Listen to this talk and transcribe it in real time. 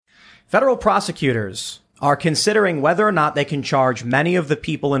Federal prosecutors are considering whether or not they can charge many of the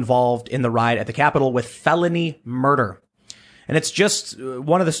people involved in the riot at the Capitol with felony murder. And it's just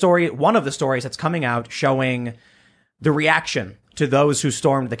one of the stories that's coming out showing the reaction to those who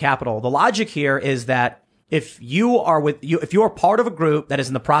stormed the Capitol. The logic here is that if you are part of a group that is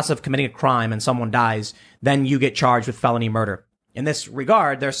in the process of committing a crime and someone dies, then you get charged with felony murder. In this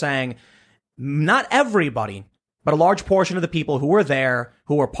regard, they're saying not everybody, but a large portion of the people who were there,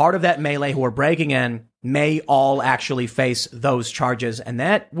 who were part of that melee, who were breaking in, may all actually face those charges. And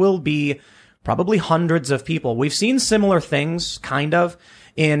that will be probably hundreds of people. We've seen similar things, kind of,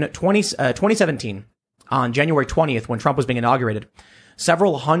 in 2017, on January 20th, when Trump was being inaugurated.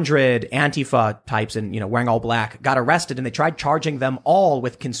 Several hundred Antifa types and, wearing all black got arrested, and they tried charging them all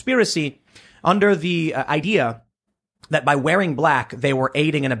with conspiracy under the idea that by wearing black, they were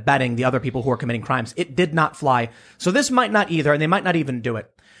aiding and abetting the other people who were committing crimes. It did not fly. So this might not either, and they might not even do it.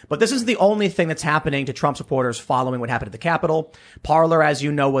 But this is the only thing that's happening to Trump supporters following what happened at the Capitol. Parler, as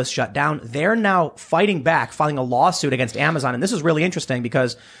you know, was shut down. They're now fighting back, filing a lawsuit against Amazon. And this is really interesting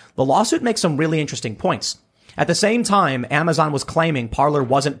because the lawsuit makes some really interesting points. At the same time, Amazon was claiming Parler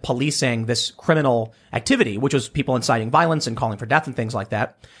wasn't policing this criminal activity, which was people inciting violence and calling for death and things like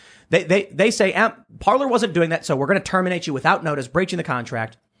that. They say Parler wasn't doing that, so we're going to terminate you without notice, breaching the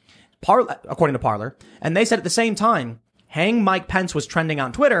contract, according to Parler. And they said at the same time, Hang Mike Pence was trending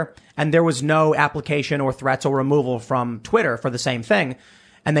on Twitter, and there was no application or threats or removal from Twitter for the same thing.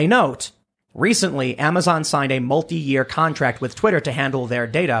 And they note, recently, Amazon signed a multi-year contract with Twitter to handle their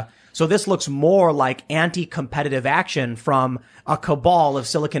data. So this looks more like anti-competitive action from a cabal of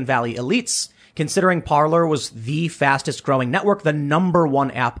Silicon Valley elites, considering Parler was the fastest growing network, the number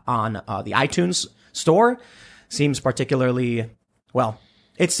one app on the iTunes store. Seems particularly, well,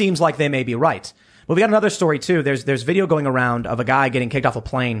 it seems like they may be right. But we got another story too. There's video going around of a guy getting kicked off a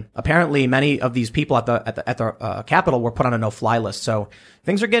plane. Apparently, many of these people at the Capitol were put on a no-fly list. So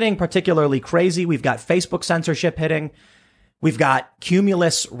things are getting particularly crazy. We've got Facebook censorship hitting. We've got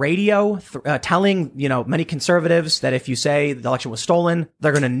Cumulus Radio telling, many conservatives that if you say the election was stolen,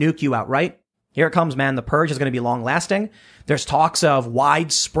 they're going to nuke you outright. Here it comes, man. The purge is going to be long lasting. There's talks of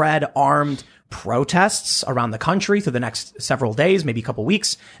widespread armed protests around the country through the next several days, maybe a couple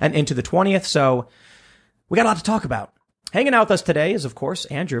weeks, and into the 20th. So we got a lot to talk about. Hanging out with us today is, of course,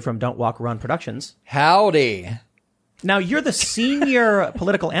 Andrew from Don't Walk Run Productions. Howdy. Now, you're the senior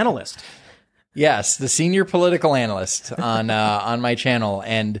political analyst. Yes, the senior political analyst on my channel,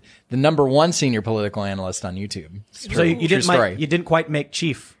 and the number one senior political analyst on YouTube. So you didn't quite make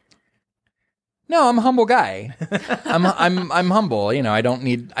chief. No, I'm a humble guy. I'm humble. I don't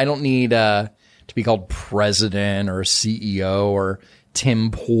need to be called president or CEO or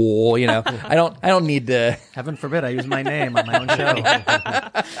Tim Pool. I don't need to. Heaven forbid I use my name on my own show.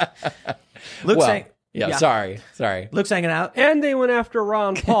 Luke's saying. Yeah, sorry. Luke's hanging out. And they went after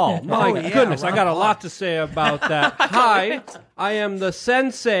Ron Paul. My goodness, I got a lot to say about that. Hi, I am the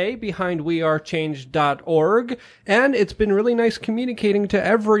sensei behind wearechange.org, and it's been really nice communicating to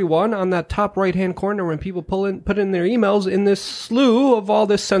everyone on that top right-hand corner when people put in their emails in this slew of all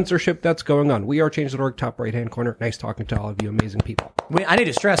this censorship that's going on. Wearechange.org, top right-hand corner. Nice talking to all of you amazing people. I need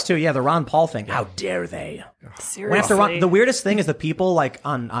to stress, too, the Ron Paul thing. How dare they? Seriously. The weirdest thing is the people,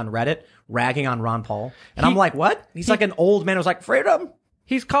 on Reddit, ragging on Ron Paul. And I'm like, what? He's like an old man who's like, freedom.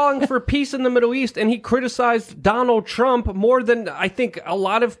 He's calling for peace in the Middle East, and he criticized Donald Trump more than I think a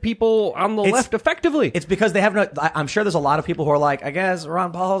lot of people on the left effectively. It's because they have no... I'm sure there's a lot of people who are like, I guess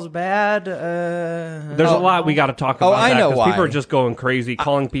Ron Paul's bad. There's a lot we got to talk about. I know why. People are just going crazy,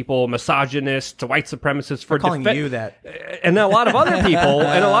 calling people misogynists, white supremacists for calling you that. And a lot of other people,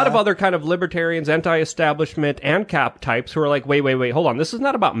 and a lot of other kind of libertarians, anti-establishment, and cap types who are like, wait, hold on. This is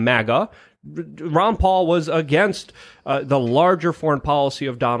not about MAGA. Ron Paul was against the larger foreign policy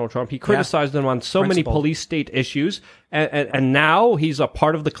of Donald Trump. He criticized them on so many police state issues, and now he's a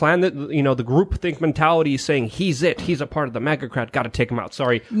part of the clan that, the groupthink mentality is saying he's a part of the MAGA crowd. Got to take him out.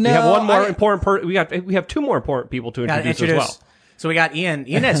 Sorry, we have one more important. We have two more important people to introduce as well. So we got Ian.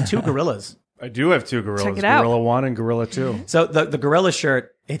 Ian has two gorillas. I do have two gorillas. Check it out. Gorilla 1 and Gorilla 2. So the gorilla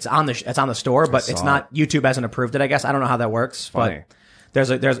shirt, it's on the store, but it's not. YouTube hasn't approved it. I guess I don't know how that works, Funny. but.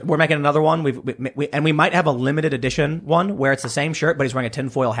 We're making another one. We might have a limited edition one where it's the same shirt, but he's wearing a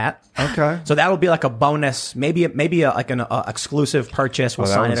tinfoil hat. Okay. So that will be like a bonus, maybe an exclusive purchase. We'll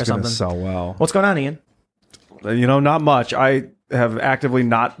sign it or something. Sell well. What's going on, Ian? Not much. I have actively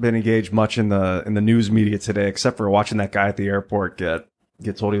not been engaged much in the news media today, except for watching that guy at the airport get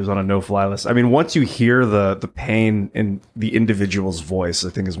told he was on a no-fly list. I mean, once you hear the pain in the individual's voice, I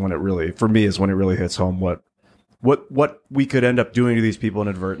think is when it really, for me, his hits home what we could end up doing to these people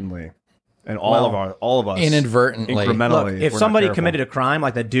inadvertently. And all of us inadvertently. incrementally. Look, if somebody committed a crime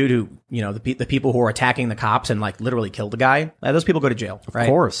like the dude who, the people who were attacking the cops and like literally killed the guy, those people go to jail, right? Of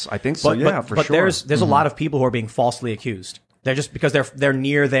course, I think so. But For sure. There's a lot of people who are being falsely accused. They're just because they're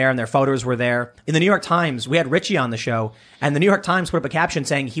near there and their photos were there. In the New York Times, we had Richie on the show, and the New York Times put up a caption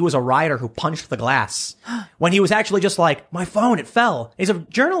saying he was a rioter who punched the glass when he was actually just like, my phone, it fell. He's a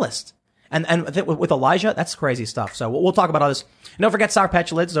journalist. And with Elijah, that's crazy stuff. So we'll talk about all this. And don't forget Sour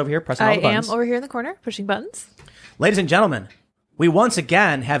Patch Lids is over here pressing all the buttons. I am over here in the corner pushing buttons. Ladies and gentlemen, we once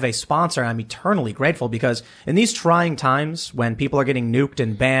again have a sponsor. I'm eternally grateful because in these trying times when people are getting nuked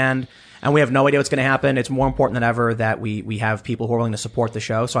and banned and we have no idea what's going to happen, it's more important than ever that we have people who are willing to support the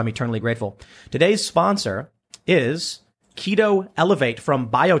show. So I'm eternally grateful. Today's sponsor is Keto Elevate from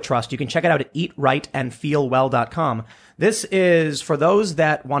BioTrust. You can check it out at eatrightandfeelwell.com. This is for those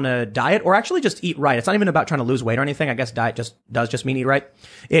that want to diet or actually just eat right. It's not even about trying to lose weight or anything. I guess diet does mean eat right.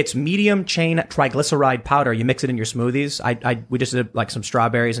 It's medium chain triglyceride powder. You mix it in your smoothies. We just did like some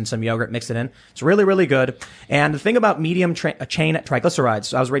strawberries and some yogurt, mixed it in. It's really, really good. And the thing about medium chain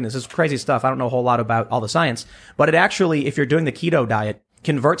triglycerides, I was reading this is crazy stuff. I don't know a whole lot about all the science, but it actually, if you're doing the keto diet,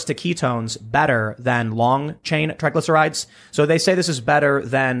 converts to ketones better than long chain triglycerides. So they say this is better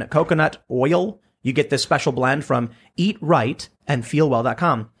than coconut oil. You get this special blend from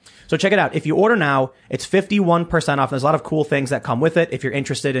eatrightandfeelwell.com. So check it out. If you order now, it's 51% off. There's a lot of cool things that come with it. If you're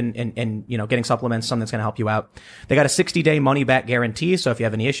interested in getting supplements, something that's going to help you out. They got a 60-day money back guarantee. So if you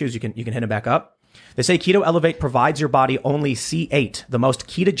have any issues, you can hit them back up. They say Keto Elevate provides your body only C8, the most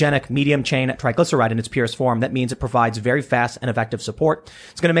ketogenic medium chain triglyceride in its purest form. That means it provides very fast and effective support.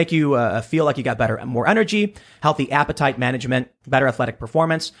 It's going to make you feel like you got more energy, healthy appetite management, better athletic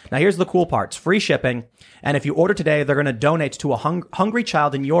performance. Now here's the cool part. It's free shipping. And if you order today, they're going to donate to a hungry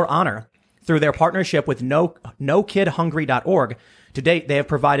child in your honor through their partnership with NoKidHungry.org. To date, they have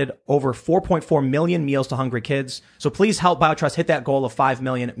provided over 4.4 million meals to hungry kids. So please help BioTrust hit that goal of 5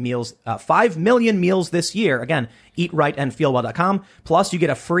 million meals this year. Again, eatrightandfeelwell.com. Plus, you get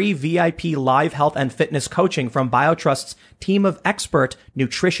a free VIP live health and fitness coaching from BioTrust's team of expert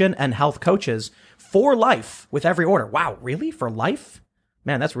nutrition and health coaches for life with every order. Wow, really? For life?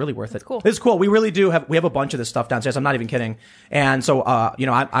 Man, that's really worth it. Cool. This is cool. We really do we have a bunch of this stuff downstairs. I'm not even kidding. And so,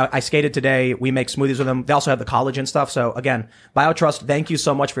 I skated today. We make smoothies with them. They also have the collagen stuff. So again, BioTrust, thank you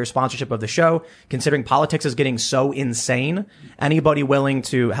so much for your sponsorship of the show. Considering politics is getting so insane, anybody willing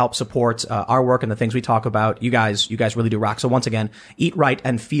to help support our work and the things we talk about, you guys really do rock. So once again,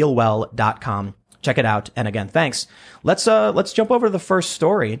 eatrightandfeelwell.com. Check it out. And again, thanks. Let's jump over to the first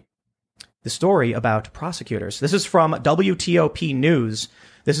story. The story about prosecutors. This is from WTOP News.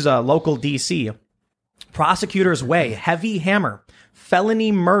 This is a local DC. Prosecutors weigh heavy hammer,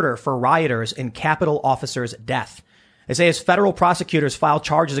 felony murder for rioters in Capitol officer's death. They say as federal prosecutors filed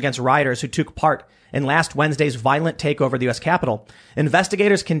charges against rioters who took part in last Wednesday's violent takeover of the U.S. Capitol,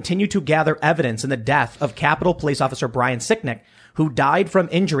 investigators continue to gather evidence in the death of Capitol Police Officer Brian Sicknick, who died from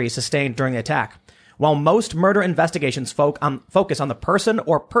injuries sustained during the attack. While most murder investigations focus on the person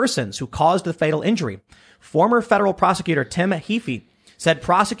or persons who caused the fatal injury, former federal prosecutor Tim Heaphy said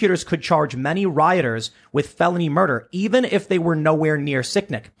prosecutors could charge many rioters with felony murder, even if they were nowhere near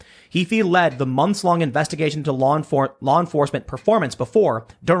Sicknick. Heaphy led the months-long investigation into law enforcement performance before,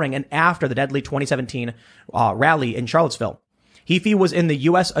 during, and after the deadly 2017 rally in Charlottesville. Heaphy was in the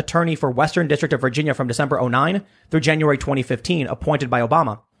U.S. Attorney for Western District of Virginia from December 2009 through January 2015, appointed by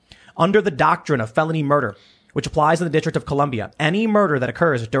Obama. Under the doctrine of felony murder, which applies in the District of Columbia, any murder that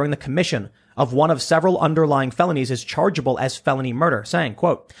occurs during the commission of one of several underlying felonies is chargeable as felony murder, saying,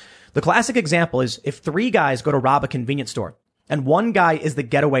 quote, the classic example is if 3 guys go to rob a convenience store and 1 guy is the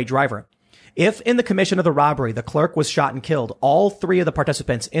getaway driver. If in the commission of the robbery, the clerk was shot and killed, all 3 of the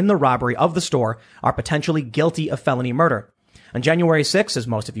participants in the robbery of the store are potentially guilty of felony murder. On January 6th, as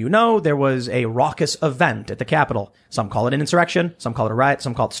most of you know, there was a raucous event at the Capitol. Some call it an insurrection, some call it a riot,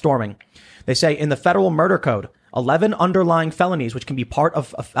 some call it storming. They say in the federal murder code, 11 underlying felonies which can be part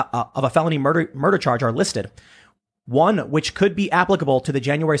of a felony murder charge are listed. One which could be applicable to the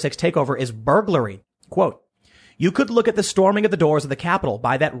January 6th takeover is burglary. Quote, you could look at the storming of the doors of the Capitol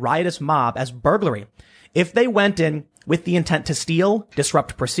by that riotous mob as burglary. If they went in with the intent to steal,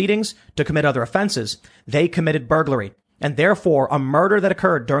 disrupt proceedings, to commit other offenses, they committed burglary. And therefore, a murder that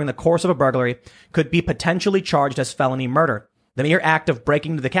occurred during the course of a burglary could be potentially charged as felony murder. The mere act of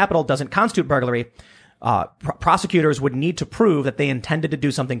breaking into the Capitol doesn't constitute burglary. Prosecutors would need to prove that they intended to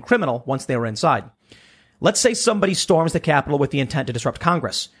do something criminal once they were inside. Let's say somebody storms the Capitol with the intent to disrupt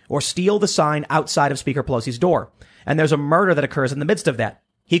Congress or steal the sign outside of Speaker Pelosi's door, and there's a murder that occurs in the midst of that.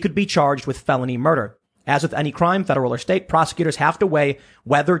 He could be charged with felony murder. As with any crime, federal or state, prosecutors have to weigh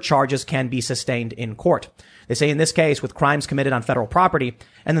whether charges can be sustained in court. They say in this case, with crimes committed on federal property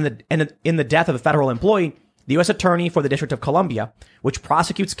and in the death of a federal employee, the U.S. Attorney for the District of Columbia, which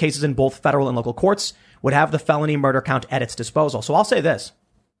prosecutes cases in both federal and local courts, would have the felony murder count at its disposal. So I'll say this.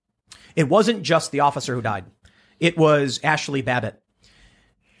 It wasn't just the officer who died. It was Ashley Babbitt.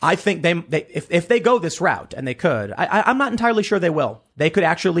 I think if they go this route, and they could, I'm not entirely sure they will. They could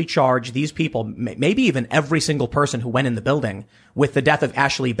actually charge these people, maybe even every single person who went in the building, with the death of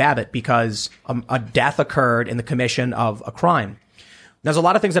Ashley Babbitt because a death occurred in the commission of a crime. There's a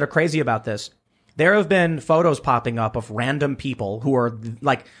lot of things that are crazy about this. There have been photos popping up of random people who are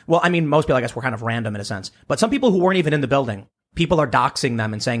like, well, I mean, most people, I guess, were kind of random in a sense, but some people who weren't even in the building. People are doxing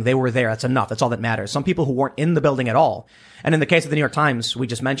them and saying they were there. That's enough. That's all that matters. Some people who weren't in the building at all. And in the case of the New York Times, we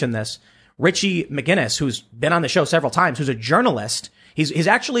just mentioned this. Richie McGinnis, who's been on the show several times, who's a journalist. He's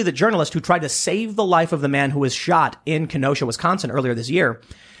actually the journalist who tried to save the life of the man who was shot in Kenosha, Wisconsin earlier this year.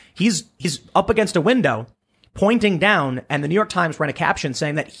 He's up against a window pointing down, and the New York Times ran a caption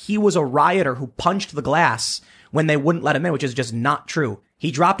saying that he was a rioter who punched the glass when they wouldn't let him in, which is just not true.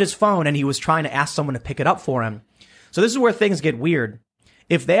 He dropped his phone and he was trying to ask someone to pick it up for him. So this is where things get weird.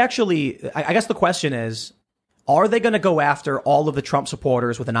 If they actually, I guess the question is, are they going to go after all of the Trump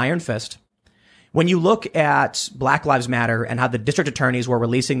supporters with an iron fist? When you look at Black Lives Matter and how the district attorneys were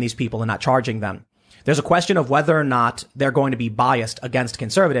releasing these people and not charging them, there's a question of whether or not they're going to be biased against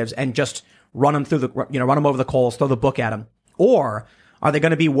conservatives and just run them run them over the coals, throw the book at them. Or are they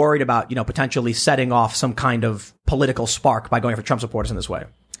going to be worried about, potentially setting off some kind of political spark by going for Trump supporters in this way?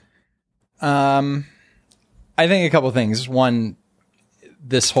 I think a couple of things. One,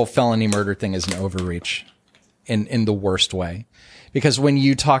 this whole felony murder thing is an overreach in the worst way. Because when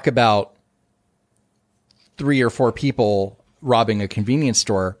you talk about 3 or 4 people robbing a convenience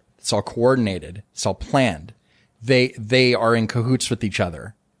store, it's all coordinated. It's all planned. They are in cahoots with each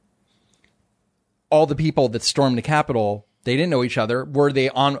other. All the people that stormed the Capitol, they didn't know each other. Were they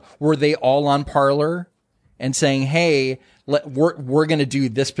all on Parler and saying, hey, we're going to do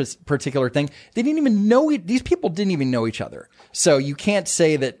this particular thing? They didn't even know it. These people didn't even know each other. So you can't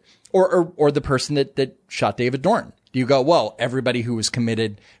say that, or the person that shot David Dorn. You go, well, everybody who was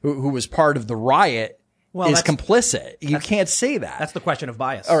committed, who was part of the riot is complicit. You can't say that. That's the question of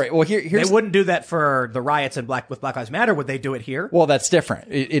bias. All right. Well, here's they wouldn't do that for the riots with Black Lives Matter. Would they do it here? Well, that's different.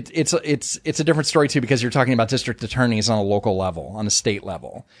 It's a different story too, because you're talking about district attorneys on a local level, on a state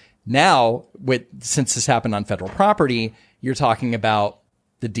level. Now, since this happened on federal property, you're talking about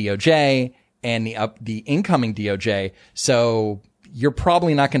the DOJ and the incoming DOJ. So you're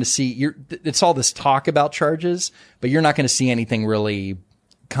probably not going to see it's all this talk about charges, but you're not going to see anything really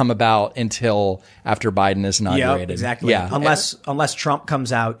come about until after Biden is inaugurated. Yeah, exactly. Yeah. Unless Trump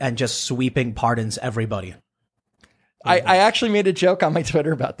comes out and just sweeping pardons everybody. I actually made a joke on my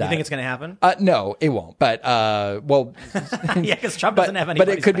Twitter about that. You think it's going to happen? No, it won't. But well, yeah, because Trump doesn't have any. But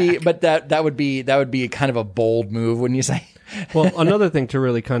it could be. But that would be kind of a bold move, wouldn't you say? Well, another thing to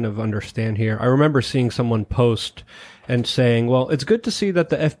really kind of understand here, I remember seeing someone post and saying, well, it's good to see that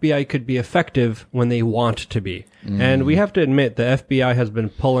the FBI could be effective when they want to be. And we have to admit, the FBI has been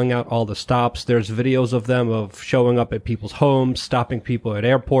pulling out all the stops. There's videos of them of showing up at people's homes, stopping people at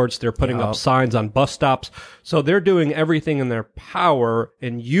airports. They're putting up signs on bus stops. So they're doing everything in their power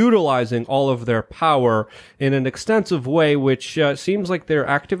and utilizing all of their power in an extensive way, which seems like they're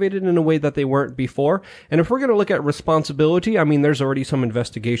activated in a way that they weren't before. And if we're going to look at responsibility, I mean, there's already some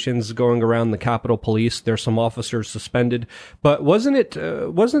investigations going around the Capitol Police. There's some officers suspended. But wasn't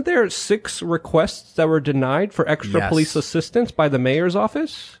there 6 requests that were denied for extra police assistance by the mayor's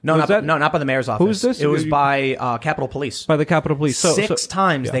office? No, not by the mayor's office. Who's this? It was by Capitol Police. By the Capitol Police. Six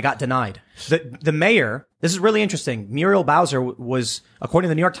times they got denied. The mayor, this is really interesting. Muriel Bowser was, according to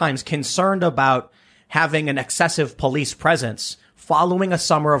the New York Times, concerned about having an excessive police presence following a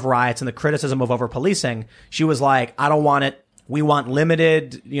summer of riots and the criticism of over-policing. She was like, I don't want it. We want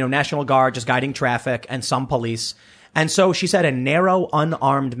limited, National Guard just guiding traffic and some police. And so she said a narrow,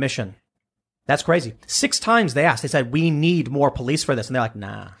 unarmed mission. That's crazy. 6 times they asked. They said, we need more police for this. And they're like,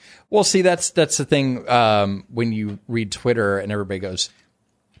 nah. Well, see, that's the thing. When you read Twitter and everybody goes,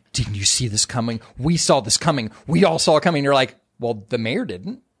 didn't you see this coming? We saw this coming. We all saw it coming. You're like, well, the mayor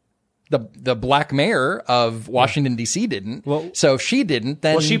didn't. The black mayor of Washington, D.C. didn't. Well, so if she didn't,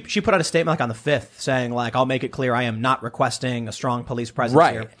 then... Well, she put out a statement on the 5th saying, I'll make it clear I am not requesting a strong police presence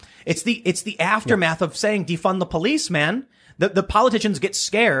here. It's the aftermath of saying defund the police, man. The politicians get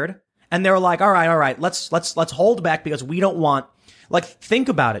scared and they're like, all right, let's hold back because we don't want... think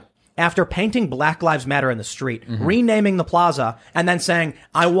about it. after painting Black Lives Matter in the street, renaming the plaza, and then saying,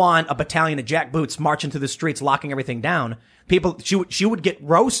 I want a battalion of jackboots marching through the streets, locking everything down, she would get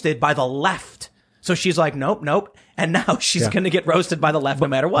roasted by the left. So she's like, nope. And now she's going to get roasted by the left no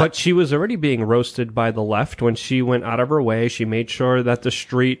matter what. But she was already being roasted by the left when she went out of her way. She made sure that the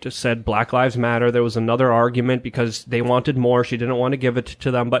street said Black Lives Matter. There was another argument because they wanted more. She didn't want to give it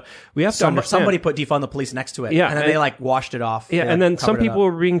to them. But we have to understand. Somebody put defund the police next to it. Yeah, and then they like washed it off. Yeah, and then some people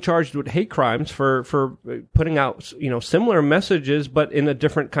were being charged with hate crimes for putting out, similar messages, but in a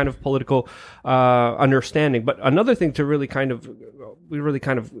different kind of political understanding. But another thing to really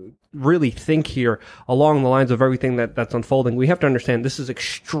really think here along the lines of everything that's unfolding, we have to understand this is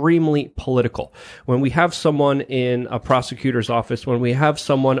extremely political. When we have someone in a prosecutor's office, when we have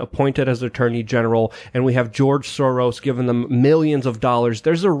someone appointed as attorney general, and we have George Soros giving them millions of dollars,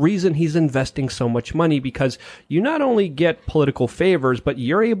 there's a reason he's investing so much money, because you not only get political favors, but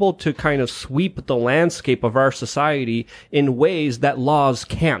you're able to kind of sweep the landscape of our society in ways that laws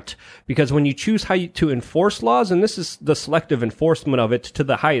can't. Because when you choose how to enforce laws, and this is the selective enforcement of it to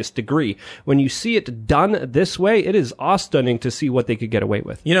the highest degree, when you see it done this way, it is awe-stunning to see what they could get away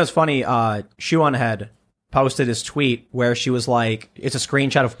with. It's funny. Shoe on Head posted his tweet where she was like, it's a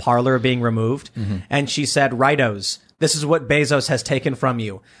screenshot of Parler being removed. And she said, "Rightos, this is what Bezos has taken from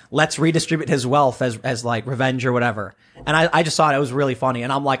you. Let's redistribute his wealth as like revenge or whatever." And I just thought it was really funny.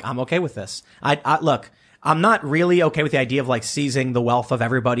 And I'm like, I'm okay with this. Look, I'm not really okay with the idea of like seizing the wealth of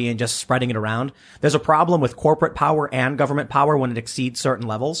everybody and just spreading it around. There's a problem with corporate power and government power when it exceeds certain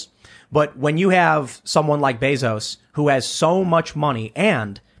levels. But when you have someone like Bezos who has so much money,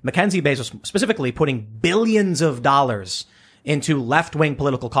 and Mackenzie Bezos specifically putting billions of dollars into left-wing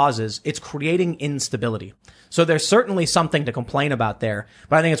political causes, it's creating instability. So there's certainly something to complain about there.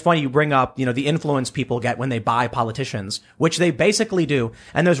 But I think it's funny you bring up, the influence people get when they buy politicians, which they basically do.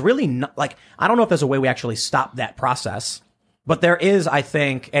 And there's really I don't know if there's a way we actually stop that process. But there is, I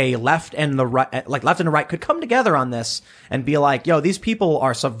think, a left and the right, left and the right could come together on this and be like, these people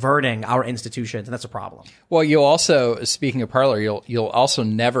are subverting our institutions, and that's a problem. Well, you'll also, speaking of Parler, you'll also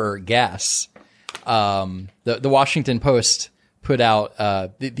never guess. The Washington Post put out,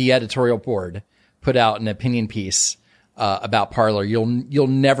 the editorial board put out an opinion piece about Parler. You'll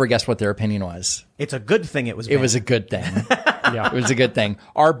never guess what their opinion was. It's a good thing it was banned. It was a good thing. Yeah, it was a good thing.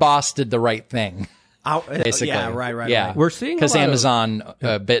 Our boss did the right thing. Basically. Yeah, right. Yeah, we're seeing because Amazon,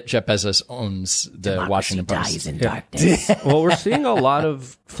 Jeff Bezos owns the Washington Post. Dies in darkness. Well, we're seeing a lot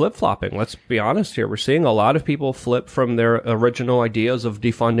of flip-flopping. Let's be honest here. We're seeing a lot of people flip from their original ideas of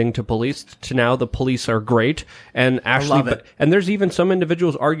defunding to police to now the police are great. And and there's even some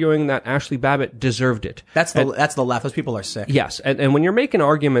individuals arguing that Ashley Babbitt deserved it. That's the left. Those people are sick. Yes, and when you're making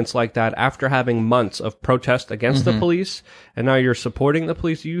arguments like that after having months of protest against the police, and now you're supporting the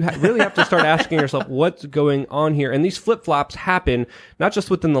police, you really have to start asking yourself, what's going on here? And these flip-flops happen not just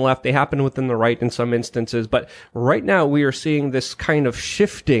within the left, they happen within the right in some instances. But right now we are seeing this kind of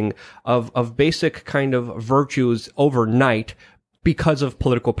shifting of basic kind of virtues overnight because of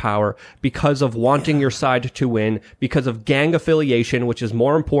political power, because of wanting your side to win, because of gang affiliation, which is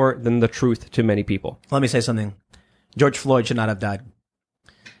more important than the truth to many people. Let me say something. George Floyd should not have died.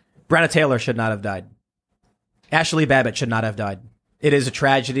 Breonna Taylor should not have died. Ashley Babbitt should not have died. It is a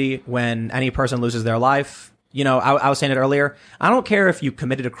tragedy when any person loses their life. I was saying it earlier. I don't care if you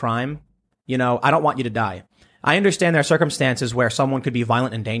committed a crime. I don't want you to die. I understand there are circumstances where someone could be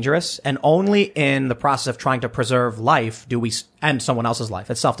violent and dangerous, and only in the process of trying to preserve life do we end someone else's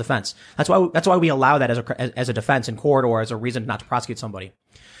life. It's self-defense. That's why we allow that as a defense in court or as a reason not to prosecute somebody.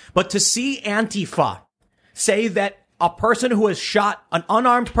 But to see Antifa say that a person who was shot, an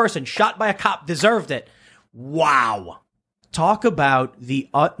unarmed person shot by a cop, deserved it. Wow. Talk about the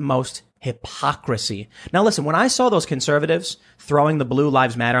utmost hypocrisy. Now listen, when I saw those conservatives throwing the Blue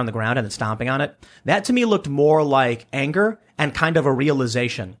Lives Matter on the ground and then stomping on it, that to me looked more like anger and kind of a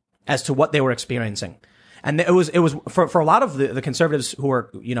realization as to what they were experiencing. And it was for a lot of the conservatives who are,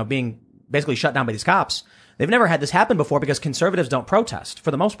 being basically shut down by these cops, they've never had this happen before because conservatives don't protest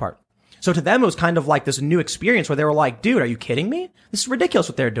for the most part. So to them, it was kind of like this new experience where they were like, dude, are you kidding me? This is ridiculous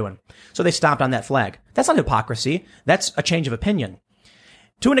what they're doing. So they stomped on that flag. That's not hypocrisy. That's a change of opinion.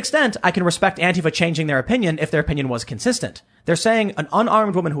 To an extent, I can respect Antifa changing their opinion if their opinion was consistent. They're saying an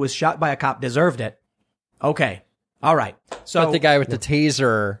unarmed woman who was shot by a cop deserved it. Okay. All right. So, but the guy with the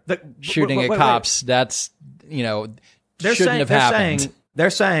taser shooting at cops, that's, shouldn't have happened. They're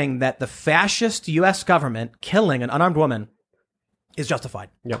saying that the fascist U.S. government killing an unarmed woman is justified.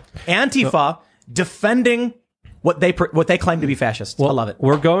 Yep. Antifa defending what they claim to be fascists. I love it.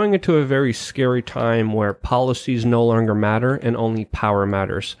 We're going into a very scary time where policies no longer matter and only power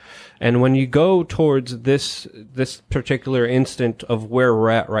matters. And when you go towards this particular instant of where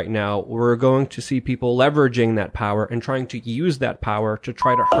we're at right now, we're going to see people leveraging that power and trying to use that power to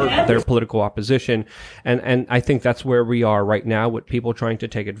try to hurt their political opposition. And I think that's where we are right now, with people trying to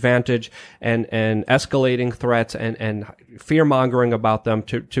take advantage and escalating threats and fear mongering about them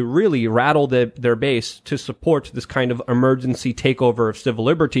to really rattle their base to support this kind of emergency takeover of civil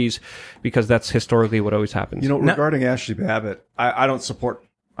liberties, because that's historically what always happens. You know, regarding Ashley Babbitt, I don't support.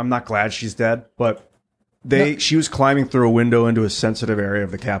 I'm not glad she's dead, but she was climbing through a window into a sensitive area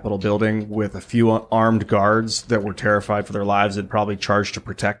of the Capitol building with a few armed guards that were terrified for their lives and probably charged to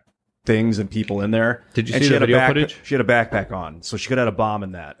protect things and people in there. Did you see the video footage? She had a backpack on, so she could have had a bomb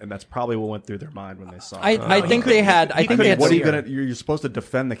in that, and that's probably what went through their mind when they saw her. I think they had. What are you gonna? You're supposed to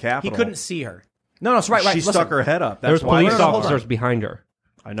defend the Capitol. He couldn't see her. No, it's right. She Listen. stuck her head up. There was That's why. police hold on. officers behind her.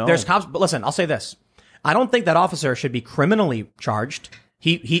 I know. There's cops, but listen, I'll say this. I don't think that officer should be criminally charged.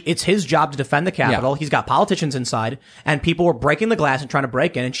 It's his job to defend the Capitol. Yeah. He's got politicians inside, and people were breaking the glass and trying to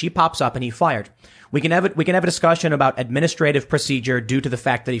break in, and she pops up and he fired. We can have a discussion about administrative procedure due to the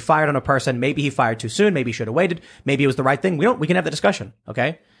fact that he fired on a person. Maybe he fired too soon. Maybe he should have waited. Maybe it was the right thing. We can have the discussion.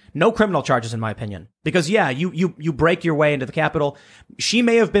 Okay. No criminal charges, in my opinion, because you break your way into the Capitol. She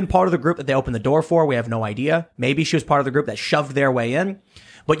may have been part of the group that they opened the door for. We have no idea. Maybe she was part of the group that shoved their way in.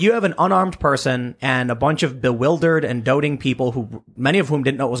 But you have an unarmed person and a bunch of bewildered and doting people who, many of whom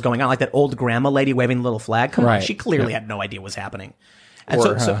didn't know what was going on, like that old grandma lady waving the little flag. Come on, Right. she clearly had no idea what was happening. And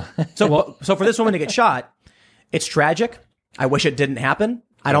Or, so for this woman to get shot, it's tragic. I wish it didn't happen.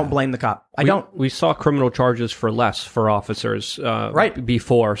 I don't blame the cop. I don't. We saw criminal charges for less for officers Right.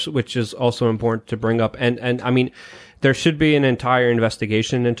 before, which is also important to bring up. And I mean, there should be an entire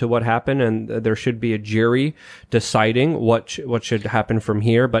investigation into what happened, and there should be a jury deciding what should happen from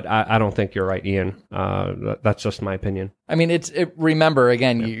here. But I don't think you're right, Ian. That's just my opinion. I mean, remember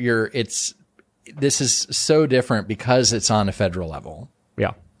again, this is so different because it's on a federal level.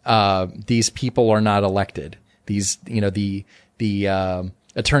 Yeah. These people are not elected. The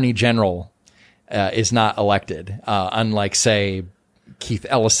attorney general is not elected. Unlike, say, Keith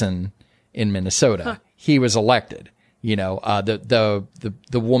Ellison in Minnesota, he was elected. The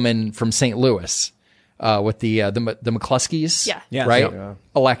woman from St. Louis with the McCluskeys, Yeah. right, Yeah.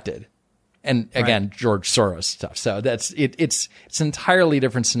 elected. And again, George Soros stuff. So it's an entirely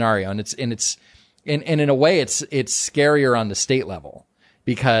different scenario, and it's in a way it's scarier on the state level,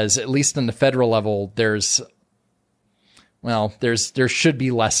 because at least on the federal level there should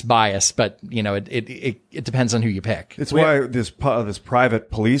be less bias, but it depends on who you pick. It's why this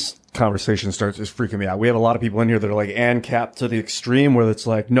private police conversation is freaking me out. We have a lot of people in here that are like ANCAP to the extreme, where it's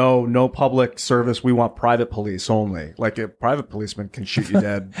like, no public service. We want private police only. Like a private policeman can shoot you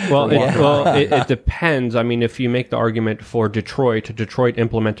dead. It depends. I mean, if you make the argument for Detroit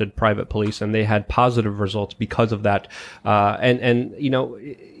implemented private police and they had positive results because of that.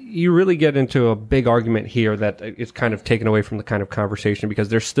 You really get into a big argument here that is kind of taken away from the kind of conversation, because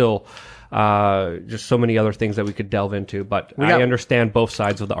there's still just so many other things that we could delve into. But I understand both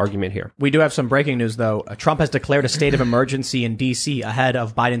sides of the argument here. We do have some breaking news, though. Trump has declared a state of emergency in D.C. ahead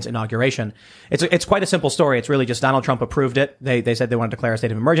of Biden's inauguration. It's quite a simple story. It's really just Donald Trump approved it. They said they want to declare a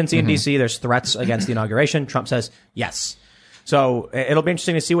state of emergency in D.C. There's threats against the inauguration. Trump says yes. So it'll be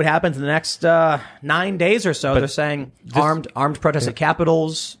interesting to see what happens in the next 9 days or so. They're saying armed protests at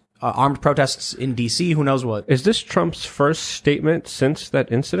capitals, armed protests in D.C., who knows what. Is this Trump's first statement since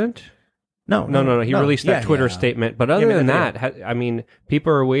that incident? No. He released that Twitter Yeah. statement. But other than that that, I mean,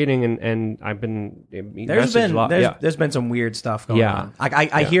 people are waiting, and I've been there's been some weird stuff going on.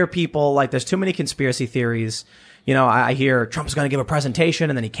 I hear people like there's too many conspiracy theories. I hear Trump's going to give a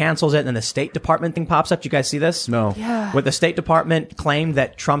presentation and then he cancels it, and then the State Department thing pops up. Do you guys see this? No. Yeah. Where the State Department claimed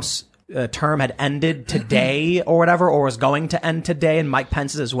that Trump's term had ended today or whatever, or was going to end today, and Mike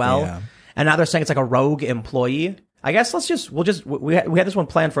Pence's as well. Yeah. And now they're saying it's like a rogue employee. I guess we had this one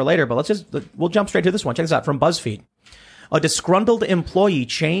planned for later, but we'll jump straight to this one. Check this out from BuzzFeed. A disgruntled employee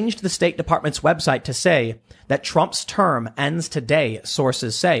changed the State Department's website to say that Trump's term ends today,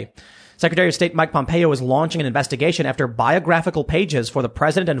 sources say. Secretary of State Mike Pompeo is launching an investigation after biographical pages for the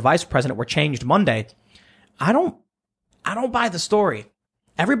president and vice president were changed Monday. I don't buy the story.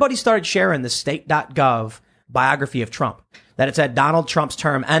 Everybody started sharing the state.gov biography of Trump, that it said Donald Trump's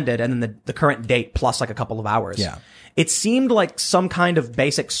term ended and then the current date plus like a couple of hours. Yeah. It seemed like some kind of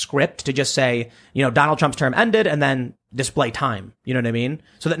basic script to just say, Donald Trump's term ended and then display time. You know what I mean?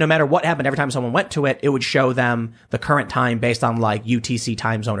 So that no matter what happened, every time someone went to it, it would show them the current time based on like UTC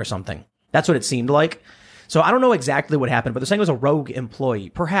time zone or something. That's what it seemed like. So I don't know exactly what happened, but they're saying it was a rogue employee.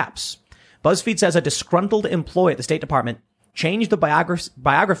 Perhaps. BuzzFeed says a disgruntled employee at the State Department changed the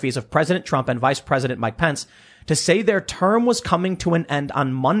biographies of President Trump and Vice President Mike Pence to say their term was coming to an end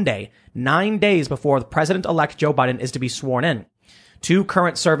on Monday, 9 days before the President-elect Joe Biden is to be sworn in. Two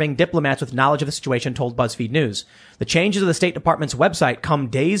current serving diplomats with knowledge of the situation told BuzzFeed News. The changes of the State Department's website come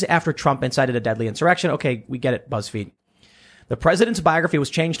days after Trump incited a deadly insurrection. Okay, we get it, BuzzFeed. The president's biography was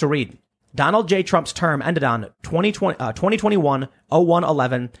changed to read, Donald J. Trump's term ended on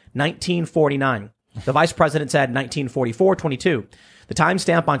 2021-01-11-1949. The vice president said 1944-22. The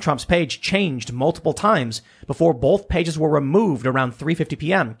timestamp on Trump's page changed multiple times before both pages were removed around 3:50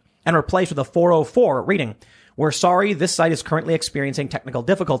 p.m. and replaced with a 404 reading. We're sorry, this site is currently experiencing technical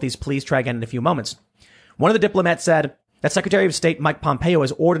difficulties. Please try again in a few moments. One of the diplomats said that Secretary of State Mike Pompeo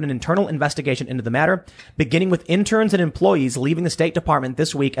has ordered an internal investigation into the matter, beginning with interns and employees leaving the State Department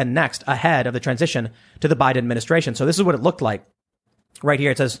this week and next ahead of the transition to the Biden administration. So this is what it looked like. Right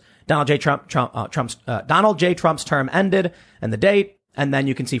here, it says Donald J. Trump's term ended and the date. And then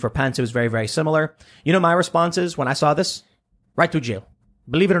you can see for Pence, it was very, very similar. You know, my response is when I saw this, right to jail.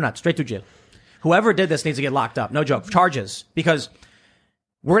 Believe it or not, straight to jail. Whoever did this needs to get locked up. No joke. Charges. Because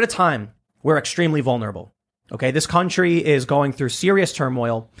we're at a time we're extremely vulnerable. Okay. This country is going through serious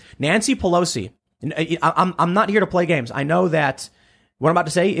turmoil. Nancy Pelosi, I'm not here to play games. I know that what I'm about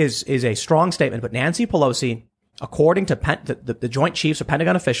to say is a strong statement, but Nancy Pelosi, according to the Joint Chiefs of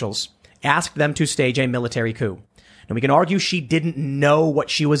Pentagon officials, asked them to stage a military coup. And we can argue she didn't know what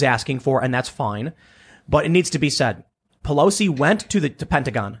she was asking for, and that's fine. But it needs to be said. Pelosi went to the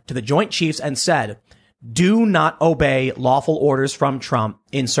Pentagon, to the Joint Chiefs, and said, do not obey lawful orders from Trump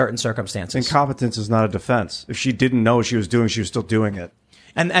in certain circumstances. Incompetence is not a defense. If she didn't know what she was doing, she was still doing it.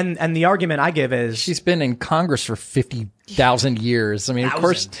 And the argument I give is she's been in Congress for 50,000 years. I mean, of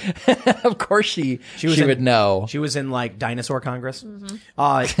course she would know. She was in like dinosaur Congress.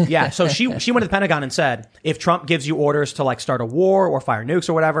 Yeah. So she went to the Pentagon and said, if Trump gives you orders to like start a war or fire nukes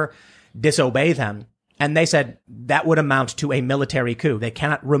or whatever, disobey them. And they said that would amount to a military coup. They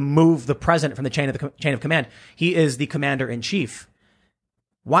cannot remove the president from the chain of command. He is the commander in chief.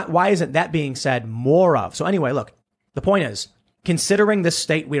 Why isn't that being said more of? So anyway, look, the point is, considering this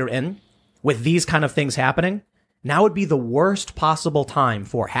state we're in with these kind of things happening, now would be the worst possible time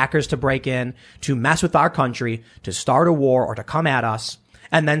for hackers to break in, to mess with our country, to start a war or to come at us.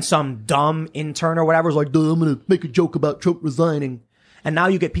 And then some dumb intern or whatever is like, I'm going to make a joke about Trump resigning. And now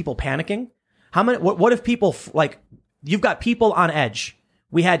you get people panicking. What if people like, you've got people on edge.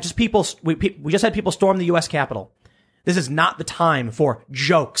 We just had people storm the U.S. Capitol. This is not the time for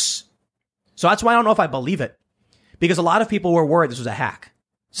jokes. So that's why I don't know if I believe it. Because a lot of people were worried this was a hack.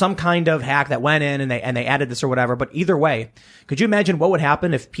 Some kind of hack that went in and they added this or whatever. But either way, could you imagine what would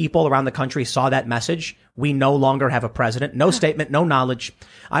happen if people around the country saw that message? We no longer have a president. No statement, no knowledge.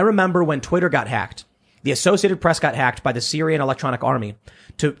 I remember when Twitter got hacked. The Associated Press got hacked by the Syrian Electronic Army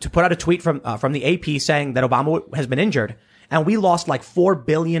to put out a tweet from the AP saying that Obama has been injured. And we lost like $4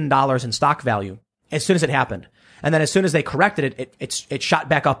 billion in stock value as soon as it happened. And then as soon as they corrected it, it shot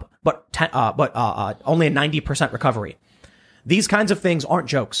back up, but only a 90% recovery. These kinds of things aren't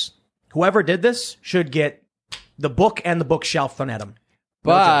jokes. Whoever did this should get the book and the bookshelf thrown at them.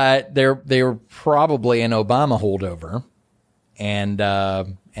 But they were probably an Obama holdover. And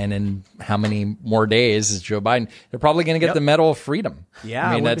in how many more days is Joe Biden? They're probably going to get the Medal of Freedom. Yeah.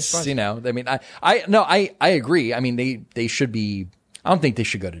 I mean, that's, you know, I mean, I agree. I mean, they should be, I don't think they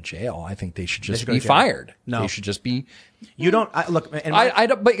should go to jail. I think they should just be fired. No. They should just be. You don't look. I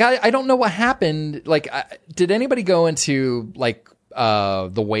don't know what happened. Like, did anybody go into like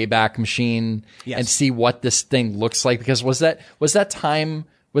the Wayback Machine and see what this thing looks like? Because was that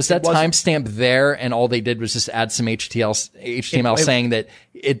timestamp there, and all they did was just add some HTML saying that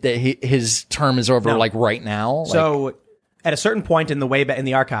his term is over like right now? So at a certain point in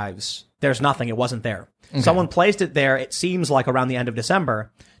the archives, there's nothing. It wasn't there. Okay. Someone placed it there. It seems like around the end of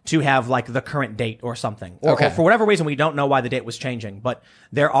December to have like the current date or something. Or for whatever reason, we don't know why the date was changing, but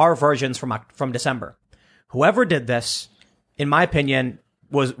there are versions from December. Whoever did this, in my opinion,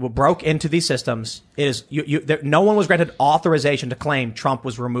 broke into these systems. It is no one was granted authorization to claim Trump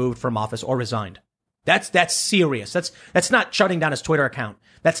was removed from office or resigned. That's serious. That's not shutting down his Twitter account.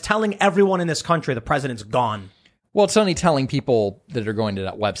 That's telling everyone in this country the president's gone. Well, it's only telling people that are going to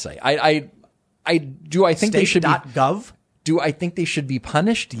that website. I think they should be .gov. Do I think they should be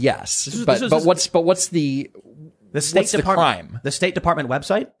punished? Yes. What's the crime? The State Department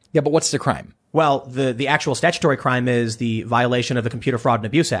website? Yeah, but what's the crime? Well, the actual statutory crime is the violation of the Computer Fraud and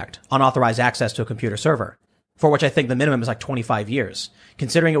Abuse Act, unauthorized access to a computer server. for which I think the minimum is like 25 years.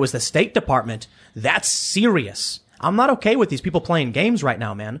 Considering it was the State Department, that's serious. I'm not okay with these people playing games right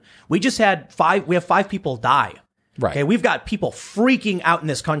now, man. We have 5 people die. Right. Okay, we've got people freaking out in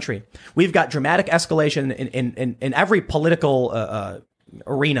this country. We've got dramatic escalation in every political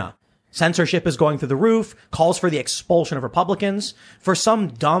arena. Censorship is going through the roof. Calls for the expulsion of Republicans. For some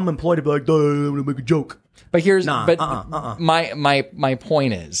dumb employee to be like, I'm gonna make a joke. But here's my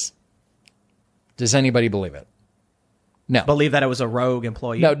point is, does anybody believe it? No. Believe that it was a rogue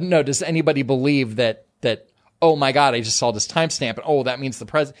employee. No. Does anybody believe that? Oh my God! I just saw this timestamp, and oh, that means the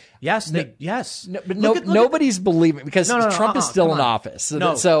president. Yes. Yes. No, but nobody's believing because Trump is still in office.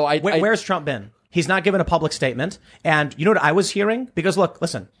 So where's Trump been? He's not given a public statement. And you know what I was hearing? Because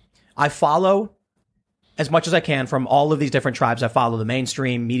listen, I follow as much as I can from all of these different tribes. I follow the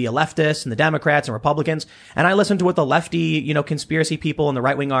mainstream media leftists and the Democrats and Republicans, and I listen to what the lefty, conspiracy people and the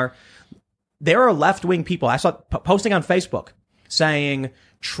right wing are. There are left wing people. I saw posting on Facebook saying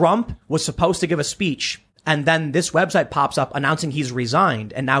Trump was supposed to give a speech. And then this website pops up announcing he's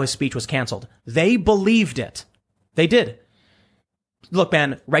resigned and now his speech was canceled. They believed it. They did. Look,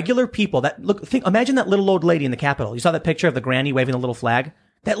 man, regular people imagine that little old lady in the Capitol. You saw that picture of the granny waving the little flag?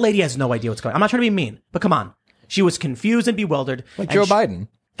 That lady has no idea what's going on. I'm not trying to be mean, but come on. She was confused and bewildered. Like Joe Biden.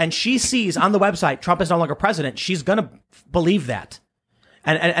 And she sees on the website Trump is no longer president. She's going to believe that.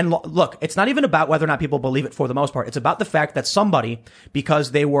 And look, it's not even about whether or not people believe it for the most part. It's about the fact that somebody,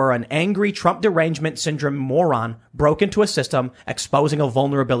 because they were an angry Trump derangement syndrome moron, broke into a system exposing a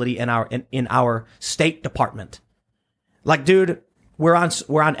vulnerability in our State Department. Like, dude, we're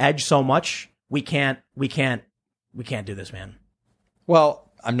on edge so much. We can't do this, man. Well,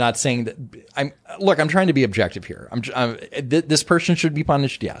 I'm not saying that. I'm trying to be objective here. This person should be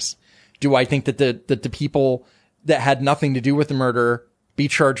punished. Yes. Do I think that the people that had nothing to do with the murder be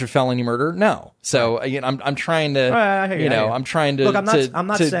charged with felony murder? No. So again, I'm trying to, I'm trying to. Look, I'm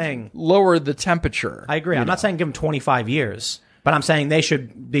not saying lower the temperature. I agree. I'm not saying give them 25 years, but I'm saying they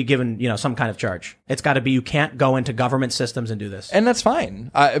should be given, some kind of charge. It's got to be. You can't go into government systems and do this. And that's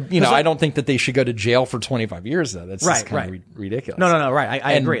fine. I don't think that they should go to jail for 25 years though. That's just kind of ridiculous. No. Right.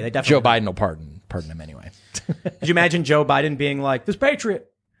 I agree. They definitely. Joe Biden will pardon him anyway. Could you imagine Joe Biden being like, this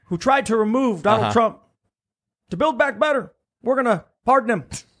patriot who tried to remove Donald Trump to build back better? We're gonna pardon him.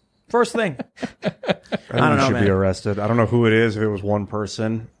 First thing. I don't know, he should be arrested. I don't know who it is, if it was one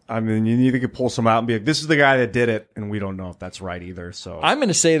person. I mean, you need to pull some out and be like, this is the guy that did it, and we don't know if that's right either. So I'm going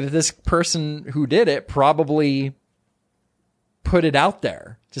to say that this person who did it probably put it out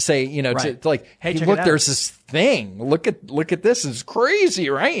there to say, to like, hey, look, there's this thing. Look at this. It's crazy,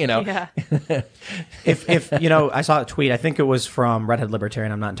 right? Yeah. if I saw a tweet. I think it was from Redhead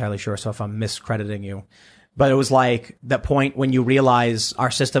Libertarian. I'm not entirely sure, so if I'm miscrediting you. But it was like that point when you realize our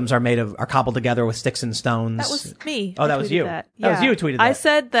systems are cobbled together with sticks and stones. That was me. Oh, that was you. That was you who tweeted that. I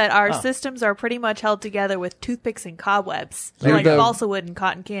said that our systems are pretty much held together with toothpicks and cobwebs, like balsa wood and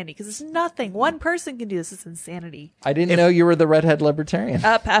cotton candy, because it's nothing. One person can do this. It's insanity. I didn't know you were the redhead libertarian.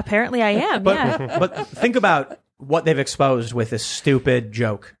 Apparently I am, But think about what they've exposed with this stupid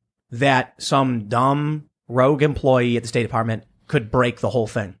joke that some dumb rogue employee at the State Department could break the whole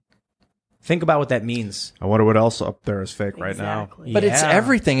thing. Think about what that means. I wonder what else up there is fake right now. But it's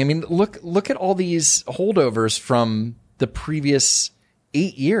everything. I mean, look at all these holdovers from the previous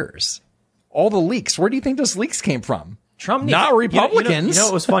 8 years. All the leaks. Where do you think those leaks came from? Trump, not Republicans. You know,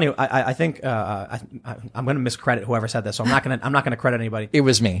 it was funny. I think I'm going to miscredit whoever said this, so I'm not going to credit anybody. It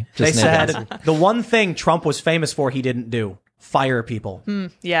was me. They said the one thing Trump was famous for, he didn't do: fire people.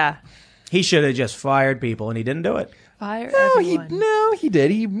 Yeah, he should have just fired people, and he didn't do it. Fire everyone. He did.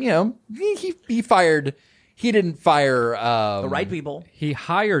 He fired. He didn't fire the right people. He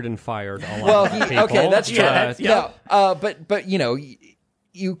hired and fired a lot of people. Okay, that's true. Yeah. But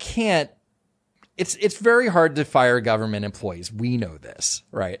you can't. It's very hard to fire government employees. We know this,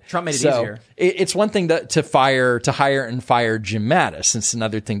 right? Trump made it easier. It's one thing to hire and fire Jim Mattis. It's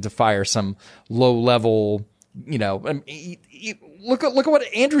another thing to fire some low level. Look at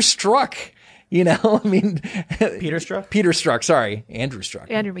what Andrew Strzok. I mean, Peter Strzok. Sorry, Andrew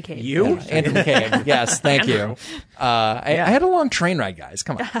Strzok. Andrew McCabe. You? Yeah, Andrew McCabe. Yes, thank you. I had a long train ride, guys.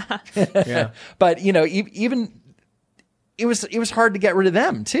 Come on. Yeah. But even it was hard to get rid of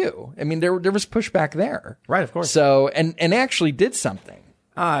them too. I mean, there was pushback there. Right, of course. So and actually did something.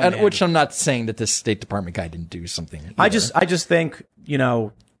 Man. Which I'm not saying that this State Department guy didn't do something either. I just think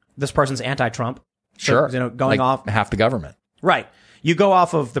this person's anti-Trump. Sure. So, going off half the government. Right. You go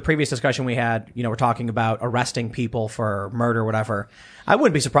off of the previous discussion we had, we're talking about arresting people for murder, whatever. I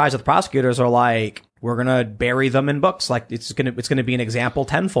wouldn't be surprised if the prosecutors are like, we're going to bury them in books. Like it's going to be an example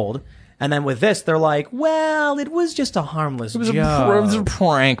tenfold. And then with this, they're like, well, it was just a harmless joke. It was a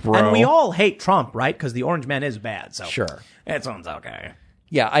prank, bro. And we all hate Trump, right? Because the orange man is bad. So Sure. It sounds okay.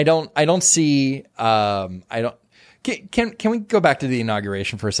 Yeah, I don't see. Can we go back to the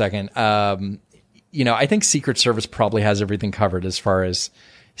inauguration for a second? I think Secret Service probably has everything covered as far as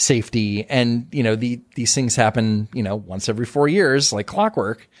safety, and these things happen once every 4 years like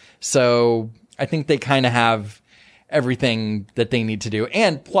clockwork. So I think they kind of have everything that they need to do.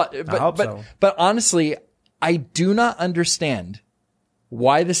 And but honestly, I do not understand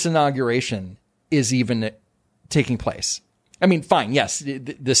why this inauguration is even taking place. I mean, fine, yes,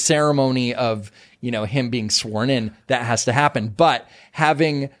 the ceremony of him being sworn in, that has to happen, but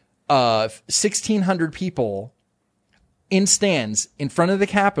having 1,600 people in stands in front of the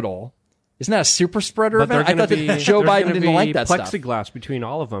Capitol, isn't that a super spreader But event? I thought that Joe Biden didn't like that stuff. Plexiglass between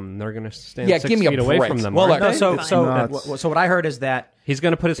all of them. They're going to stand Yeah, 6 give me a feet away break. from them. Well, aren't look, they? So what I heard is that He's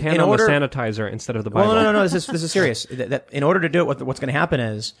going to put his hand in on order- the sanitizer instead of the Bible. well, no. This is serious. That in order to do it, what's going to happen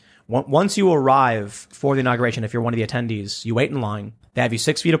is once you arrive for the inauguration, if you're one of the attendees, you wait in line. They have you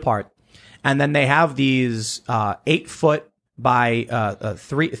 6 feet apart, and then they have these 8 foot by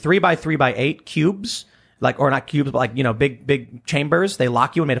 3 by 3 by 8 cubes. Or not cubes, but big chambers. They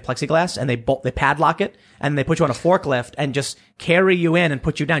lock you and made of plexiglass, and they padlock it, and they put you on a forklift and just carry you in and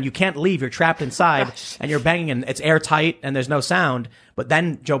put you down. You can't leave. You're trapped inside, and you're banging, and it's airtight, and there's no sound. But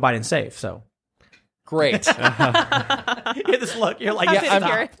then Joe Biden's safe. So Great. you get this look. You're like, Yeah,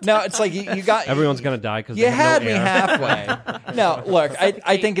 stop. No, it's like you got Everyone's going to die because you they have had no me air. halfway. No, look,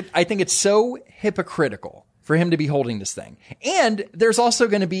 I think it's so hypocritical for him to be holding this thing, and there's also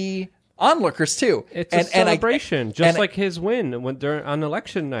going to be onlookers too. It's a celebration, just like his win on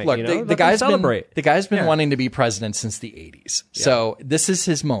election night. Look, the the guy's celebrate. the guy's been wanting to be president since the 80s. So this is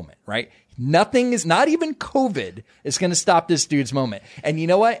his moment, right? Nothing is, not even COVID is going to stop this dude's moment. And you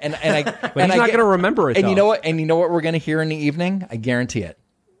know what? And I, But he's not going to remember it. and though. you know what? And you know what we're going to hear in the evening? I guarantee it.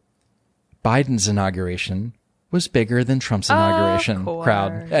 Biden's inauguration was bigger than Trump's inauguration course.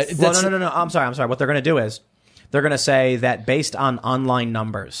 crowd. Well, no. I'm sorry. What they're going to do is they're going to say that based on online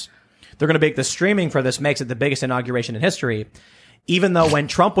numbers, they're going to make the streaming for this makes it the biggest inauguration in history. Even though when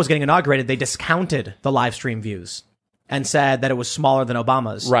Trump was getting inaugurated, they discounted the live stream views and said that it was smaller than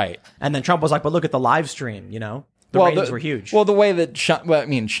Obama's. Right. And then Trump was like, but look at the live stream, the ratings were huge. Well, the way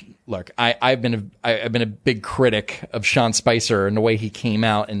that look, I've been a big critic of Sean Spicer, and the way he came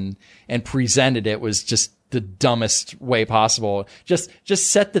out and presented it was just the dumbest way possible. Just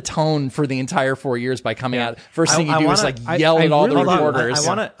set the tone for the entire 4 years by coming out. First thing you do is yell at all the really do. reporters.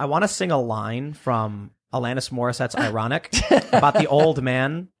 I want to sing a line from Alanis Morissette's "Ironic" about the old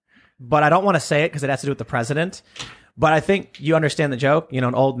man, but I don't want to say it because it has to do with the president. But I think you understand the joke.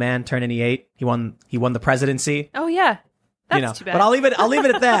 An old man turned 88. He won the presidency. Oh yeah, that's too bad. But I'll leave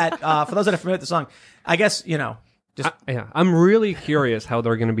it at that. For those that are familiar with the song, I guess I'm really curious how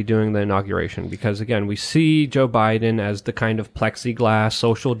they're going to be doing the inauguration because, again, we see Joe Biden as the kind of plexiglass,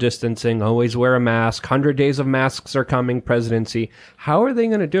 social distancing, always wear a mask, 100 days of masks are coming presidency. How are they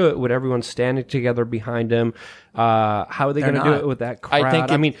going to do it with everyone standing together behind him? How are they going to do it with that crowd? I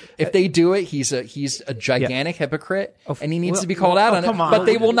think if they do it, he's a gigantic hypocrite, and he needs to be called out on it. come on. But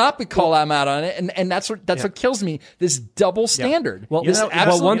they will not be called out on it, and that's what kills me. This double standard. Well,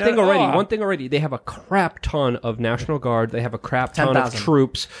 one thing already. They have a crap ton of National Guard. They have a crap ton of 10,000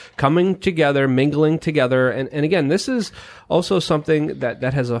 troops coming together, mingling together. And again, this is also something that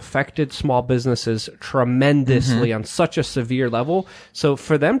has affected small businesses tremendously on such a severe level. So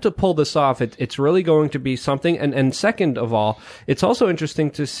for them to pull this off, it's really going to be something. And second of all, it's also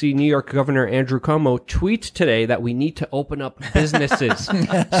interesting to see New York Governor Andrew Cuomo tweet today that we need to open up businesses.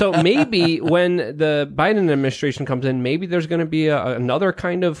 So maybe when the Biden administration comes in, maybe there's going to be another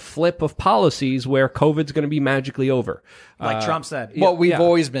kind of flip of policies where COVID's going to be magically over. like Trump said. Well, we've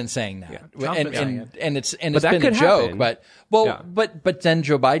always been saying that, Trump's been saying it. and it's that been a could joke. happen. But then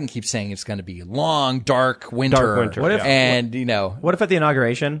Joe Biden keeps saying it's going to be long, dark winter. What if- and What if at the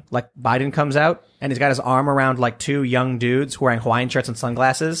inauguration, like Biden comes out and he's got his arm around like two young dudes wearing Hawaiian shirts and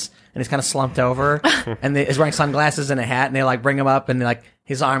sunglasses, and he's kind of slumped over, and he's wearing sunglasses and a hat, and they like bring him up, and like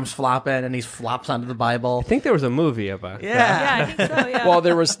his arms flopping, and he flops onto the Bible. I think there was a movie about Yeah, I think so. Yeah. well,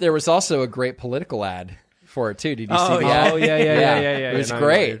 there was also a great political ad for it too. Did you see the yeah. ad? Oh, yeah. It was I know what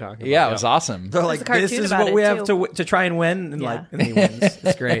great. you're talking Yeah, about, it was awesome. They're There's like, a cartoon this is about what we it, have too. to try and win, and Yeah. and he wins.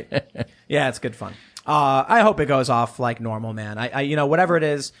 It's great. Yeah, it's good fun. I hope it goes off like normal, man. I whatever it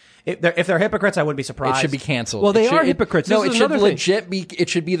is, if they're hypocrites, I wouldn't be surprised. It should be canceled. Well, they It should- are hypocrites. No, This it is should another thing. legit be. It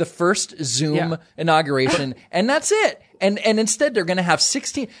should be the first Zoom Yeah. inauguration, and that's it. And instead, they're going to have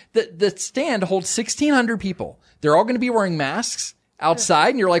 16. The stand holds 1,600 people. They're all going to be wearing masks. outside,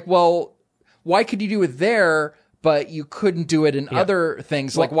 and you're like, well, why could you do it there, but you couldn't do it in other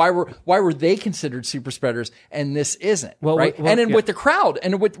things? Like why were they considered super spreaders and this isn't? Right? And then with the crowd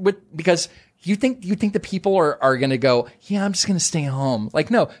and with because you think the people are going to go, yeah, I'm just going to stay home. Like,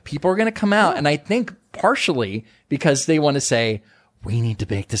 no, people are going to come out. And I think partially because they want to say, we need to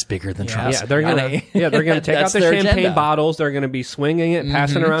make this bigger than Trump. Yeah, they're gonna take out the champagne agenda. bottles. They're gonna be swinging it,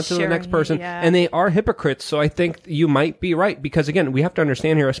 passing it around to the next person, and they are hypocrites. So I think you might be right because again, we have to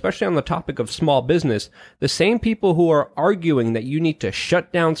understand here, especially on the topic of small business, the same people who are arguing that you need to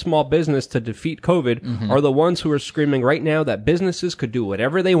shut down small business to defeat COVID are the ones who are screaming right now that businesses could do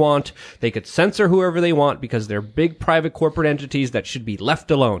whatever they want, they could censor whoever they want because they're big private corporate entities that should be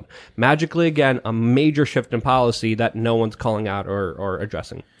left alone. Magically, again, a major shift in policy that no one's calling out or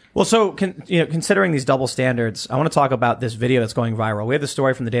addressing. Well, so considering these double standards, I want to talk about this video that's going viral. We have the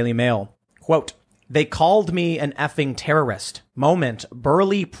story from the Daily Mail. Quote, "They called me an effing terrorist. Moment,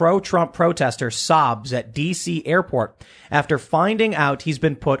 burly pro-Trump protester sobs at D.C. airport after finding out he's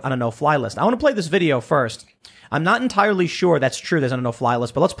been put on a no-fly list." I want to play this video first. I'm not entirely sure that's true. There's a no-fly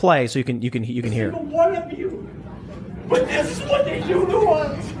list, but let's play so you can hear. One of you, but this is what they do to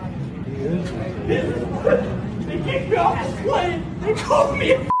us. They kick me off the plane. They call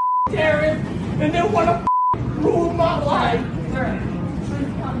me a terrorist, and they want to ruin my life. Sir, please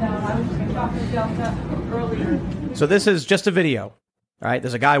calm down. I was just in Dr. Delta earlier. So this is just a video. All right,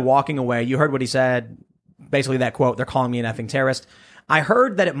 there's a guy walking away. You heard what he said. Basically that quote, they're calling me an effing terrorist. I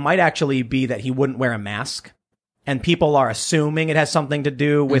heard that it might actually be that he wouldn't wear a mask, and people are assuming it has something to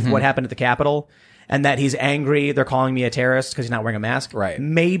do with what happened at the Capitol, and that he's angry. They're calling me a terrorist because he's not wearing a mask. Right.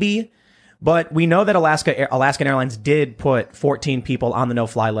 Maybe. But we know that Alaskan Airlines did put 14 people on the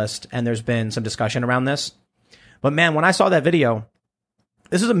no-fly list, and there's been some discussion around this. But man, when I saw that video,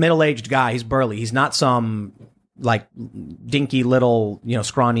 this is a middle-aged guy. He's burly. He's not some like dinky little,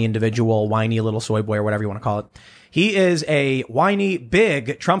 scrawny individual, whiny little soy boy or whatever you want to call it. He is a whiny,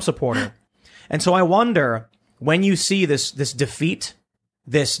 big Trump supporter. And so I wonder, when you see this defeat,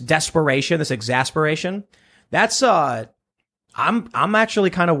 this desperation, this exasperation, that's I'm actually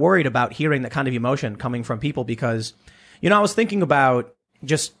kind of worried about hearing that kind of emotion coming from people because, I was thinking about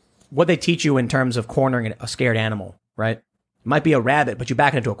just what they teach you in terms of cornering a scared animal, right? It might be a rabbit, but you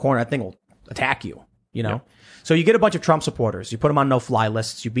back it into a corner, that thing will attack you, Yeah. So you get a bunch of Trump supporters, you put them on no-fly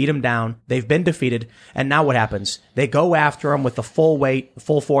lists, you beat them down, they've been defeated, and now what happens? They go after them with the full weight,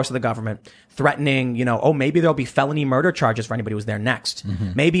 full force of the government, threatening, maybe there'll be felony murder charges for anybody who's there next.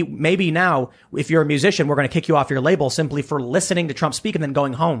 Maybe now, if you're a musician, we're going to kick you off your label simply for listening to Trump speak and then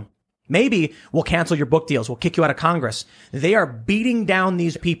going home. Maybe we'll cancel your book deals. We'll kick you out of Congress. They are beating down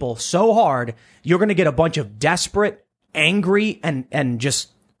these people so hard, you're going to get a bunch of desperate, angry, and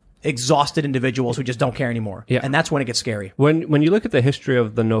just exhausted individuals who just don't care anymore. Yeah. And that's when it gets scary. When you look at the history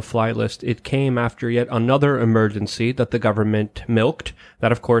of the no-fly list, it came after yet another emergency that the government milked.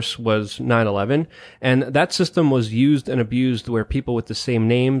 That, of course, was 9/11. And that system was used and abused where people with the same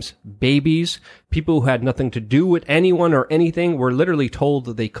names, babies, people who had nothing to do with anyone or anything were literally told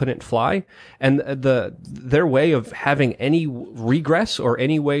that they couldn't fly. And their way of having any regress or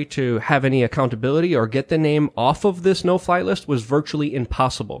any way to have any accountability or get the name off of this no-fly list was virtually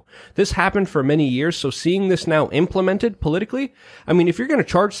impossible. This happened for many years, so seeing this now implemented politically, I mean, if you're going to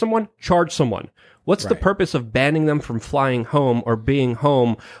charge someone, charge someone. What's the purpose of banning them from flying home or being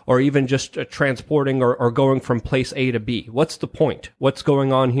home or even just transporting or going from place A to B? What's the point? What's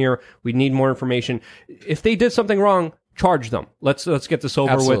going on here? We need more information. If they did something wrong, charge them. Let's get this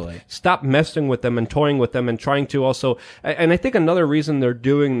over with. Stop messing with them and toying with them and trying to also, and I think another reason they're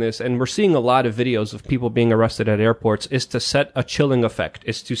doing this, and we're seeing a lot of videos of people being arrested at airports, is to set a chilling effect,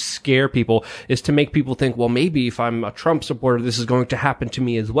 is to scare people, is to make people think, well, maybe if I'm a Trump supporter, this is going to happen to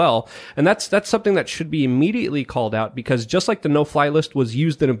me as well. And that's something that should be immediately called out, because just like the no-fly list was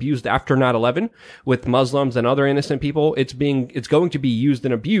used and abused after 9/11 with Muslims and other innocent people, it's going to be used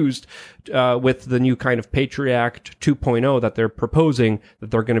and abused with the new kind of Patriot Act 2.0 that they're proposing,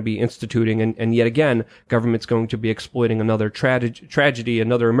 that they're going to be instituting. And yet again, government's going to be exploiting another tragedy,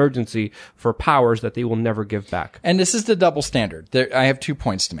 another emergency for powers that they will never give back. And this is the double standard. I have 2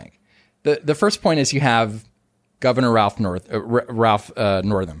 points to make. The first point is you have Governor Ralph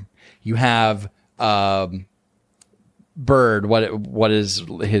Northam. You have Byrd. What is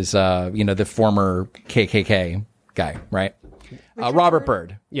his the former KKK guy, right? Robert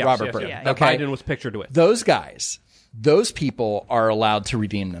Byrd. Robert Byrd. That Biden was pictured with. Those guys, those people are allowed to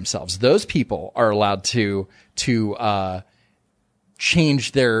redeem themselves. Those people are allowed to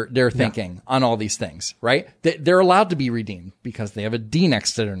change their thinking on all these things, right? They're allowed to be redeemed because they have a D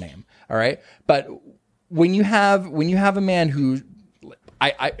next to their name. All right. But when you have a man who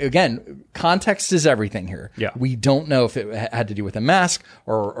I again, context is everything here. Yeah. We don't know if it had to do with a mask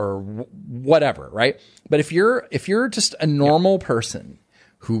or whatever, right? But if you're just a normal person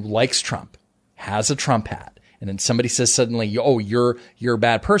who likes Trump, has a Trump hat, and then somebody says suddenly, oh, you're a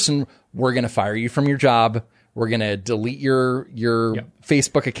bad person, we're going to fire you from your job. We're going to delete your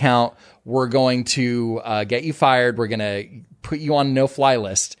Facebook account. We're going to get you fired. We're going to put you on a no-fly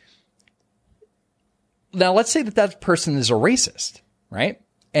list. Now, let's say that person is a racist, right?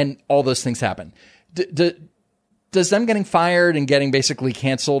 And all those things happen. Does them getting fired and getting basically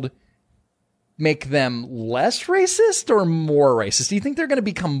canceled make them less racist or more racist? Do you think they're going to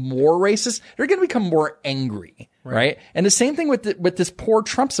become more racist? They're going to become more angry, right? And the same thing with this poor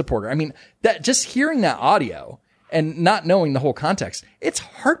Trump supporter. I mean, that just hearing that audio and not knowing the whole context, it's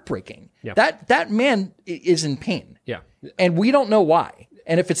heartbreaking. Yeah. That man is in pain. Yeah. And we don't know why.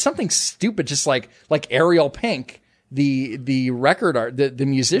 And if it's something stupid, just like Ariel Pink, the record art, the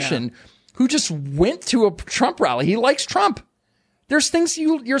musician who just went to a Trump rally, he likes Trump. There's things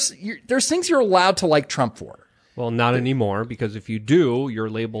there's things you're allowed to like Trump for. Well, not anymore, because if you do, you're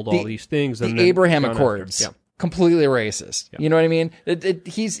labeled all these things. The And then Abraham gone Accords, after. completely racist. You know what I mean?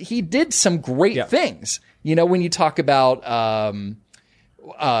 He did some great things. You know, when you talk about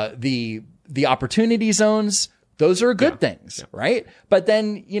the opportunity zones, those are good things, right? But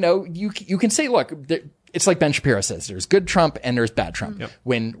then, you know, you can say, look, it's like Ben Shapiro says, there's good Trump and there's bad Trump.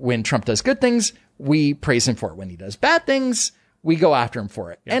 When Trump does good things, we praise him for it. When he does bad things, we go after him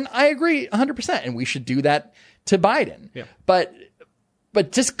for it. And I agree 100%. And we should do that to Biden.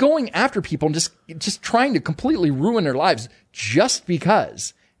 But just going after people and just trying to completely ruin their lives just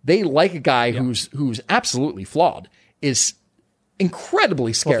because they like a guy who's absolutely flawed is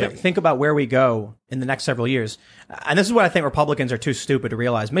incredibly scary. Well, think about where we go in the next several years. And this is what I think Republicans are too stupid to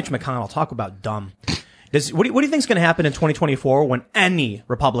realize. Mitch McConnell, talk about dumb. What do you think is going to happen in 2024 when any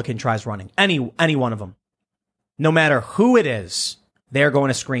Republican tries running? Any one of them. No matter who it is, they're going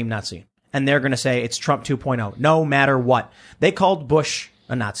to scream Nazi. And they're going to say it's Trump 2.0, no matter what. They called Bush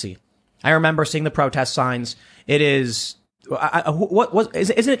a Nazi. I remember seeing the protest signs. It is,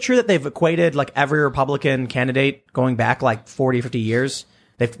 isn't it true that they've equated like every Republican candidate going back like 40, 50 years?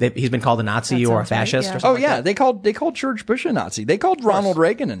 He's been called a Nazi or a fascist or something. Oh like yeah, that. they called George Bush a Nazi. They called Ronald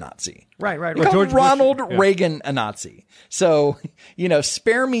Reagan a Nazi. Right. They called Ronald Reagan a Nazi. So, you know,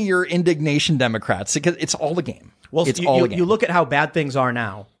 spare me your indignation, Democrats, because it's all a game. Well, it's all a game. You look at how bad things are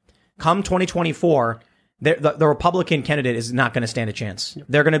now. Come 2024, the Republican candidate is not going to stand a chance.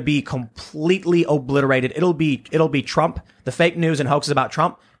 They're going to be completely obliterated. It'll be Trump, the fake news and hoaxes about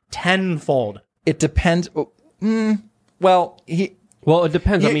Trump, tenfold. It depends. Well, it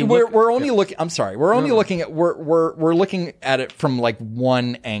depends. I mean, we're only looking. I'm sorry. We're only looking at we're looking at it from like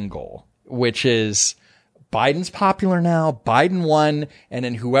one angle, which is Biden's popular now. Biden won, and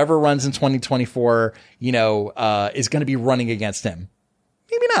then whoever runs in 2024, you know, is going to be running against him.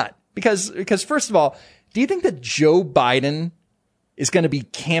 Maybe not, because first of all, do you think that Joe Biden is going to be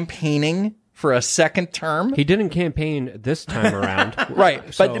campaigning for a second term? He didn't campaign this time around. Right.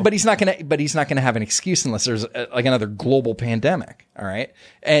 But he's not going to have an excuse unless there's like another global pandemic. All right.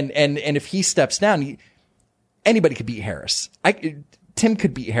 And if he steps down, anybody could beat Harris. Tim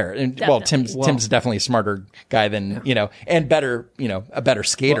could beat Harris. And, Tim's definitely a smarter guy than, you know, and better, you know, a better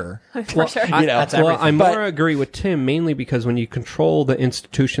skater. For sure. I more agree with Tim, mainly because when you control the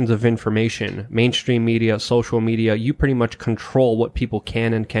institutions of information, mainstream media, social media, you pretty much control what people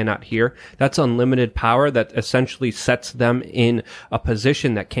can and cannot hear. That's unlimited power that essentially sets them in a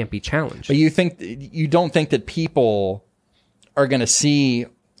position that can't be challenged. But you don't think that people are going to see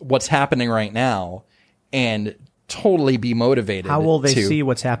what's happening right now and totally be motivated. How will they see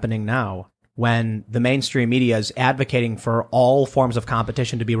what's happening now when the mainstream media is advocating for all forms of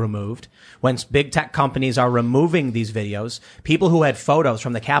competition to be removed, when big tech companies are removing these videos, people who had photos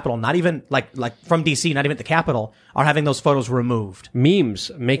from the Capitol, not even like from DC, not even at the Capitol, are having those photos removed. Memes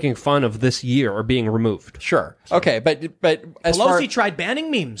making fun of this year are being removed. Sure. Okay. But as Pelosi tried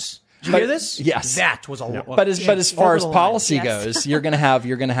banning memes. Did you hear this? Yes. That was a lot. But as far as policy goes, you're going to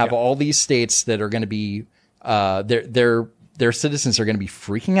have all these states that are going to be, their citizens are going to be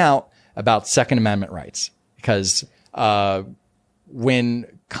freaking out about Second Amendment rights because when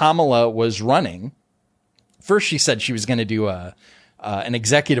Kamala was running, first she said she was going to do an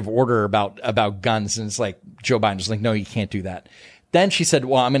executive order about guns, and it's like Joe Biden was like, no, you can't do that. Then she said,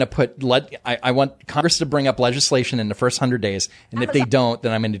 well, I'm going to I want Congress to bring up legislation in the first 100 days, and if they don't,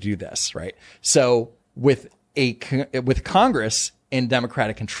 then I'm going to do this, right? So with Congress in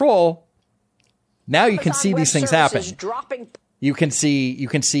Democratic control, now you can see these things happen. You can see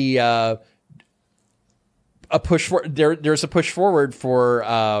a push for there's a push forward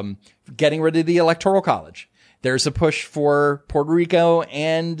for getting rid of the Electoral College. There's a push for Puerto Rico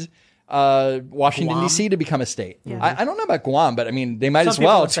and Washington, Guam? D.C. to become a state. Yeah. I don't know about Guam, but I mean, they might Some as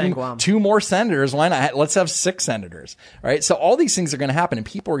well. people are saying Guam. Two more senators. Why not? Let's have 6 senators, right? So all these things are going to happen, and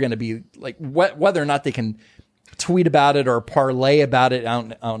people are going to be like, whether or not they can tweet about it or parlay about it. I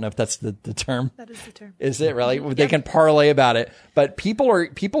don't know if that's the term. That is the term. Is it really? They can parlay about it, but people are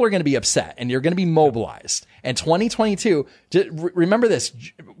going to be upset, and you're going to be mobilized. And 2022, remember this: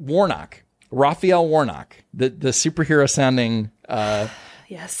 Warnock, Raphael Warnock, the superhero sounding.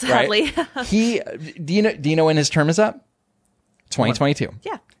 Yes, sadly. Right? Do you know when his term is up? 2022.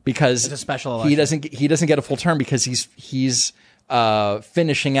 Yeah. Because It's a special he election. doesn't get a full term because he's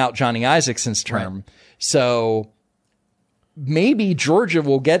finishing out Johnny Isaacsen's term. Right. So maybe Georgia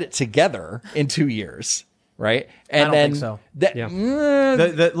will get it together in 2 years, right? And don't then think so.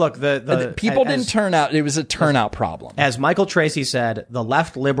 People didn't as, turn out. It was a turnout problem. As Michael Tracy said, the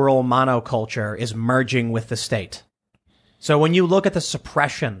left liberal monoculture is merging with the state. So when you look at the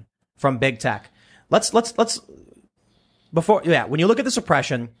suppression from big tech, when you look at the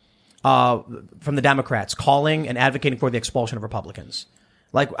suppression from the Democrats calling and advocating for the expulsion of Republicans,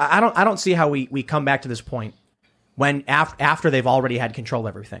 like I don't see how we come back to this point when after they've already had control of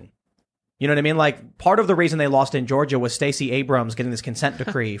everything. You know what I mean? Like, part of the reason they lost in Georgia was Stacey Abrams getting this consent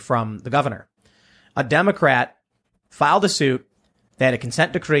decree from the governor. A Democrat filed a suit. They had a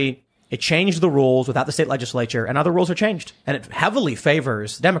consent decree. It changed the rules without the state legislature, and other rules are changed. And it heavily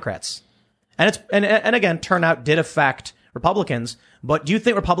favors Democrats. And again, turnout did affect Republicans. But do you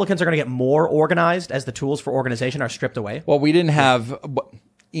think Republicans are going to get more organized as the tools for organization are stripped away? Well, we didn't have.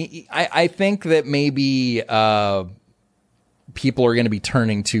 I think that maybe people are going to be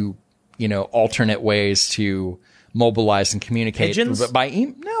turning to, alternate ways to mobilize and communicate. Pigeons? But by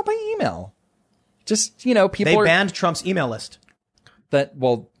email. Just, people They banned Trump's email list.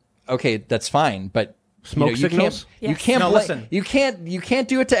 Okay, that's fine, but Smoke signals? You can't. No, listen. You can't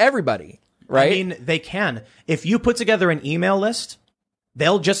do it to everybody, right? I mean, they can. If you put together an email list,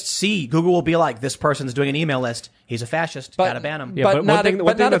 they'll just see. Google will be like, this person's doing an email list. He's a fascist. Gotta ban him. Yeah, But but not one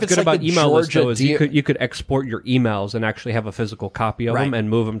if thing that's it's good like about the email lists, Georgia though, is you could export your emails and actually have a physical copy of them Right. and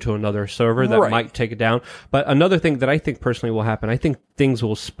move them to another server that Right. might take it down. But another thing that I think personally will happen, I think things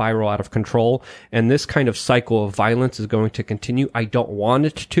will spiral out of control, and this kind of cycle of violence is going to continue. I don't want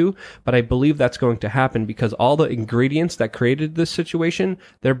it to, but I believe that's going to happen because all the ingredients that created this situation,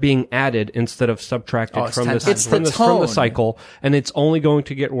 they're being added instead of subtracted it's from 10 this times from worse. from the tone. cycle, and it's only going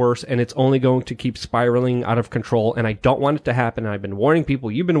to get worse, and it's only going to keep spiraling out of control. And I don't want it to happen. And I've been warning people.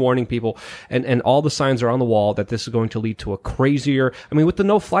 You've been warning people, and all the signs are on the wall that this is going to lead to a crazier. I mean, with the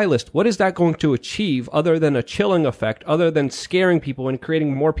no-fly list, what is that going to achieve other than a chilling effect, other than scaring people and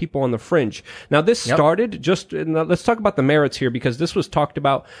creating more people on the fringe? Now, this started let's talk about the merits here, because this was talked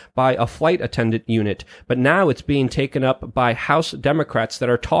about by a flight attendant unit, but now it's being taken up by House Democrats that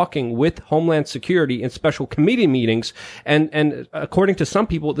are talking with Homeland Security in special committee meetings. And according to some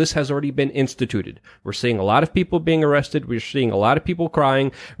people, this has already been instituted. We're seeing a lot of people being arrested. We're seeing a lot of people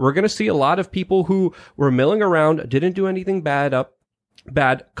crying. We're going to see a lot of people who were milling around, didn't do anything bad,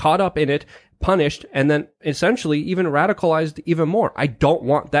 caught up in it, punished, and then essentially even radicalized even more. I don't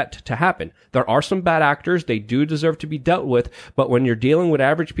want that to happen. There are some bad actors. They do deserve to be dealt with. But when you're dealing with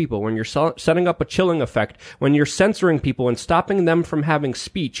average people, when you're setting up a chilling effect, when you're censoring people and stopping them from having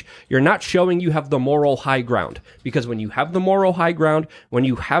speech, you're not showing you have the moral high ground. Because when you have the moral high ground, when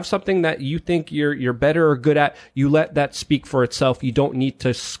you have something that you think you're better or good at, you let that speak for itself. You don't need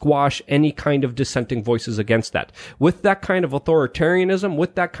to squash any kind of dissenting voices against that. With that kind of authoritarianism,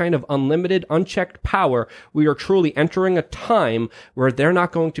 with that kind of unlimited, unchecked power, we are truly entering a time where they're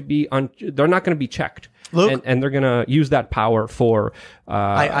not going to be checked. Luke? And they're going to use that power for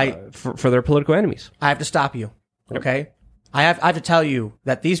their political enemies. I have to stop you. Okay. I have to tell you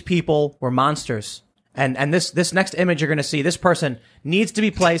that these people were monsters. And this next image you're going to see, this person needs to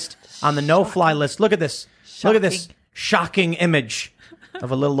be placed on the no-fly list. Look at this. Look at this shocking image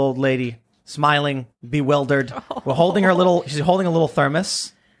of a little old lady smiling, bewildered. She's holding a little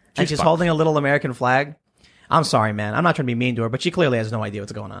thermos, and she's holding a little American flag. I'm sorry, man. I'm not trying to be mean to her, but she clearly has no idea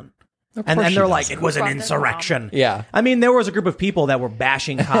what's going on. And they're like, it was an insurrection. Yeah. I mean, there was a group of people that were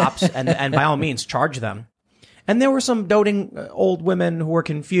bashing cops, and by all means, charge them. And there were some doting old women who were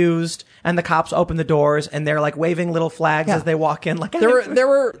confused, and the cops opened the doors, and they're like waving little flags as they walk in. Like There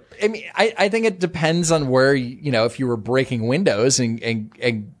were. I mean, I think it depends on where if you were breaking windows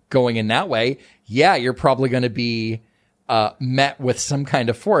and going in that way. Yeah, you're probably going to be met with some kind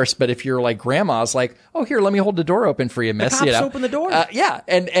of force. But if you're like grandma's like, oh, here, let me hold the door open for you, miss. cops You know? open the door. Yeah.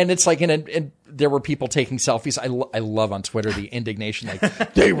 And it's like, and there were people taking selfies. I love on Twitter the indignation,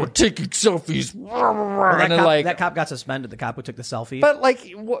 like they were taking selfies. And then, like, that cop got suspended. The cop who took the selfie. but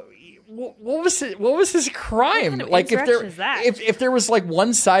like, what was it? What was his crime? kind of Like insurrection is that? if there was like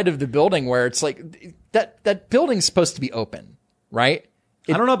one side of the building where it's like that building's supposed to be open, right?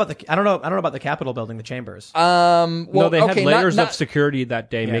 I don't know about the Capitol building, the chambers. Well, No, they had okay, layers not- of security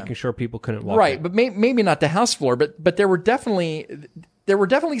that day, making sure people couldn't walk right, in. but maybe not the House floor, but there were definitely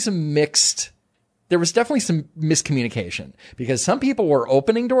some mixed. There was definitely some miscommunication because some people were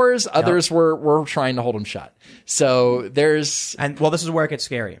opening doors, others were trying to hold them shut. So there's And well, this is where it gets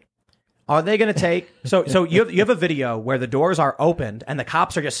scary. Are they going to take? So you have a video where the doors are opened and the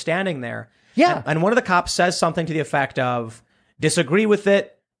cops are just standing there. Yeah. And one of the cops says something to the effect of, "Disagree with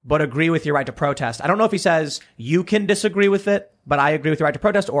it, but agree with your right to protest." I don't know if he says you can disagree with it, but I agree with your right to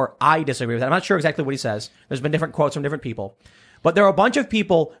protest, or I disagree with it. I'm not sure exactly what he says. There's been different quotes from different people. But there are a bunch of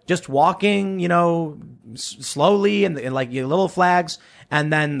people just walking, slowly and like little flags.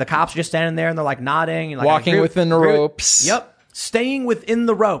 And then the cops are just standing there and they're like nodding. And like, walking within the ropes. Yep. Staying within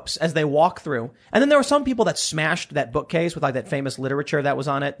the ropes as they walk through. And then there were some people that smashed that bookcase with like that famous literature that was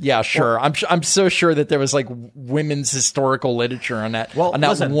on it. Yeah, sure. I'm so sure that there was like women's historical literature on that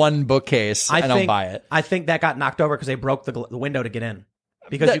listen, one bookcase. I don't buy it. I think that got knocked over because they broke the window to get in.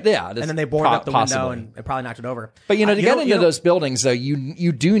 Because and then they boarded up the window and it probably knocked it over. But to get into those buildings, though,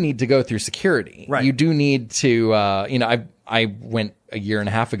 you do need to go through security. Right. You do need to. I went a year and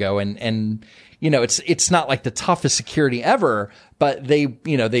a half ago, and it's not like the toughest security ever, but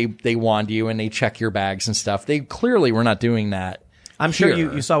they wand you and they check your bags and stuff. They clearly were not doing that. I'm sure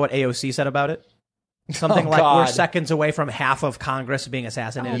here. you saw what AOC said about it. Something like God. we're seconds away from half of Congress being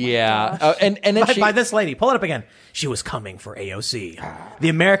assassinated. Yeah, and then by this lady. Pull it up again. She was coming for AOC. The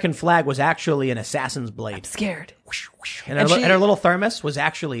American flag was actually an assassin's blade. Scared. And her little thermos was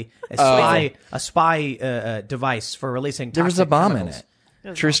actually a spy device for releasing. there was a toxic bomb chemicals.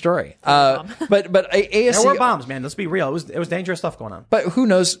 in it. True story. But ASC. There were bombs, man. Let's be real. It was dangerous stuff going on. But who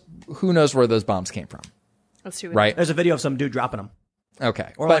knows where those bombs came from? Let's see. Right. There's a video of some dude dropping them.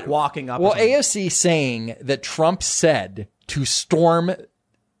 Okay. Or like walking up. or Well, something. AOC saying that Trump said to storm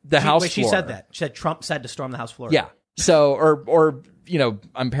the House Wait, floor. she said that. She said Trump said to storm the House floor. Yeah. So, or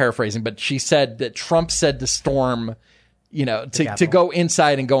I'm paraphrasing, but she said that Trump said to storm, to go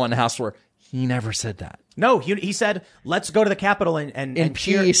inside and go on the House floor. He never said that. No, he said, "Let's go to the Capitol and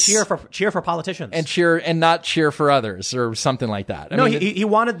cheer for politicians and not cheer for others or something like that." He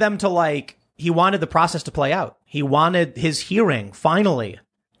wanted them to he wanted the process to play out. He wanted his hearing finally,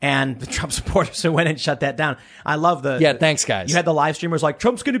 and the Trump supporters who went and shut that down. I love thanks guys. You had the live streamers like,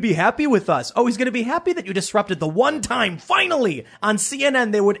 Trump's going to be happy with us. Oh, he's going to be happy that you disrupted the one time finally on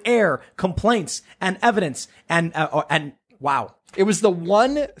CNN they would air complaints and evidence and wow. It was the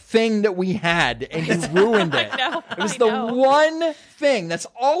one thing that we had, and you ruined it. It was the one thing. That's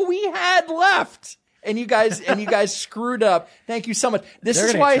all we had left. And you guys screwed up. Thank you so much. This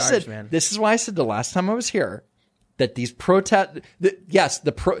is why I said the last time I was here that these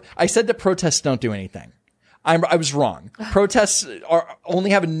I said that protests don't do anything. I was wrong. Protests only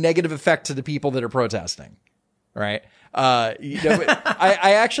have a negative effect to the people that are protesting. Right?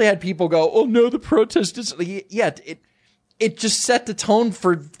 I actually had people go, "Oh no, the protest is it just set the tone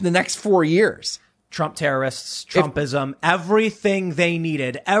for the next 4 years." Trump terrorists, Trumpism, everything they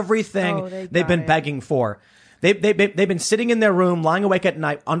needed, everything they've been begging for. They've been sitting in their room, lying awake at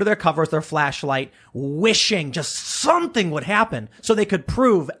night, under their covers, their flashlight, wishing just something would happen so they could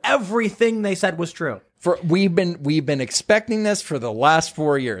prove everything they said was true. We've been expecting this for the last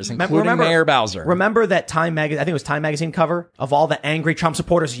 4 years, including Mayor Bowser. Remember that Time magazine? I think it was Time magazine cover of all the angry Trump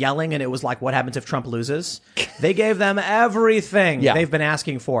supporters yelling, and it was like, "What happens if Trump loses?" They gave them everything they've been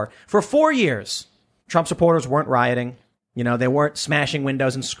asking for 4 years. Trump supporters weren't rioting. They weren't smashing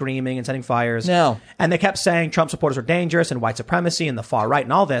windows and screaming and setting fires. No. And they kept saying Trump supporters are dangerous and white supremacy and the far right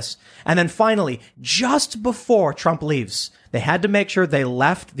and all this. And then finally, just before Trump leaves, they had to make sure they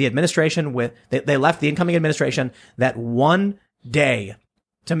left the administration they left the incoming administration that one day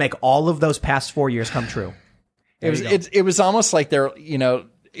to make all of those past 4 years come true. It was almost like they're,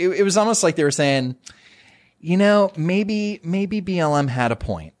 it was almost like they were saying, maybe BLM had a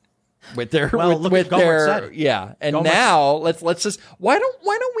point. With their, look with what their, said. yeah, and Gohmert now let's just why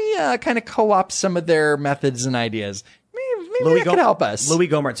don't we kind of co-opt some of their methods and ideas? Maybe that could help us. Louis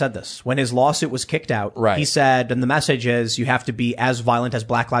Gohmert said this when his lawsuit was kicked out. Right. He said, and the message is you have to be as violent as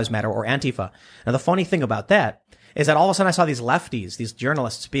Black Lives Matter or Antifa. Now, the funny thing about that is that all of a sudden I saw these lefties, these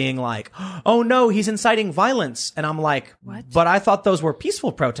journalists being like, oh no, he's inciting violence. And I'm like, What? But I thought those were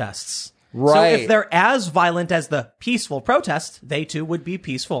peaceful protests. Right. So if they're as violent as the peaceful protests, they too would be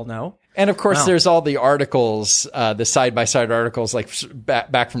peaceful, no? And of course, Wow. there's all the articles, the side-by-side articles, like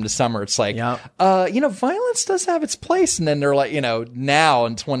back from the summer. It's like, Yep. Violence does have its place. And then they're like, now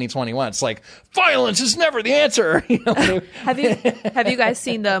in 2021, it's like, violence is never the answer. Have you guys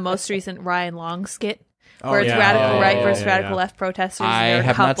seen the most recent Ryan Long skit? Where it's yeah. radical Yeah, right yeah, versus yeah, radical yeah. left protesters. I And they're a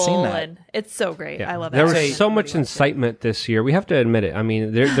have not couple, seen that. and it's so great. I love it. There was Say- so much incitement this year. We have to admit it. I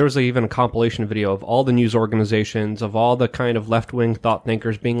mean, there was even a compilation video of all the news organizations, of all the kind of left-wing thought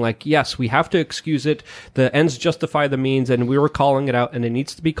thinkers being like, yes, we have to excuse it. The ends justify the means, and we were calling it out, and it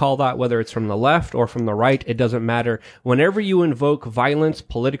needs to be called out, whether it's from the left or from the right. It doesn't matter. Whenever you invoke violence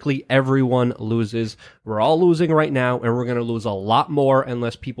politically, everyone loses. We're all losing right now, and we're going to lose a lot more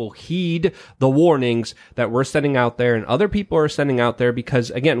unless people heed the warnings that we're sending out there and other people are sending out there.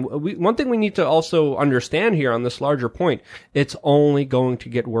 Because again, one thing we need to also understand here on this larger point, it's only going to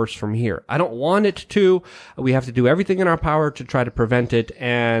get worse from here. I don't want it to. We have to do everything in our power to try to prevent it,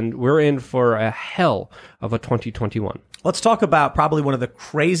 and we're in for a hell of a 2021. Let's talk about probably one of the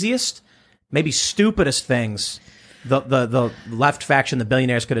craziest, maybe stupidest things the left faction, the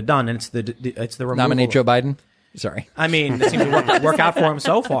billionaires, could have done, and it's the removal. Nominate Joe Biden. Sorry. I mean, it seems to work out for him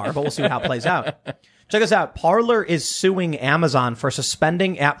so far, but we'll see how it plays out. Check this out. Parler is suing Amazon for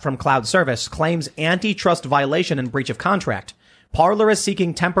suspending app from cloud service, claims antitrust violation and breach of contract. Parler is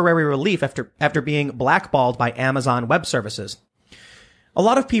seeking temporary relief after being blackballed by Amazon Web Services. A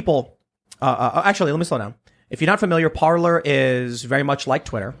lot of people, actually, let me slow down. If you're not familiar, Parler is very much like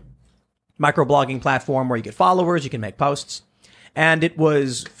Twitter, microblogging platform where you get followers, you can make posts, and it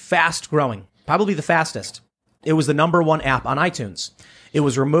was fast growing, probably the fastest. It was the #1 app on iTunes. It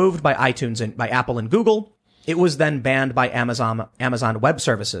was removed by iTunes and by Apple and Google. It was then banned by Amazon Web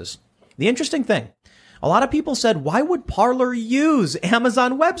Services. The interesting thing, a lot of people said, why would Parler use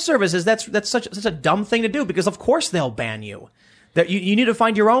Amazon Web Services? That's such a dumb thing to do, because of course they'll ban you. That you need to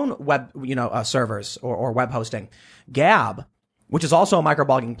find your own web, servers or web hosting. Gab, which is also a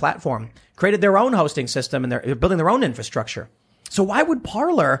microblogging platform, created their own hosting system and they're building their own infrastructure. So why would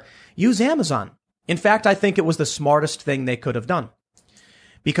Parler use Amazon? In fact, I think it was the smartest thing they could have done,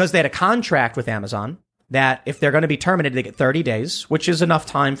 because they had a contract with Amazon that if they're going to be terminated, they get 30 days, which is enough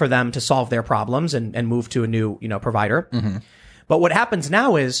time for them to solve their problems and move to a new, provider. Mm-hmm. But what happens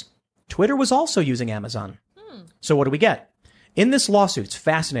now is Twitter was also using Amazon. So what do we get? In this lawsuit, it's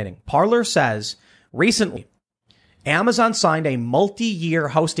fascinating. Parler says recently, Amazon signed a multi-year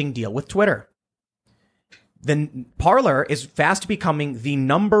hosting deal with Twitter. Then Parler is fast becoming the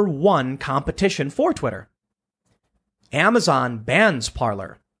 #1 competition for Twitter. Amazon bans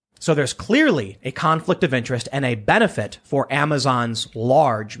Parler. So there's clearly a conflict of interest and a benefit for Amazon's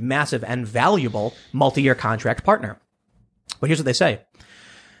large, massive, and valuable multi-year contract partner. But here's what they say.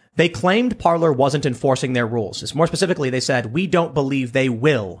 They claimed Parler wasn't enforcing their rules. More specifically, they said, we don't believe they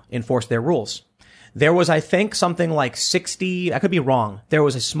will enforce their rules. There was, I think, something like 60, I could be wrong. There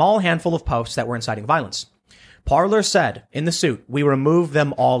was a small handful of posts that were inciting violence. Parler said in the suit, we remove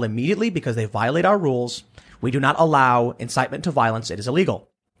them all immediately because they violate our rules. We do not allow incitement to violence. It is illegal.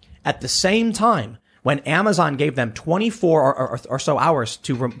 At the same time, when Amazon gave them 24 or so hours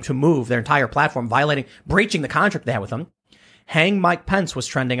to move their entire platform, breaching the contract they had with them, Hang Mike Pence was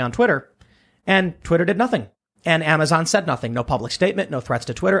trending on Twitter, and Twitter did nothing. And Amazon said nothing. No public statement, no threats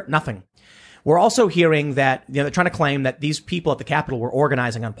to Twitter, nothing. We're also hearing that, they're trying to claim that these people at the Capitol were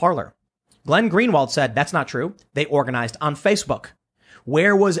organizing on Parler. Glenn Greenwald said that's not true. They organized on Facebook.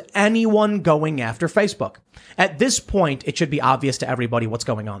 Where was anyone going after Facebook? At this point, it should be obvious to everybody what's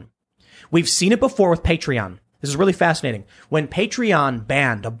going on. We've seen it before with Patreon. This is really fascinating. When Patreon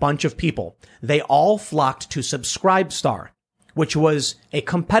banned a bunch of people, they all flocked to Subscribestar, which was a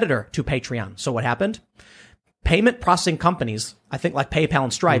competitor to Patreon. So what happened? Payment processing companies, I think like PayPal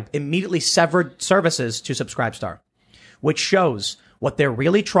and Stripe, immediately severed services to Subscribestar, which shows what they're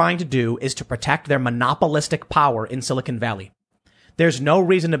really trying to do is to protect their monopolistic power in Silicon Valley. There's no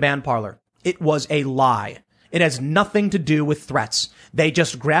reason to ban Parler. It was a lie. It has nothing to do with threats. They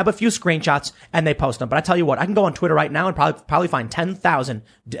just grab a few screenshots and they post them. But I tell you what, I can go on Twitter right now and probably find 10,000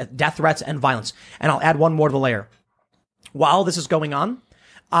 death threats and violence. And I'll add one more to the layer. While this is going on,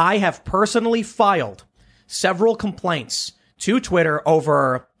 I have personally filed several complaints to Twitter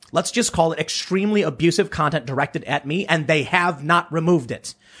over, let's just call it extremely abusive content directed at me, and they have not removed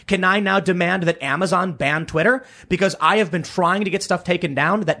it. Can I now demand that Amazon ban Twitter? Because I have been trying to get stuff taken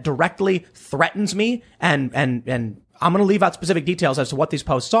down that directly threatens me, and I'm going to leave out specific details as to what these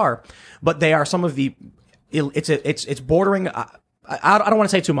posts are, but they are some of the it's bordering. I don't want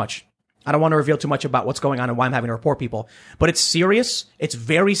to say too much. I don't want to reveal too much about what's going on and why I'm having to report people. But it's serious. It's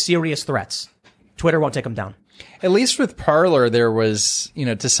very serious threats. Twitter won't take them down. At least with Parler, there was,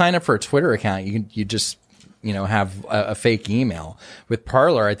 to sign up for a Twitter account, you just, have a fake email. With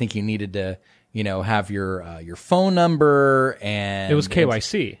Parler, I think you needed to, have your phone number, and it was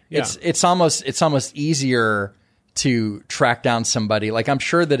KYC. Yeah. It's almost easier to track down somebody. Like, I'm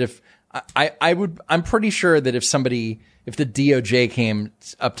sure that I'm pretty sure that if the DOJ came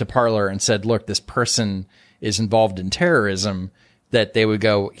up to Parler and said, look, this person is involved in terrorism, that they would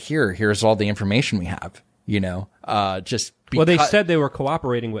go, here's all the information we have, just because. Well, they said they were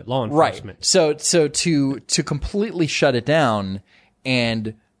cooperating with law enforcement. Right. So to completely shut it down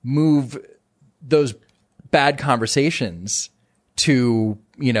and move those bad conversations to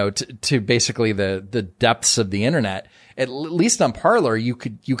basically the depths of the internet, at least on Parler, you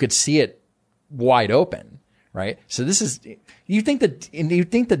could see it wide open. Right. So you think the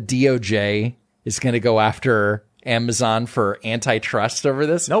DOJ is going to go after Amazon for antitrust over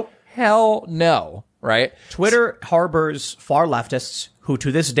this? Nope. Hell no. Right. Twitter harbors far leftists who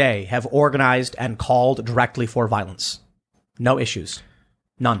to this day have organized and called directly for violence. No issues.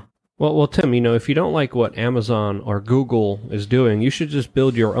 None. Well, Tim, if you don't like what Amazon or Google is doing, you should just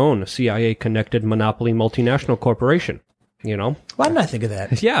build your own CIA-connected monopoly multinational corporation. Why didn't I think of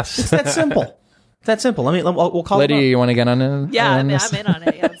that? Yes. It's that simple. That's simple. We'll call Lydia, it. You want to get on it? Yeah, I'm in on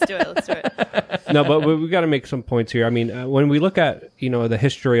it. Yeah, let's do it. No, but we got to make some points here. I mean, when we look at, the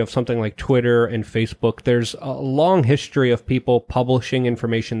history of something like Twitter and Facebook, there's a long history of people publishing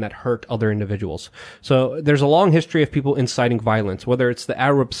information that hurt other individuals. So there's a long history of people inciting violence, whether it's the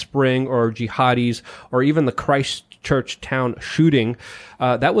Arab Spring or jihadis or even the Christchurch town shooting.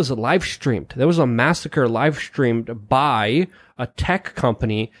 That was live streamed. There was a massacre live streamed by a tech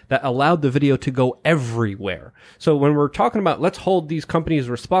company that allowed the video to go everywhere. So when we're talking about let's hold these companies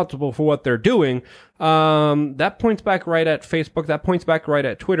responsible for what they're doing, that points back right at Facebook, that points back right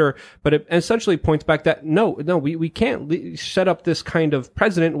at Twitter, but it essentially points back that no, we can't set up this kind of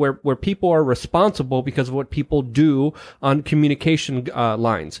precedent where people are responsible because of what people do on communication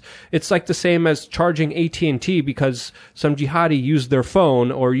lines. It's like the same as charging AT&T because some jihadi used their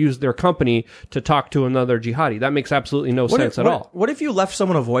phone or used their company to talk to another jihadi. That makes absolutely no sense at all. What if you left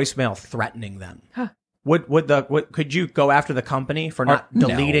someone a voicemail threatening them? Huh. Could you go after the company for not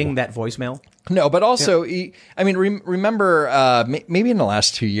deleting that voicemail? No, but also, remember, maybe in the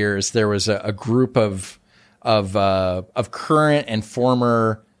last 2 years, there was a group of current and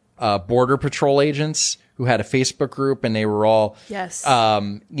former Border Patrol agents who had a Facebook group, and they were all, yes,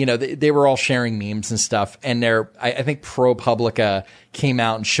 they were all sharing memes and stuff. And I think ProPublica came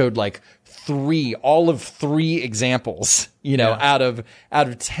out and showed all of three examples, out of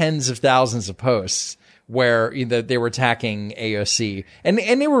tens of thousands of posts where they were attacking AOC, and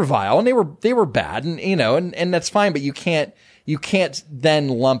they were vile and they were bad, and that's fine, but you can't then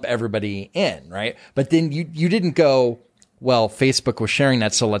lump everybody in, right? But then you didn't go, well, Facebook was sharing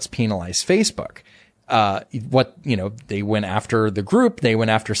that, so let's penalize Facebook. They went after the group, they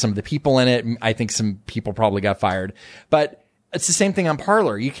went after some of the people in it. I think some people probably got fired, but it's the same thing on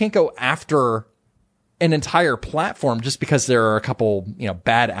Parler. You can't go after an entire platform just because there are a couple,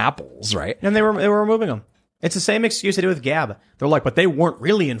 bad apples, right? And they were removing them. It's the same excuse they did with Gab. They're like, but they weren't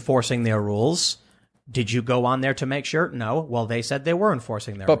really enforcing their rules. Did you go on there to make sure? No. Well, they said they were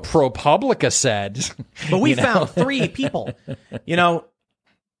enforcing their rules. But ProPublica said. But we found 3 people. It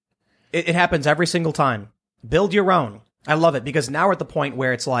happens every single time. Build your own. I love it because now we're at the point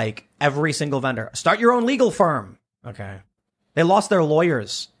where it's like every single vendor. Start your own legal firm. Okay. They lost their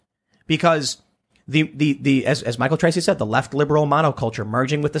lawyers because as Michael Tracy said, the left liberal monoculture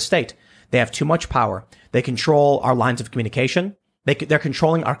merging with the state. They have too much power. They control our lines of communication. They're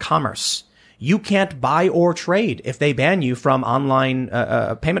controlling our commerce. You can't buy or trade if they ban you from online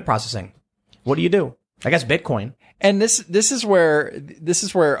payment processing. What do? I guess Bitcoin. And this is where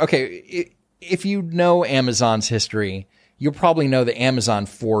okay, if you know Amazon's history, you'll probably know that Amazon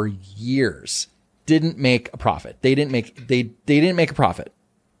for years didn't make a profit. They didn't make a profit.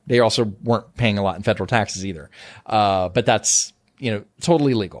 They also weren't paying a lot in federal taxes either. But that's,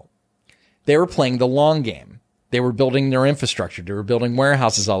 totally legal. They were playing the long game. They were building their infrastructure. They were building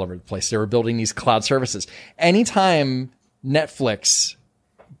warehouses all over the place. They were building these cloud services. Anytime Netflix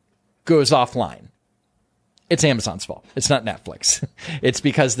goes offline, it's Amazon's fault. It's not Netflix. It's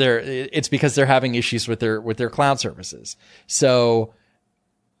because they're having issues with their cloud services. So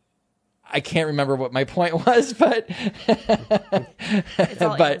I can't remember what my point was, but It's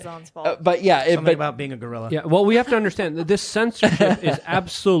all Amazon's fault. but yeah, Something about being a gorilla. Yeah, well, we have to understand that this censorship is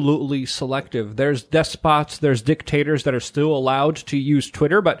absolutely selective. There's despots, there's dictators that are still allowed to use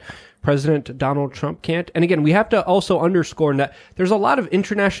Twitter, but President Donald Trump can't. And again, we have to also underscore that there's a lot of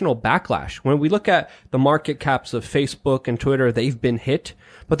international backlash. When we look at the market caps of Facebook and Twitter, they've been hit.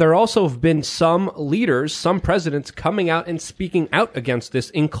 But there also have been some leaders, some presidents coming out and speaking out against this,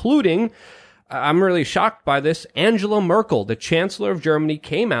 including, I'm really shocked by this, Angela Merkel, the Chancellor of Germany,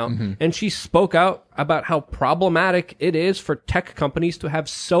 came out and she spoke out about how problematic it is for tech companies to have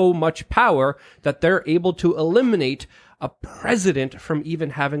so much power that they're able to eliminate a president from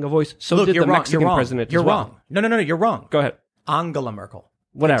even having a voice. So Look, did you're the wrong. Mexican You're wrong. president You're as well. wrong. No, you're wrong. Go ahead. Angela Merkel.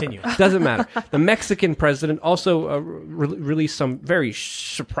 Whatever. Continue. Doesn't matter. The Mexican president also released some very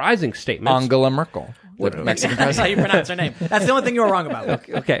surprising statements. Angela Merkel, the Mexican That's how president. you pronounce her name. That's the only thing you were wrong about.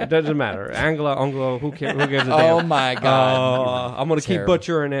 Okay, it doesn't matter. Angela, who gives a damn? Oh my God. I'm going to keep Terrible.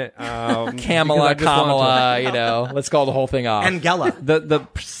 butchering it. Kamala, because I just want Kamala, let's call the whole thing off. Angela. The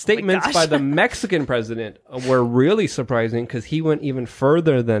statements gosh. by the Mexican president were really surprising because he went even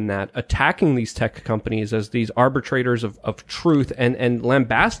further than that, attacking these tech companies as these arbitrators of truth and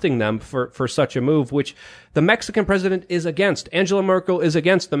lambasting them for such a move, which the Mexican president is against. Angela Merkel is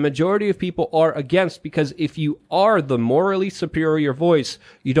against. The majority of people are against, because if you are the morally superior voice,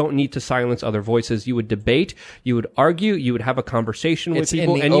 you don't need to silence other voices. You would debate, you would argue, you would have a conversation with It's in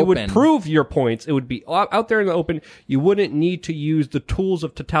people, the and you would open. prove your points. It would be out there in the open. You wouldn't need to use the tools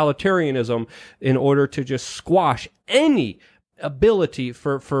of totalitarianism in order to just squash any ability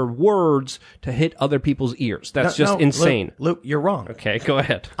for words to hit other people's ears. That's just insane. Luke, you're wrong. Okay, go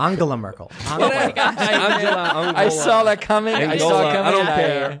ahead. Angela Merkel. Angela, I saw that coming. I saw it Angola, coming. I don't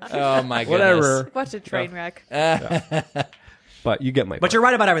care. Oh my goodness. Whatever. Watch a train wreck. But you get my point. But you're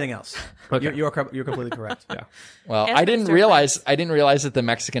right about everything else. Okay. You're completely correct. Yeah. Well, And I didn't Mr. realize that the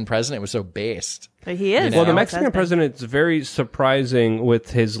Mexican president was so based. But he is. Well, the know? Mexican president is very surprising with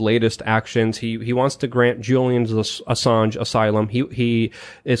his latest actions. He wants to grant Julian Assange asylum. He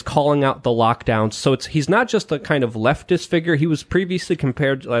is calling out the lockdowns. So he's not just a kind of leftist figure. He was previously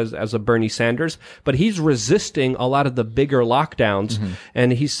compared as a Bernie Sanders, but he's resisting a lot of the bigger lockdowns.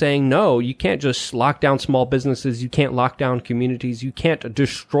 And he's saying, no, you can't just lock down small businesses. You can't lock down communities. You can't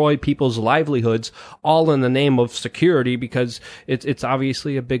destroy people's livelihoods all in the name of security, because it's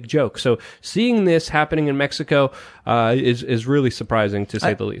obviously a big joke. So seeing this happening in Mexico is really surprising, to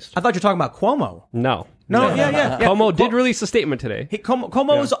say the least. I thought you were talking about Cuomo. No. Yeah. Cuomo did release a statement today.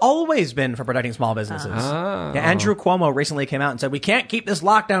 Cuomo has always been for protecting small businesses. Yeah, Andrew Cuomo recently came out and said, we can't keep this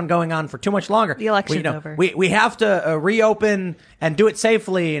lockdown going on for too much longer. The election's over. We have to reopen and do it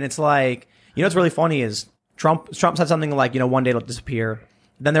safely. And it's like, what's really funny is Trump said something like, one day it'll disappear.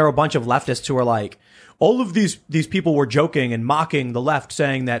 Then there were a bunch of leftists who were like, all of these people were joking and mocking the left,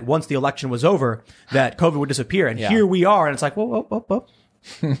 saying that once the election was over, that COVID would disappear. And here we are. And it's like, whoa.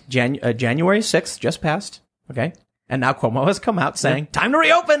 January 6th just passed. Okay. And now Cuomo has come out saying, time to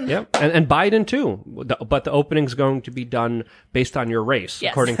reopen. Yep. And Biden too. But the opening's going to be done based on your race,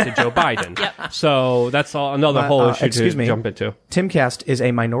 Yes. according to Joe Biden. Yep. So that's another whole issue excuse to me. jump into. Timcast is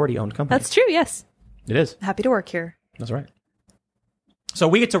a minority-owned company. That's true, yes. It is. Happy to work here. That's right. So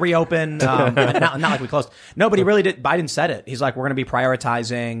we get to reopen, not like we closed. No, but he really did. Biden said it. He's like, we're going to be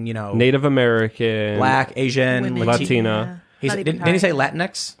prioritizing, Native American. Black, Asian, Women. Latina. He's, Not even didn't he say hard.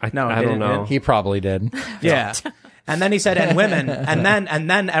 Latinx? I No, don't know. He probably did. Yeah. And then he said, and women, and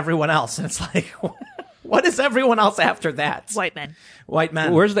then everyone else. And it's like, what is everyone else after that? White men. White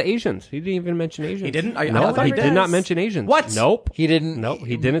men. Where's the Asians? He didn't even mention Asians. He didn't? I No, thought he he did did. not mention Asians. What? Nope. He didn't. Nope.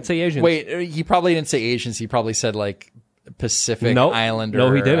 He didn't say Asians. Wait, he probably didn't say Asians. He probably said like Pacific Nope. Islander.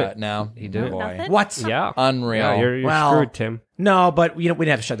 No, he didn't. No, He didn't. Boy. Nothing? What? Yeah. Unreal. Yeah, you're Well, screwed, Tim. No, but we didn't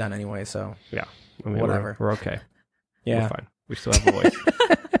have to shut down anyway, so Yeah. I mean, Whatever. We're okay. yeah. We're fine. We still have a voice.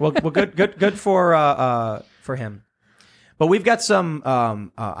 well, good for him. But we've got some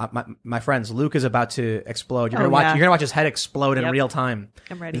my friends. Luke is about to explode. You're Oh, gonna watch. yeah. You're gonna watch his head explode in Yep. real time.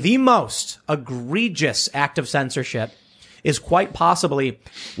 I'm ready. The most egregious act of censorship is quite possibly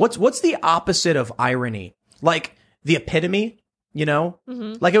what's the opposite of irony? Like the epitome,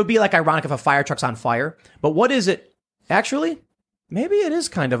 Like it would be like ironic if a fire truck's on fire. But what is it? Actually, maybe it is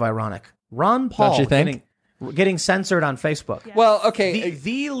kind of ironic. Ron Paul you think? getting censored on Facebook. Well, okay.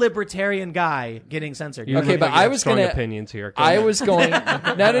 The libertarian guy getting censored. You Okay, look but like you I have was strong gonna- opinions here. Go I ahead. was going. No.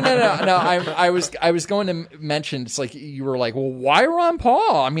 I was going to mention. It's like you were like, well, why Ron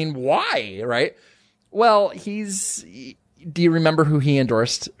Paul? I mean, why? Right? Well, do you remember who he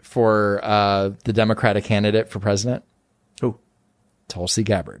endorsed for the Democratic candidate for president? Who? Tulsi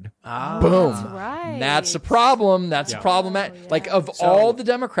Gabbard. Boom. Right. That's a problem. That's a problem. Like, of all the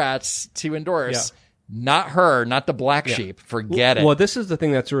Democrats to endorse, not her, not the black sheep. Forget it. Well, this is the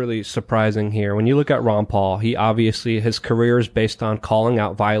thing that's really surprising here. When you look at Ron Paul, he obviously, his career is based on calling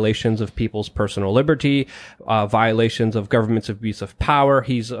out violations of people's personal liberty, violations of government's abuse of power.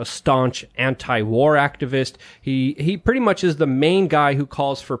 He's a staunch anti-war activist. He pretty much is the main guy who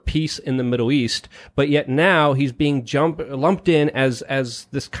calls for peace in the Middle East, but yet now he's being lumped in as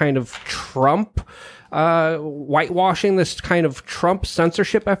this kind of Trump whitewashing, this kind of Trump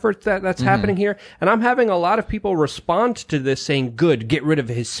censorship effort that's happening here. And I'm having a lot of people respond to this saying, good, get rid of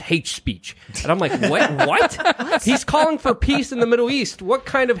his hate speech. And I'm like, what? He's calling for peace in the Middle East. What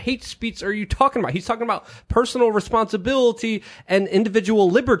kind of hate speech are you talking about? He's talking about personal responsibility and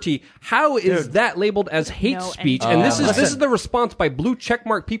individual liberty. How is that labeled as hate speech? And this is the response by blue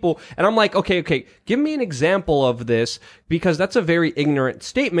checkmark people. And I'm like, okay, give me an example of this, because that's a very ignorant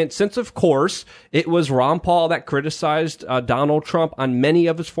statement, since of course it was Ron Paul that criticized Donald Trump on many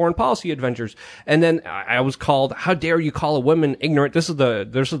of his foreign policy adventures. And then I was called, how dare you call a woman ignorant? This is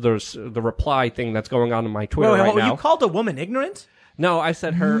the reply thing that's going on in my Twitter right now. You called a woman ignorant? No, I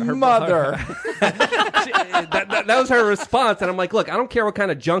said her mother. That was her response, and I'm like, look, I don't care what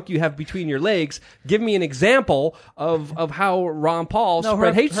kind of junk you have between your legs. Give me an example of how Ron Paul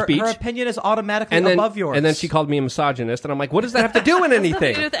spread hate speech. Her opinion is automatically above yours. And then she called me a misogynist, and I'm like, what does that have to do with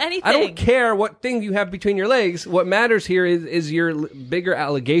anything? With anything. I don't care what thing you have between your legs. What matters here is your bigger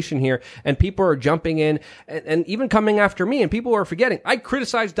allegation here, and people are jumping in and even coming after me, and people are forgetting. I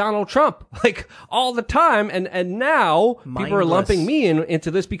criticize Donald Trump like all the time, and now people are lumping me into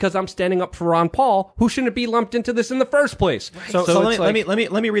this because I'm standing up for Ron Paul, who shouldn't be lumped into this in the first place. Right. So let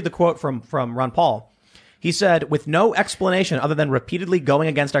me read the quote from Ron Paul. He said, with no explanation other than repeatedly going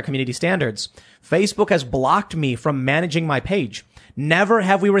against our community standards, Facebook has blocked me from managing my page. Never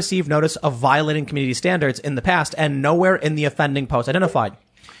have we received notice of violating community standards in the past, and nowhere in the offending post identified.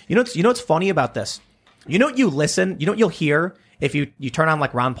 You know what's funny about this? You know what you'll hear if you turn on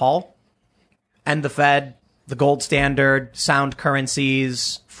like Ron Paul and the Fed, the gold standard, sound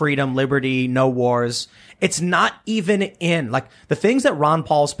currencies, freedom, liberty, no wars. It's not even in, like, the things that Ron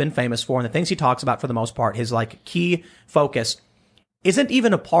Paul's been famous for and the things he talks about for the most part, his like key focus isn't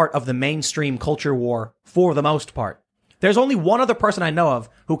even a part of the mainstream culture war for the most part. There's only one other person I know of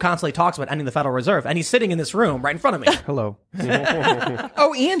who constantly talks about ending the Federal Reserve, and he's sitting in this room right in front of me. Hello.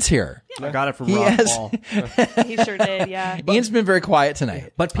 Oh, Ian's here. I got it from Ron Paul. He sure did, yeah. Ian's been very quiet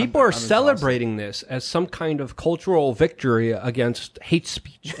tonight. But people are celebrating this as some kind of cultural victory against hate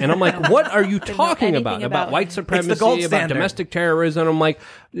speech. And I'm like, what are you talking about? About white supremacy, about domestic terrorism? I'm like,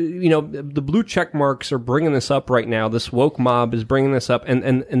 the blue check marks are bringing this up right now. This woke mob is bringing this up.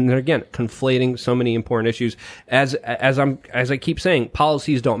 And they're, again, conflating so many important issues. As I keep saying,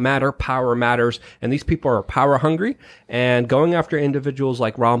 policies don't matter, power matters. And these people are power hungry. And going after individuals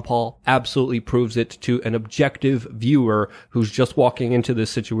like Ron Paul absolutely proves it to an objective viewer who's just walking into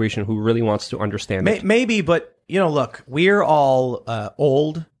this situation, who really wants to understand it. Maybe, but, look, we're all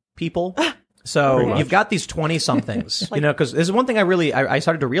old people. So you've got these 20-somethings, because this is one thing I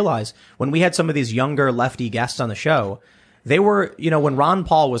started to realize when we had some of these younger lefty guests on the show. They were, when Ron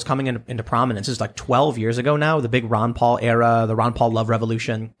Paul was coming into prominence, this is like 12 years ago now, the big Ron Paul era, the Ron Paul love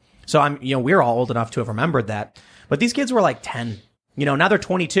revolution. So we're all old enough to have remembered that. But these kids were like 10. Now they're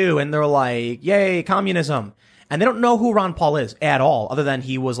 22 and they're like, yay, communism. And they don't know who Ron Paul is at all, other than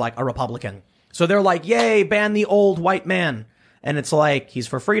he was like a Republican. So they're like, yay, ban the old white man. And it's like, he's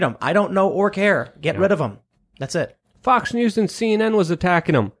for freedom. I don't know or care. Get rid of him. That's it. Fox News and CNN was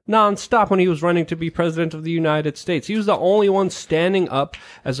attacking him nonstop when he was running to be president of the United States. He was the only one standing up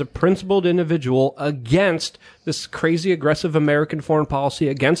as a principled individual against this crazy aggressive American foreign policy,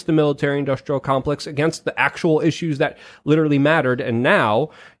 against the military-industrial complex, against the actual issues that literally mattered. And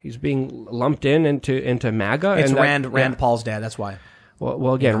now he's being lumped into MAGA. It's Rand Paul's dad. That's why.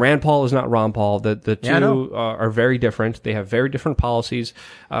 Well, again, Rand Paul is not Ron Paul. The two are very different. They have very different policies.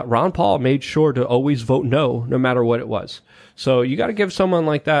 Ron Paul made sure to always vote no matter what it was. So you got to give someone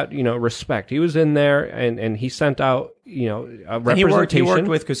like that, respect. He was in there and he sent out, a representation. He worked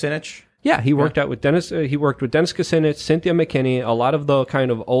with Kucinich. Yeah, he worked out with Dennis. He worked with Dennis Kucinich, Cynthia McKinney, a lot of the kind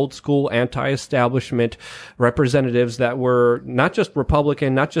of old school anti-establishment representatives that were not just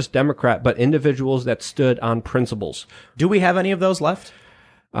Republican, not just Democrat, but individuals that stood on principles. Do we have any of those left?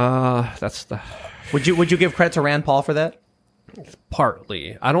 That's the. Would you give credit to Rand Paul for that?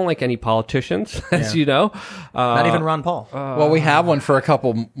 Partly. I don't like any politicians, as you know. Not even Ron Paul. Well, we have one for a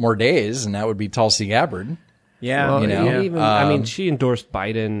couple more days, and that would be Tulsi Gabbard. Yeah. Well, You know, even, I mean, she endorsed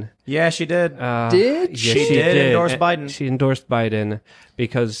Biden. Yeah, she did. Did Yes, she? She did endorse Biden. She endorsed Biden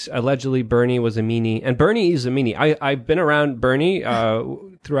because allegedly Bernie was a meanie, and Bernie is a meanie. I've been around Bernie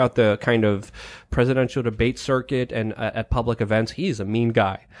throughout the kind of presidential debate circuit and at public events. He's a mean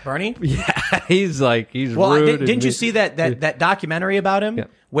guy. Bernie? Yeah, he's rude. Didn't you see that documentary about him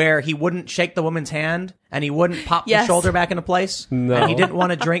where he wouldn't shake the woman's hand and he wouldn't pop the Yes. shoulder back into place? No. And he didn't want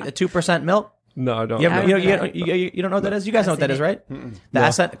to drink the 2% milk? No, I don't. You, know. you don't know what that is? You guys know what that is, right?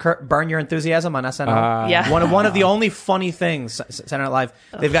 The SN, Burn Your Enthusiasm on SNL. Yeah. One of the only funny things, Saturday Night Live,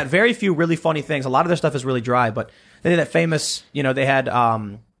 they've got very few really funny things. A lot of their stuff is really dry, but they did that famous, they had,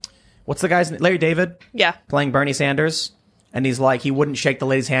 what's the guy's name? Larry David? Yeah. Playing Bernie Sanders. And he's like, he wouldn't shake the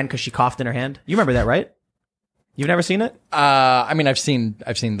lady's hand because she coughed in her hand. You remember that, right? You've never seen it? I mean, I've seen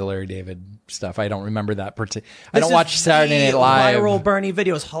the Larry David stuff. I don't remember that I don't watch Saturday Night Live. Viral Bernie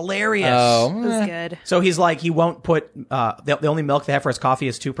video is hilarious. It Oh, was good. So he's like, he won't put, the only milk they have for his coffee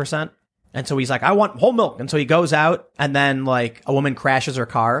is 2%. And so he's like, I want whole milk. And so he goes out and then like a woman crashes her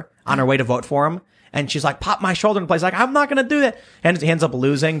car on her way to vote for him. And she's like, pop my shoulder in place. Like, I'm not going to do that. And he ends up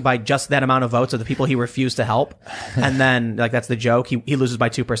losing by just that amount of votes of the people he refused to help. And then, like, that's the joke. He loses by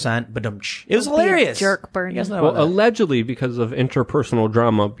 2%. But it was hilarious. jerk, Bernie. You guys know Well, about that? allegedly, because of interpersonal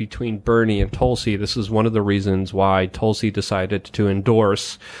drama between Bernie and Tulsi, this is one of the reasons why Tulsi decided to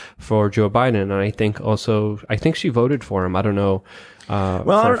endorse for Joe Biden. And I think she voted for him. I don't know.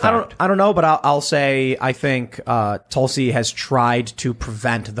 Well, I don't know, but I'll say I think Tulsi has tried to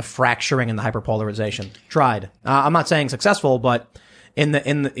prevent the fracturing and the hyperpolarization. Tried. I'm not saying successful, but in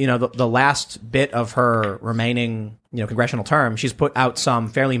the last bit of her remaining congressional term, she's put out some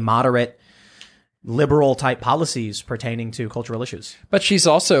fairly moderate, liberal type policies pertaining to cultural issues. But she's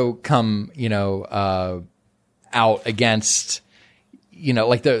also come, out against,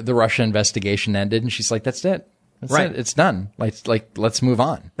 like the Russia investigation ended, and she's like, "That's it, that's Right. it. It's done. Let's move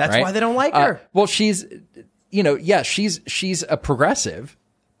on." That's right? why they don't like her. Well, she's a progressive,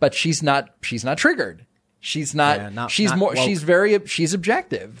 but she's not triggered. She's not. Yeah, she's not more. woke. She's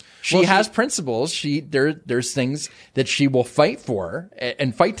objective. She has principles. There's things that she will fight for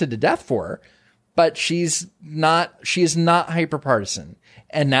and fight to the death for, but she is not hyperpartisan,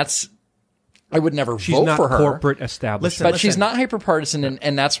 and that's. I would never She's vote not for her. corporate establishment. But she's not hyperpartisan,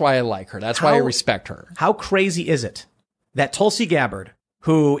 and that's why I like her. That's why I respect her. How crazy is it that Tulsi Gabbard,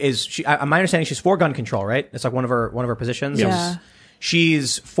 who is, my understanding, she's for gun control, right? It's like one of her positions. Yeah.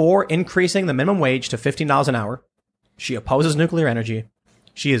 She's for increasing the minimum wage to $15 an hour. She opposes nuclear energy.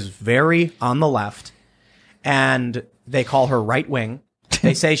 She is very on the left, and they call her right wing.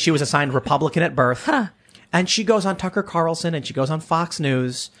 They say she was assigned Republican at birth. And she goes on Tucker Carlson and she goes on Fox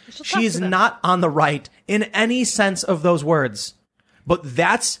News. She's not on the right in any sense of those words. But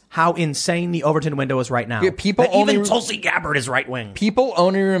that's how insane the Overton window is right now. Yeah, people that even only- Tulsi Gabbard is right wing. People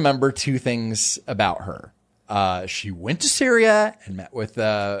only remember two things about her. She went to Syria and met with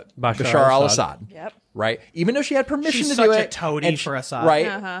Bashar al-Assad. Yep. Right? Even though she had permission She's to do such it. a toady and for Assad. Right?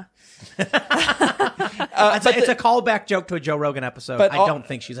 Uh-huh. It's a callback joke to a Joe Rogan episode. But I all- don't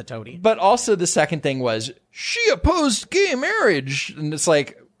think she's a toady. But also the second thing was she opposed gay marriage. And it's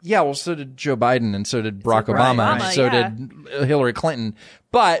like, yeah, well, so did Joe Biden and so did Barack Obama, and so yeah. did Hillary Clinton.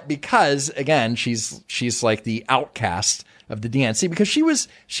 But because, again, she's like the outcast of the DNC because she was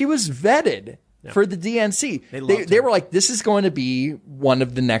vetted for the DNC. They were like, this is going to be one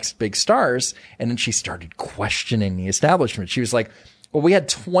of the next big stars. And then she started questioning the establishment. She was like, well, we had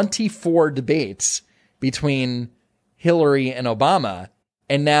 24 debates between Hillary and Obama.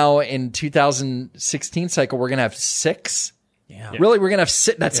 And now in 2016 cycle, we're going to have 6. Yeah. Really? We're going to have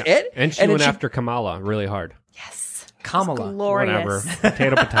 6. That's it? And she then went after Kamala really hard. Kamala. Glorious.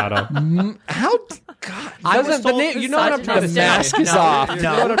 Whatever. Potato. How? God. I was Doesn't- the told name- you know what I'm such trying a to The say. mask is off. You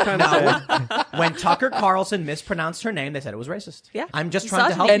know what I'm trying to say? When Tucker Carlson mispronounced her name, they said it was racist. Yeah. I'm just trying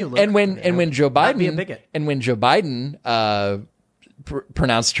to help Misogyny. you, Luke. And when Joe Not be a Biden bigot. and when Joe Biden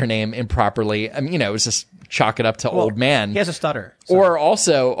pronounced her name improperly, I mean, it was just chalk it up to old man. He has a stutter. So. Or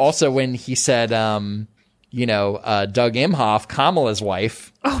also when he said, Doug Imhoff, Kamala's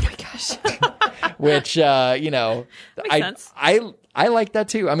wife, Oh my gosh. which sense. I like that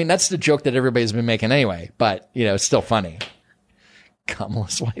too. I mean, that's the joke that everybody's been making anyway, but it's still funny.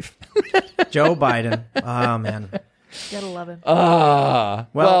 Kamala's wife. Joe Biden. Oh, man. Gotta love him.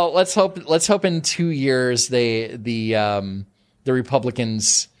 Well, let's hope in 2 years the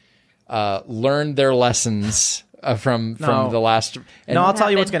Republicans learn their lessons from the last. And No, I'll tell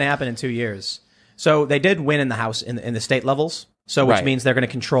you what's happened. going to happen in 2 years. So they did win in the House in the state levels. So which Right. means they're going to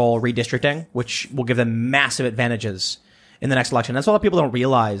control redistricting, which will give them massive advantages in the next election. That's what a lot of people don't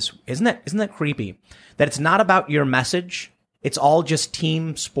realize. Isn't that creepy? That it's not about your message. It's all just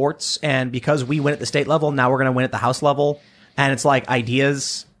team sports. And because we win at the state level, now we're going to win at the House level. And it's like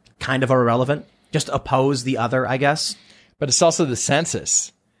ideas kind of are irrelevant. Just oppose the other, I guess. But it's also the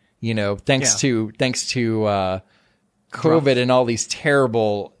census, thanks to COVID and all these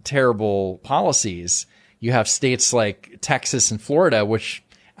terrible, terrible policies. You have states like Texas and Florida, which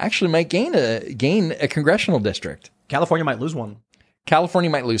actually might gain a congressional district. California might lose one.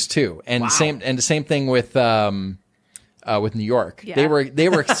 California might lose two, and the same thing with New York. Yeah.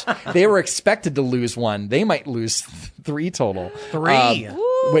 They were expected to lose one. They might lose 3 total. 3.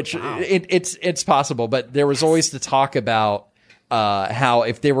 Which it's possible, but there was always the talk about how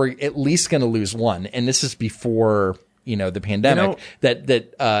if they were at least going to lose one, and this is before the pandemic, that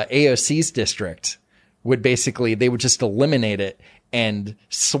AOC's district would they would just eliminate it and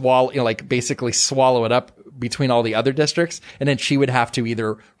swallow, basically swallow it up between all the other districts, and then she would have to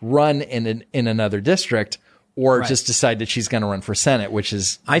either run in another district or just decide that she's going to run for Senate, which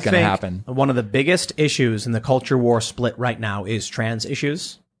is going to happen. One of the biggest issues in the culture war split right now is trans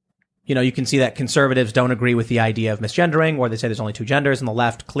issues. You can see that conservatives don't agree with the idea of misgendering, or they say there's only 2 genders, and the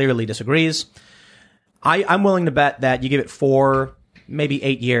left clearly disagrees. I'm willing to bet that you give it 4, maybe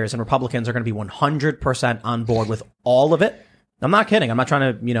 8 years, and Republicans are going to be 100% on board with all of it. I'm not kidding. I'm not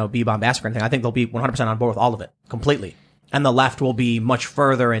trying to, be bombastic or anything. I think they'll be 100% on board with all of it, completely. And the left will be much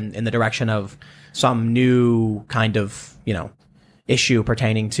further in the direction of some new kind of, issue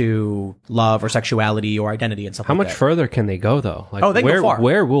pertaining to love or sexuality or identity and stuff How like that. much further can they go, though? Like, they can go far.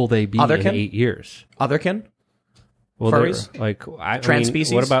 Where will they be Otherkin? in 8 years? Otherkin? Well, Furries? Trans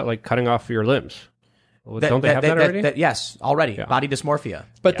species? What about like cutting off your limbs? Don't they have that already? Yes, already. Yeah. Body dysmorphia.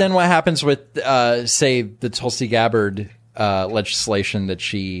 But then what happens with, say, the Tulsi Gabbard legislation that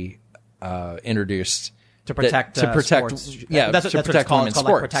she introduced To protect sports. That's to what protect it's called. women's It's called sports,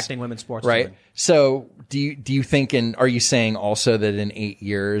 like protecting women's sports. right? So do you think? Are you saying also that in 8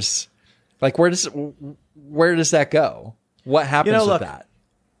 years, like where does that go? What happens with that?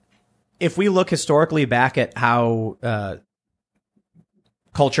 If we look historically back at how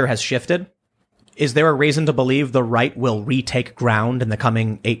culture has shifted, is there a reason to believe the right will retake ground in the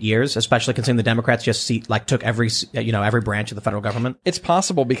coming 8 years, especially considering the Democrats just took every branch of the federal government? It's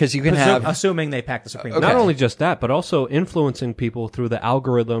possible because you can have assuming they pack the Supreme Court. Not only just that, but also influencing people through the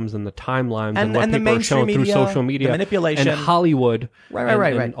algorithms and the timelines and what the people are shown mainstream through media, social media, the manipulation, and Hollywood,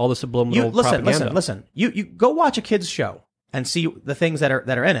 right. and all the subliminal propaganda. Listen. You go watch a kids show and see the things that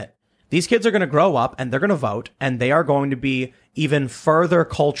are in it. These kids are going to grow up and they're going to vote, and they are going to be even further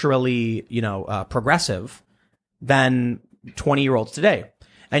culturally, progressive than 20-year-olds today.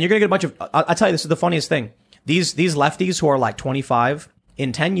 And you're going to get a bunch of, I'll tell you, this is the funniest thing. These lefties who are like 25,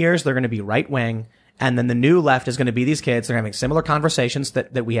 in 10 years, they're going to be right wing. And then the new left is going to be these kids. They're having similar conversations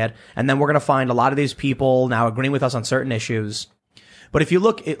that we had. And then we're going to find a lot of these people now agreeing with us on certain issues. But if you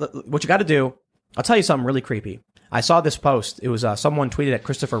look, what you got to do, I'll tell you something really creepy. I saw this post. It was someone tweeted at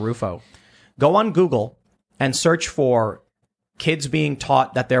Christopher Rufo. Go on Google and search for kids being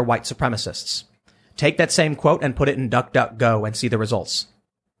taught that they're white supremacists. Take that same quote and put it in DuckDuckGo and see the results.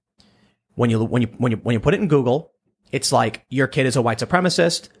 When you put it in Google, it's like your kid is a white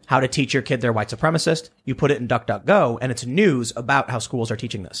supremacist. How to teach your kid they're white supremacist. You put it in DuckDuckGo and it's news about how schools are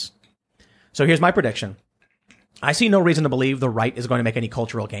teaching this. So here's my prediction. I see no reason to believe the right is going to make any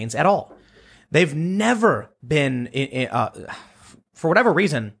cultural gains at all. They've never been, for whatever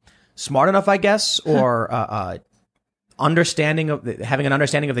reason, smart enough, I guess, or having an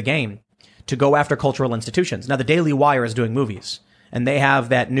understanding of the game to go after cultural institutions. Now, the Daily Wire is doing movies, and they have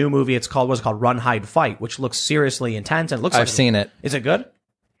that new movie. What's called Run, Hide, Fight, which looks seriously intense. And it looks I've seen it. Is it good?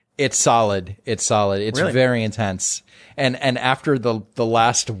 It's solid. It's Really? very intense. And after the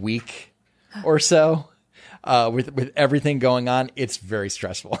last week or so, with everything going on, it's very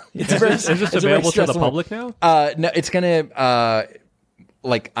stressful. Is this available to the public now? No, it's gonna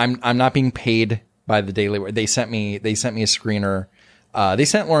I'm not being paid by the Daily Wire. They sent me a screener. They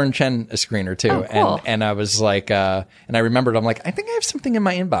sent Lauren Chen a screener too. Oh, cool. And I was like, and I remembered, I'm like, I think I have something in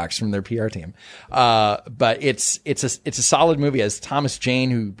my inbox from their PR team. But it's a solid movie. It has Thomas Jane,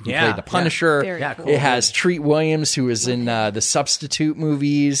 who played the Punisher. Very cool. cool. It has Treat Williams, who is in, the Substitute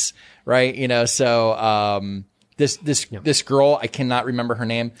movies, right? This girl, I cannot remember her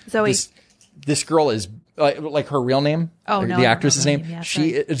name. Zoe. This girl is like her real name. Oh, no, the I don't actress's know her name.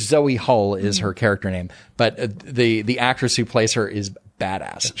 name. Yeah, Zoe Hull is her character name, but the actress who plays her is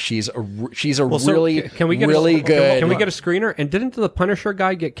badass. She's a really Can we get really good. Can we get a screener? And didn't the Punisher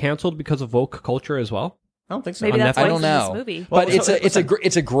guy get canceled because of woke culture as well? I don't think so. Maybe that's I why don't it's in this know. movie. But Well,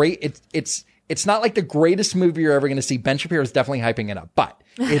 it's a great. It's not like the greatest movie you're ever going to see. Ben Shapiro is definitely hyping it up, but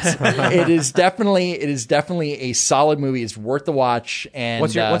it is definitely a solid movie. It's worth the watch. And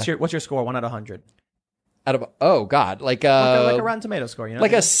What's your score? 1 out of 100. Out of like a Rotten Tomato score, you know?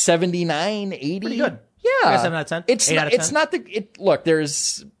 Like a 79, 80. Pretty good. Yeah. Like a 7 out of 10? It's 8 out of 10? It's not look,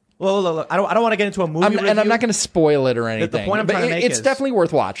 there's Well, look, I don't want to get into a movie review. and I'm not going to spoil it or anything. The point I'm trying to make it's is definitely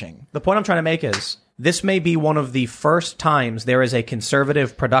worth watching. The point I'm trying to make is this may be one of the first times there is a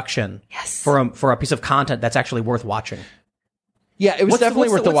conservative production for a piece of content that's actually worth watching. Yeah, it was definitely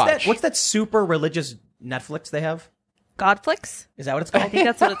worth the watch. What's that super religious Netflix they have? Godflix? Is that what it's I called? think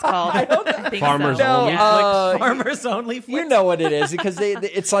that's what it's called. I think Farmers so. Only Farmers Only Flicks? You know what it is because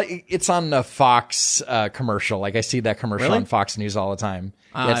it's on the Fox commercial. Like I see that commercial Really? on Fox News all the time.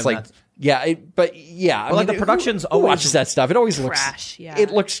 I've It's like not- but yeah. Well, like the production's who always watches that stuff. It always looks trash, yeah. It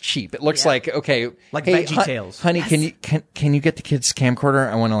looks cheap. It looks like okay, Like hey, Veggie Tales. honey. Can you get the kids camcorder?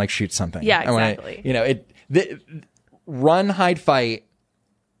 I want to like shoot something. Yeah, I wanna, exactly. Run, hide, fight.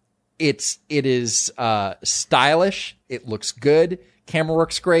 It is stylish. It looks good. Camera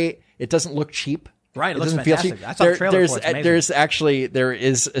works great. It doesn't look cheap. Right, it looks doesn't feel fantastic. cheap. I saw the trailer for it. It's amazing. There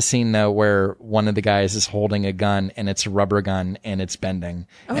is a scene though where one of the guys is holding a gun and it's a rubber gun and it's bending.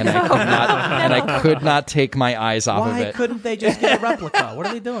 I could not take my eyes off of Why it. couldn't they just get a replica? What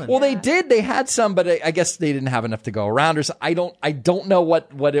are they doing? Well, they did. They had some, but I guess they didn't have enough to go around. Or so. I don't know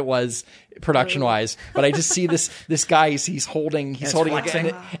what it was production wise, but I just see this guy. He's holding a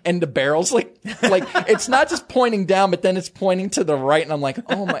gun, and the barrel's like it's not just pointing down, but then it's pointing to the right, and I'm like,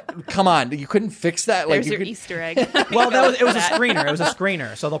 oh my, come on, you couldn't fix that. There's Like your Easter egg. Well, it was a screener. It was a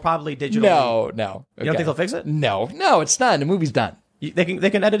screener, so they'll probably digitally. No. You don't think they'll fix it? No, it's done. The movie's done. They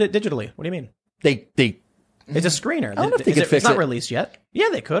can edit it digitally. What do you mean? They It's a screener. I don't know if they could fix It's not it. released yet. Yeah,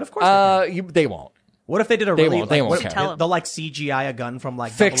 they could. Of course. they won't. What if they did a They really? won't. They like, won't what- care. They'll like CGI a gun from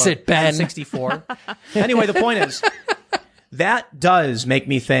like Fix it, Ben. 64. Anyway, the point is that does make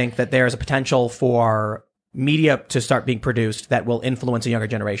me think that there is a potential for media to start being produced that will influence a younger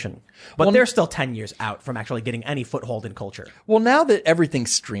generation. But they're still 10 years out from actually getting any foothold in culture. Well, now that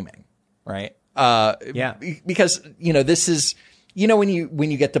everything's streaming, right? Yeah. Because this is. When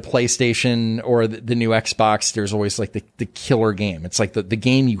you get the PlayStation or the new Xbox, there's always like the killer game. It's like the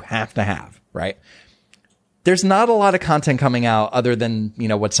game you have to have, right? There's not a lot of content coming out other than,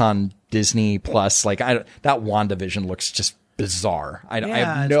 what's on Disney Plus. Like that WandaVision looks just bizarre. I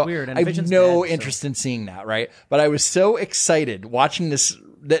have it's weird. And I have Vision's no dead, so- interest in seeing that, right? But I was so excited watching this,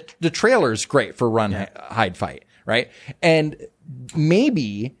 that the trailer's great for Run, Hide, Fight, right? And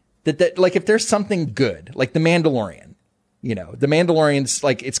maybe that like if there's something good, like The Mandalorian, The Mandalorian's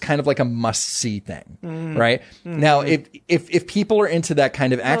like, it's kind of like a must-see thing, right? Now, if people are into that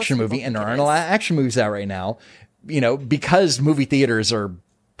kind of action movie, and there aren't a lot of action movies out right now, because movie theaters are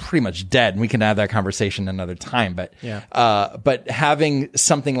pretty much dead, and we can have that conversation another time, but having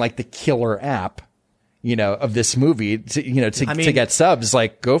something like the killer app, of this movie to get subs,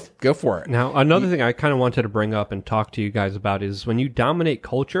 like go for it. Now, another thing I kind of wanted to bring up and talk to you guys about is when you dominate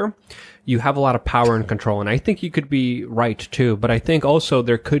culture, you have a lot of power and control. And I think you could be right too, but I think also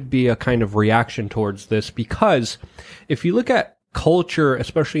there could be a kind of reaction towards this, because if you look at culture,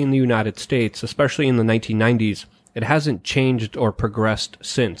 especially in the United States, especially in the 1990s, it hasn't changed or progressed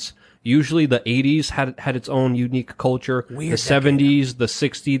since. Usually the 80s had its own unique culture. The 70s, the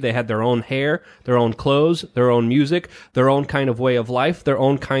 60s, they had their own hair, their own clothes, their own music, their own kind of way of life, their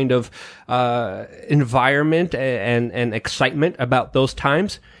own kind of environment and excitement about those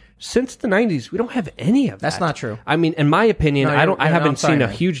times. Since the 90s, we don't have any of that. That's not true. I mean, in my opinion, No, I haven't seen a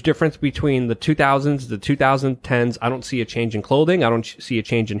man. huge difference between the 2000s, the 2010s. I don't see a change in clothing. I don't see a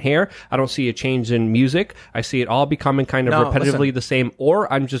change in hair. I don't see a change in music. I see it all becoming kind of No, repetitively listen. the same,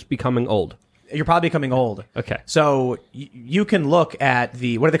 or I'm just becoming old. You're probably becoming old. Okay. So you can look at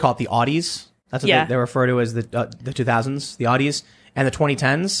what do they call it? The Audies. That's what Yeah. they refer to as the 2000s, the Audies, and the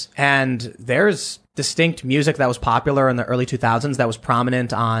 2010s. And there's distinct music that was popular in the early 2000s that was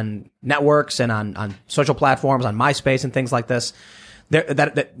prominent on networks and on social platforms, on MySpace and things like this,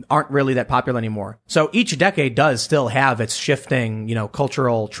 that aren't really that popular anymore. So each decade does still have its shifting,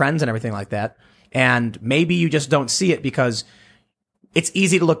 cultural trends and everything like that. And maybe you just don't see it because it's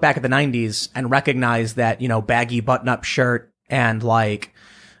easy to look back at the 90s and recognize that, baggy button-up shirt and like,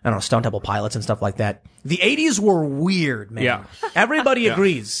 I don't know, Stone Temple Pilots and stuff like that. The 80s were weird, man. Yeah. Everybody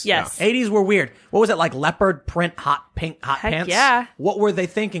agrees. Yes. 80s were weird. What was it, like leopard print hot Heck pants? yeah. What were they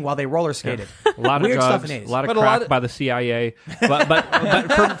thinking while they roller skated? A lot Weird of stuff drugs, in 80s. a lot of But a crack lot of- by the CIA.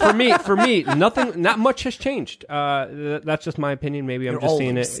 But for me, not much has changed. That's just my opinion. Maybe I'm You're just old.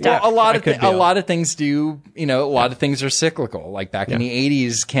 seeing it. Stop. Well, a a lot of things do, a lot of things are cyclical. Like back in the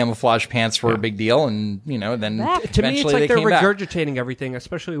 80s, camouflage pants were a big deal, and then Back. To me, eventually it's like they they're came back. regurgitating everything,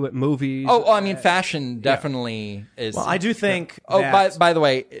 especially with movies. Oh, I mean, fashion definitely is. Well, I do think. Oh, that- by the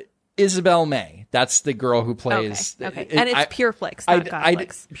way, Isabel May. That's the girl who plays. Okay. And it's Pure Flix, not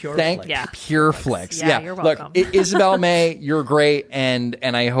Godflix. Thank Yeah. Pure Flix. Yeah, you're welcome. Look, Isabel May, you're great, and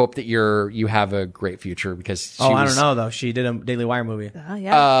I hope that you have a great future because she I was, don't know though. She did a Daily Wire movie.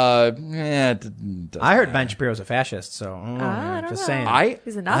 Yeah. I heard Ben Shapiro's a fascist, so I don't just know. saying.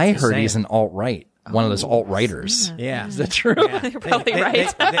 He's a Nazi. I heard Saying. he's an alt-right, one of those alt-righters. Yeah, Is that true? You're probably right.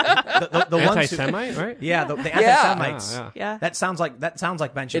 the ones who- Anti-Semite, right? Yeah, the anti-Semites. Yeah. Yeah. That sounds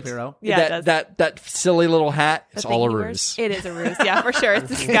like Ben Shapiro. Yeah, it does. that silly little hat. It's The all a thing he ruse. wears? It is a ruse. Yeah, for sure. It's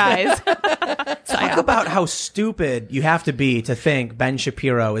disguise. Talk about how stupid you have to be to think Ben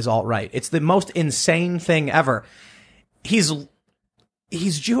Shapiro is alt-right. It's the most insane thing ever. He's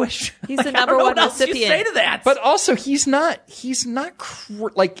Jewish. He's the Like, I number don't know one what else you recipient. say to that. But also, he's not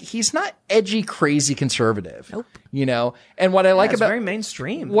edgy, crazy conservative. Nope. And what I like It's about very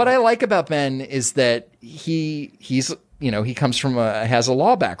mainstream. what I like about Ben is that he's he comes from has a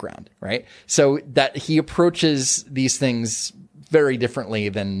law background, right? So that he approaches these things very differently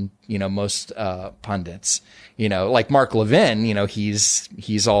than most pundits. Like Mark Levin,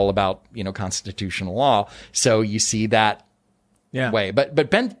 he's all about constitutional law. So you see that way.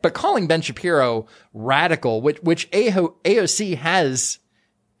 But calling Ben Shapiro radical, which AOC has,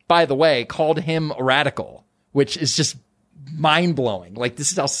 by the way, called him a radical, which is just mind blowing. Like,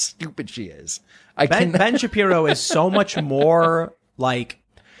 this is how stupid she is. Ben Shapiro is so much more like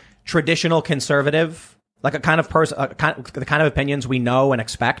traditional conservative, like a kind of person, the kind of opinions we know and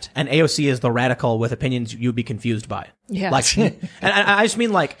expect. And AOC is the radical with opinions you'd be confused by. Yeah. Like, and I just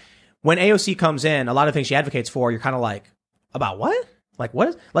mean like when AOC comes in, a lot of things she advocates for, you're kind of like, about what? Like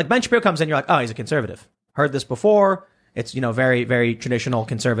what? Like Ben Shapiro comes in, you're like, oh, he's a conservative. Heard this before. It's, very, very traditional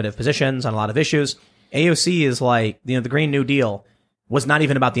conservative positions on a lot of issues. AOC is like, the Green New Deal was not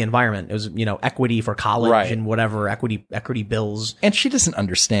even about the environment. It was, equity for college Right. and whatever, equity bills. And she doesn't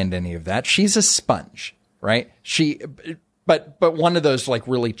understand any of that. She's a sponge, right? But one of those like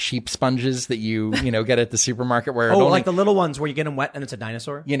really cheap sponges that you get at the supermarket where Like the little ones where you get them wet and it's a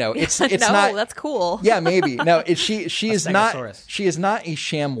dinosaur. it's no, not. that's cool. Yeah, maybe. No, she is not. Stegosaurus. She is not a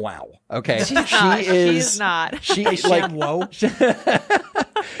sham wow. Okay, She's not. She's not. She Sham whoa.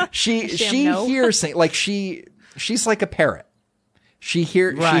 she Sham no. hears things like she's like a parrot. She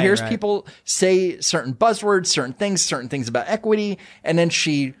hears Right. people say certain buzzwords, certain things about equity, and then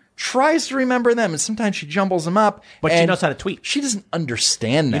she tries to remember them, and sometimes she jumbles them up. But she and knows how to tweet. She doesn't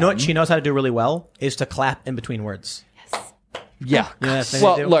understand them. You know what she knows how to do really well is to clap in between words. Yeah. that thing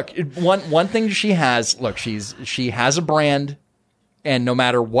Well, they do? look, one thing she has. Look, she has a brand, and no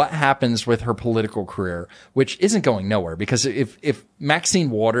matter what happens with her political career, which isn't going nowhere, because if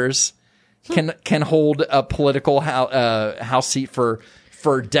Maxine Waters can hold a political house seat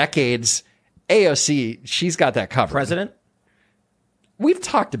for decades, AOC, she's got that covered. President? We've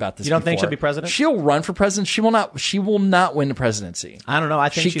talked about this. You don't think before. she'll be president? She'll run for president. She will not win the presidency. I don't know. I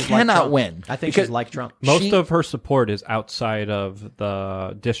think She she's cannot like Trump. win. I think Because she's like Trump. Most of her support is outside of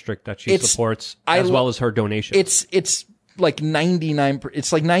the district that she It's- supports, I as lo- well as her donations. It's like 99.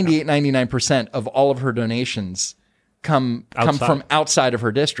 It's like 98-99% of all of her donations come Outside. from outside of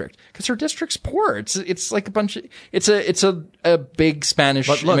her district, because her district's poor. It's like a bunch of it's a big Spanish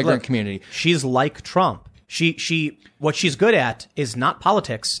But look, immigrant look, community. She's like Trump. She what she's good at is not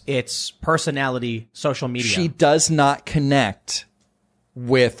politics, it's personality, social media. She does not connect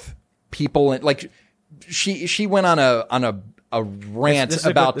with people. Like she went on a rant This is a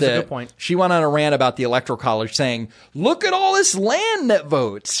about good- this is a good point. She went on a rant about the Electoral College, saying, "Look at all this land that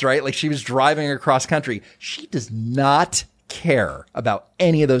votes." Right, like she was driving across country. She does not care about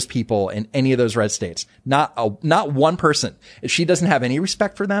any of those people in any of those red states. Not one person. She doesn't have any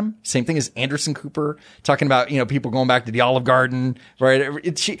respect for them. Same thing as Anderson Cooper talking about, people going back to the Olive Garden,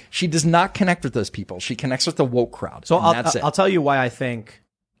 right? She does not connect with those people. She connects with the woke crowd. So and that's it. I'll tell you why I think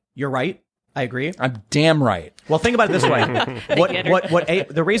you're right. I agree. I'm damn right. Well, think about it this way. get her.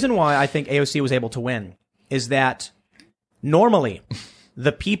 The reason why I think AOC was able to win is that normally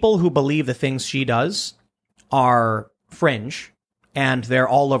the people who believe the things she does are fringe and they're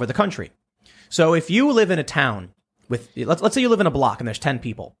all over the country. So if you live in a town with, let's say you live in a block and there's 10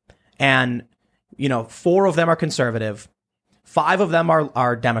 people and 4 of them are conservative. 5 of them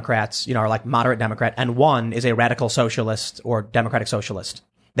are Democrats, are like moderate Democrat, and 1 is a radical socialist or democratic socialist.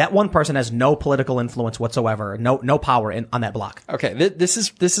 That one person has no political influence whatsoever, no power on that block. Okay, this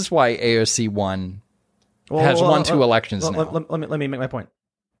is why AOC won two elections now. Let me make my point.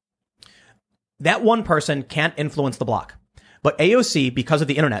 That one person can't influence the block. But AOC, because of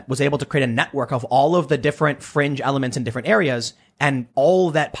the internet, was able to create a network of all of the different fringe elements in different areas, and all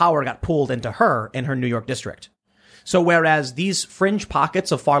that power got pooled into her in her New York district. So whereas these fringe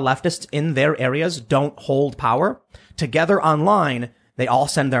pockets of far leftists in their areas don't hold power, together online, they all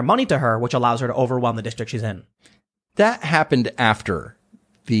send their money to her, which allows her to overwhelm the district she's in. That happened after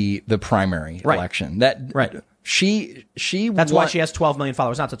the primary election. That's why she has 12 million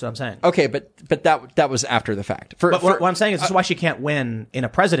followers. That's what I'm saying. Okay, but that was after the fact. But what I'm saying is this is why she can't win in a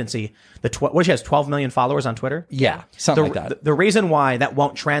presidency. She has 12 million followers on Twitter? Yeah, something like that. The reason why that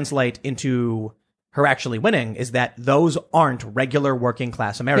won't translate into her actually winning is that those aren't regular working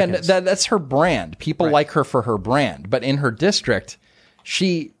class Americans. Yeah, that's her brand. People like her for her brand. But in her district,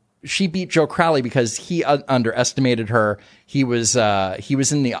 she beat Joe Crowley because he underestimated her. He was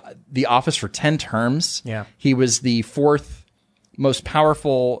in the office for 10 terms. Yeah. He was the 4th most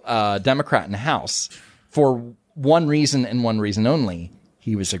powerful Democrat in the House for one reason and one reason only.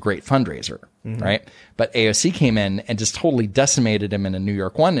 He was a great fundraiser, right? But AOC came in and just totally decimated him in a New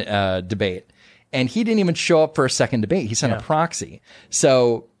York One debate. And he didn't even show up for a second debate. He sent a proxy.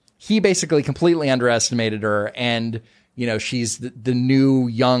 So he basically completely underestimated her. And, she's the new,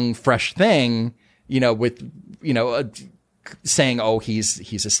 young, fresh thing, with, saying, oh,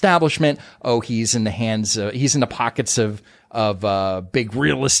 he's establishment. Oh, he's in the hands of, he's in the pockets of big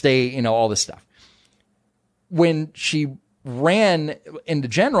real estate, all this stuff. When she ran into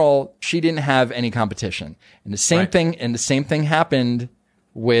general, she didn't have any competition. And the same thing happened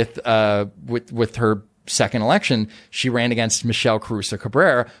with her second election. She ran against Michelle Caruso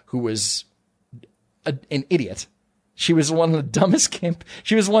Cabrera, who was an idiot. She was one of the dumbest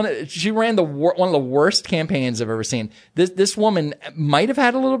she ran one of the worst campaigns I've ever seen. This woman might have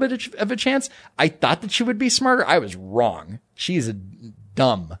had a little bit of a chance. I thought that she would be smarter. I was wrong. She's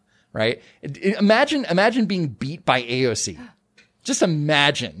dumb, right? Imagine being beat by AOC. Just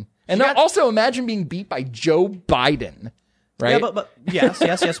imagine. And also imagine being beat by Joe Biden. Right? Yeah, but yes.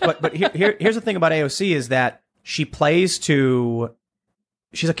 But here's the thing about AOC is that she's a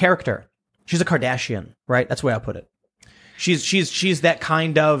character. She's a Kardashian, right? That's the way I put it. She's that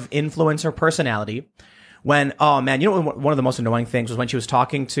kind of influencer personality. When, oh man, one of the most annoying things was when she was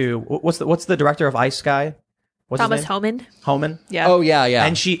talking to, what's the director of ICE guy? What's Thomas his name? Homan. Yeah. Oh yeah.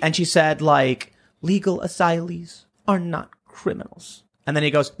 And she said like, legal asylees are not criminals. And then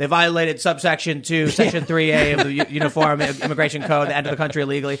he goes, they violated subsection 2, section 3A of the Uniform Immigration Code. They entered the country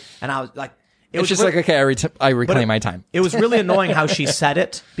illegally. And I was like, it's just like, okay, I reclaim my time. It was really annoying how she said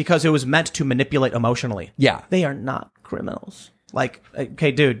it because it was meant to manipulate emotionally. Yeah. They are not criminals. Like,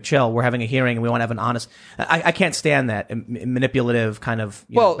 okay, dude, chill. We're having a hearing and we want to have an honest. I can't stand that manipulative kind of.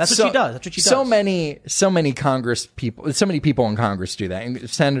 That's what she does. That's what she does. So many Congress people, so many people in Congress do that, and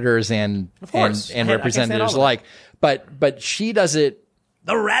senators and representatives alike. But she does it.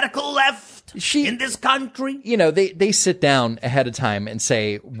 The radical left in this country. They sit down ahead of time and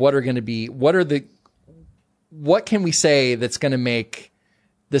say, what can we say that's going to make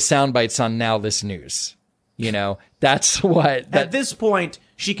the sound bites on Now This News? That's what. At this point,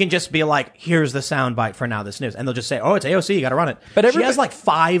 she can just be like, here's the soundbite for Now This News. And they'll just say, oh, it's AOC, you got to run it. But she has like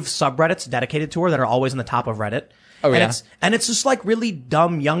 5 subreddits dedicated to her that are always in the top of Reddit. Oh, yeah. It's just like really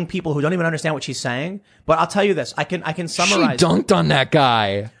dumb young people who don't even understand what she's saying. But I'll tell you this, I can summarize. She dunked on that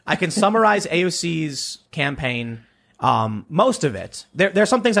guy. I can summarize AOC's campaign. Most of it. There are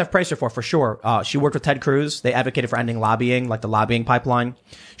some things I've praised her for sure. She worked with Ted Cruz. They advocated for ending lobbying, like the lobbying pipeline.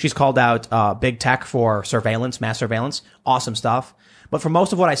 She's called out, big tech for surveillance, mass surveillance. Awesome stuff. But for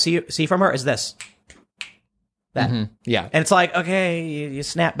most of what I see from her is this. That. Mm-hmm. Yeah. And it's like, okay, you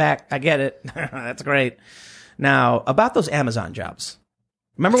snap back. I get it. That's great. Now, about those Amazon jobs.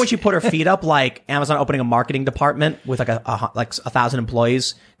 Remember when she put her feet up, like Amazon opening a marketing department with like 1,000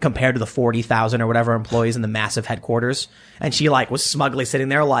 employees compared to the 40,000 or whatever employees in the massive headquarters, and she like was smugly sitting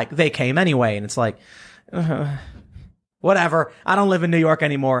there like they came anyway, and it's like, whatever. I don't live in New York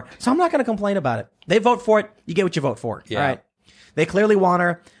anymore, so I'm not going to complain about it. They vote for it. You get what you vote for. Yeah. All right. They clearly want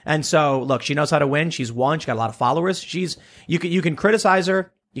her, and so look, she knows how to win. She's won. She got a lot of followers. You can criticize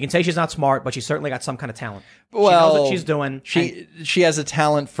her. You can say she's not smart, but she's certainly got some kind of talent. Well, she knows what she's doing. She has a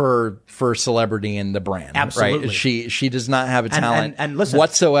talent for celebrity in the brand. Absolutely. Right? She does not have a talent and listen,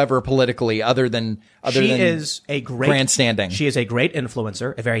 whatsoever politically other than she is a great grandstanding. She is a great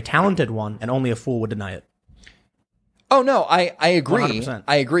influencer, a very talented one, and only a fool would deny it. Oh no, I agree. 100%.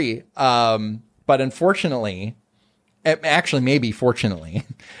 I agree. But unfortunately, actually maybe fortunately,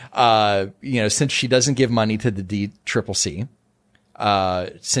 since she doesn't give money to the DCCC,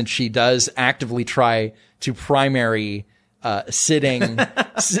 since she does actively try to primary sitting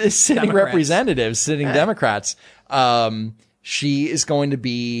representatives, sitting Democrats, she is going to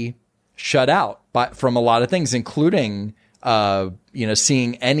be shut out from a lot of things, including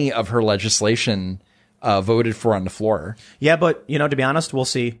seeing any of her legislation voted for on the floor. Yeah, but to be honest, we'll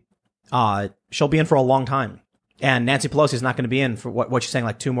see. She'll be in for a long time. And Nancy Pelosi is not going to be in for what she's saying,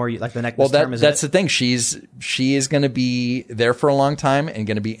 like 2 more, like the next term. That's the thing. She is going to be there for a long time and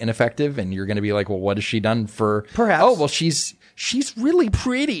going to be ineffective. And you're going to be like, well, what has she done for? Perhaps. Oh, well, she's really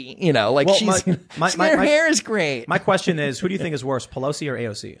pretty. Her hair is great. My question is, who do you think is worse, Pelosi or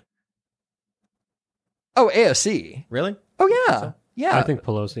AOC? Oh, AOC. Really? Oh yeah, yeah. I think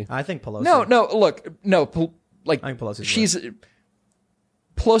Pelosi. I think Pelosi. No. Look, no. I think Pelosi's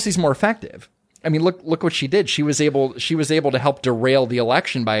Pelosi's more effective. I mean, look what she did. She was able to help derail the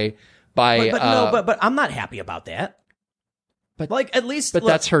election by. But I'm not happy about that. But at least. But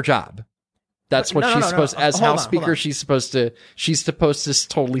that's her job. That's what she's supposed. As House Speaker, she's supposed to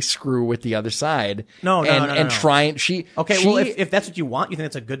totally screw with the other side. And try and she. Okay, well, if that's what you want, you think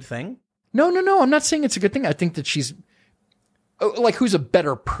it's a good thing? No. I'm not saying it's a good thing. I think that she's. Like, who's a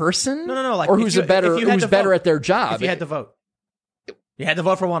better person? No. Like, or who's better at their job? If you had to vote. You had to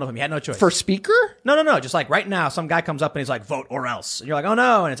vote for one of them. You had no choice. For speaker? No. Just like right now, some guy comes up and he's like, vote or else. And you're like, oh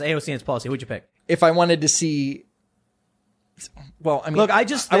no. And it's AOC and it's Pelosi. Who'd you pick? If I wanted to see. Well, I mean, look, I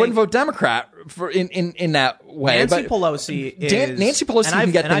wouldn't vote Democrat in that way. Nancy but Pelosi is. Nancy Pelosi can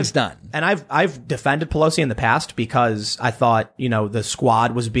get things done. And I've defended Pelosi in the past because I thought, the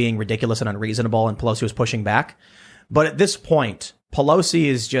squad was being ridiculous and unreasonable and Pelosi was pushing back. But at this point, Pelosi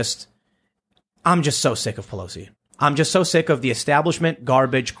is just. I'm just so sick of Pelosi. I'm just so sick of the establishment,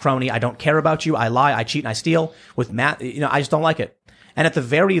 garbage, crony. I don't care about you. I lie, I cheat, and I steal with Matt. I just don't like it. And at the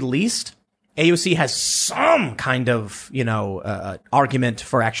very least, AOC has some kind of, argument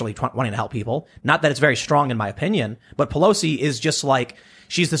for actually wanting to help people. Not that it's very strong in my opinion, but Pelosi is just like,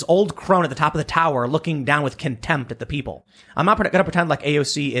 she's this old crone at the top of the tower looking down with contempt at the people. I'm not going to pretend like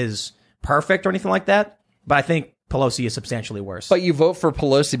AOC is perfect or anything like that, but I think Pelosi is substantially worse. But you vote for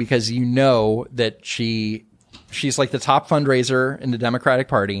Pelosi because you know that she's like the top fundraiser in the Democratic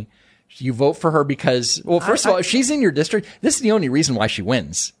Party. You vote for her because, well, first of all, if she's in your district, this is the only reason why she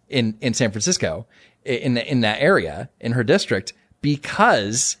wins in San Francisco, in that area, in her district,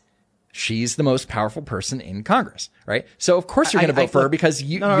 because she's the most powerful person in Congress, right? So of course you're going to vote for her because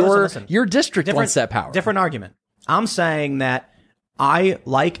your district wants that power. Different argument. I'm saying that I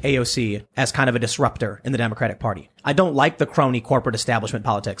like AOC as kind of a disruptor in the Democratic Party. I don't like the crony corporate establishment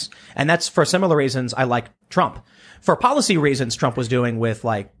politics. And that's for similar reasons I like Trump. For policy reasons Trump was doing with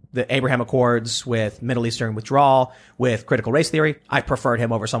like the Abraham Accords, with Middle Eastern withdrawal, with critical race theory, I preferred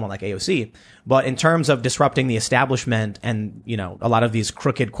him over someone like AOC. But in terms of disrupting the establishment and, a lot of these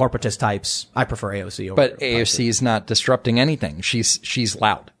crooked corporatist types, I prefer AOC over. But AOC is not disrupting anything. She's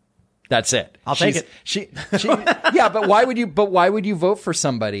loud. That's it. I'll take it. Yeah, but why would you vote for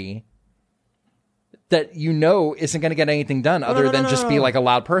somebody that isn't going to get anything done other than just be like a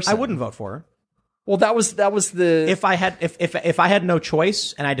loud person? I wouldn't vote for her. Well, that was the. If I had no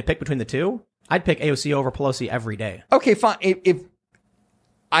choice and I had to pick between the two, I'd pick AOC over Pelosi every day. Okay, fine. If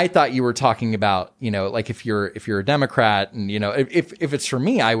I thought you were talking about, like if you're a Democrat and if it's for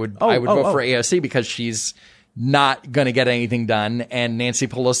me, I would vote for AOC because she's not going to get anything done, and Nancy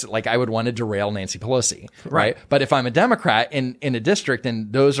Pelosi, like I would want to derail Nancy Pelosi, right? But if I'm a Democrat in a district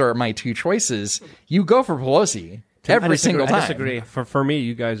and those are my two choices, you go for Pelosi every single time. I disagree. For me,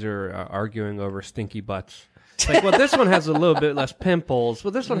 you guys are arguing over stinky butts. Like, well, this one has a little bit less pimples,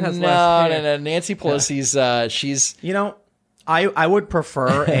 but this one has less hair. No. Nancy Pelosi's, she's... I would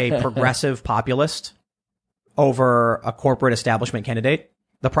prefer a progressive populist over a corporate establishment candidate.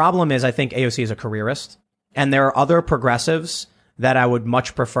 The problem is I think AOC is a careerist. And there are other progressives that I would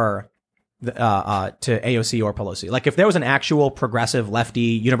much prefer to AOC or Pelosi. Like if there was an actual progressive lefty,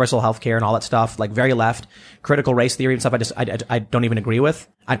 universal health care and all that stuff, like very left, critical race theory and stuff I don't even agree with,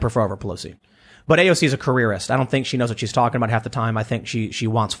 I'd prefer over Pelosi. But AOC is a careerist. I don't think she knows what she's talking about half the time. I think she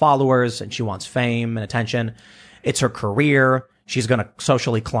wants followers and she wants fame and attention. It's her career. She's going to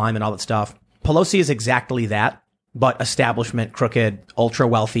socially climb and all that stuff. Pelosi is exactly that. but establishment, crooked, ultra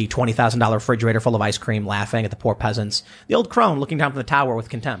wealthy, $20,000 refrigerator full of ice cream, laughing at the poor peasants. The old crone looking down from the tower with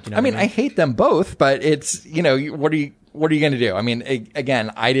contempt. You know I mean, I hate them both, but it's, what are you going to do? I mean,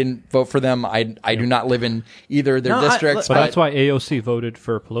 again, I didn't vote for them. I do not live in either of their districts. But that's why AOC voted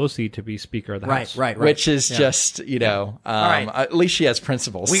for Pelosi to be Speaker of the House. Right. Which is just, at least she has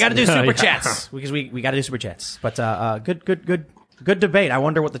principles. We got to do super chats because we got to do super chats. But good debate. I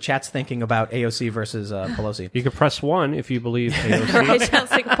wonder what the chat's thinking about AOC versus Pelosi. You can press 1 if you believe AOC. Sounds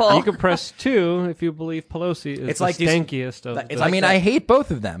like a poll. You can press 2 if you believe Pelosi is the stankiest of it's the... like I hate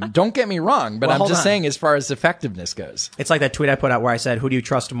both of them. Don't get me wrong, but Well, I'm hold just on. saying as far as effectiveness goes. It's like that tweet I put out where I said, "Who do you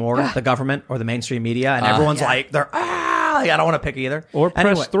trust more, the government or the mainstream media?" And everyone's like, I don't want to pick either. Or press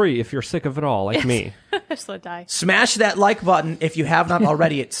Anyway, 3 if you're sick of it all, like me. I just want to die. Smash that like button if you have not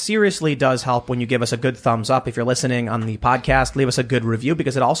already. It seriously does help when you give us a good thumbs up. If you're listening on the podcast, leave us a good review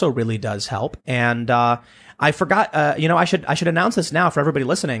because it also really does help. And I forgot, I should announce this now for everybody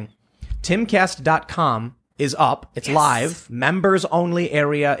listening. Timcast.com is up. It's live. Members only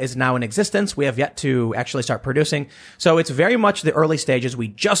area is now in existence. We have yet to actually start producing. So it's very much the early stages. We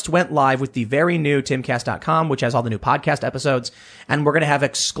just went live with the very new timcast.com, which has all the new podcast episodes. And we're going to have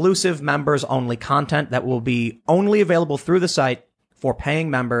exclusive members only content that will be only available through the site for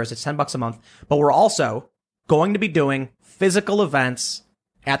paying members. It's $10 a month, but we're also going to be doing physical events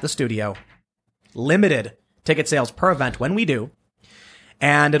at the studio, limited ticket sales per event when we do.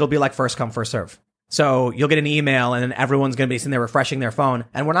 And it'll be like first come, first serve. So you'll get an email and then everyone's going to be sitting there refreshing their phone.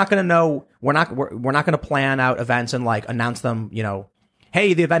 And we're not going to know, we're not going to plan out events and like announce them,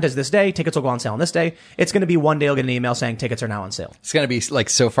 hey, the event is this day. Tickets will go on sale on this day. It's going to be one day you'll get an email saying tickets are now on sale. It's going to be like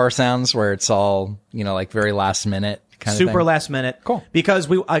So Far Sounds where it's all, like very last minute kind of thing. Super last minute. Cool. Because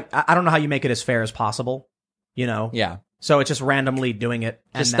I don't know how you make it as fair as possible, Yeah. So it's just randomly doing it.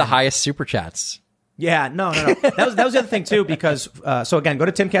 Just and the then- highest super chats. Yeah, no. That was the other thing too, because, so again, go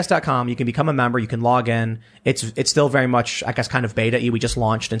to timcast.com. You can become a member. You can log in. It's still very much, I guess, kind of beta-y. We just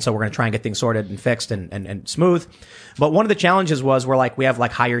launched. And so we're going to try and get things sorted and fixed and smooth. But one of the challenges was we have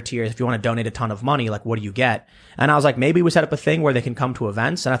like higher tiers. If you want to donate a ton of money, like what do you get? And I was like, maybe we set up a thing where they can come to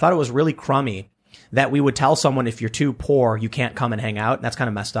events. And I thought it was really crummy that we would tell someone if you're too poor, you can't come and hang out. And that's kind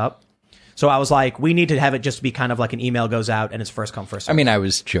of messed up. So I was like, we need to have it just be kind of like an email goes out and it's first come, first serve. I mean, I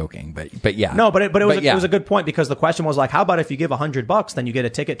was joking, but yeah. No, but it was a good point because the question was like, how about if you give $100, then you get a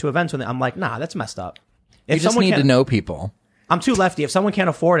ticket to events? I'm like, nah, that's messed up. You just need to know people. I'm too lefty. If someone can't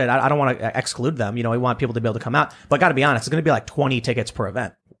afford it, I don't want to exclude them. We want people to be able to come out. But got to be honest, it's going to be like 20 tickets per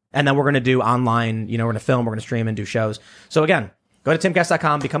event. And then we're going to do online, we're going to film, we're going to stream and do shows. So again, go to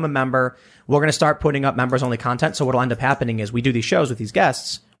timcast.com, become a member. We're going to start putting up members only content. So what'll end up happening is we do these shows with these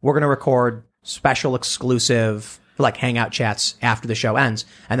guests. We're going to record special exclusive like hangout chats after the show ends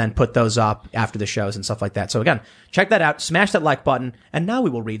and then put those up after the shows and stuff like that. So again, check that out, smash that like button, and now we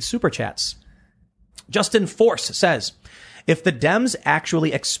will read super chats. Justin Force says, if the Dems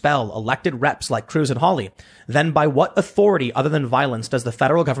actually expel elected reps like Cruz and Hawley, then by what authority other than violence does the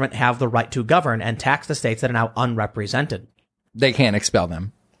federal government have the right to govern and tax the states that are now unrepresented? They can't expel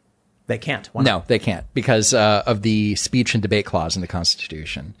them. They can't. Why not? No, they can't because of the speech and debate clause in the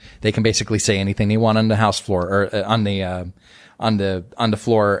Constitution. They can basically say anything they want on the House floor or on the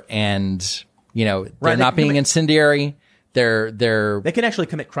floor, and they're not being incendiary. They can actually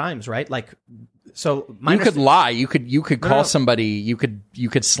commit crimes, right? Like, so you could lie. You could call somebody. You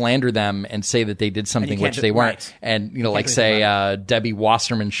could slander them and say that they did something which they weren't. Right. And like say Debbie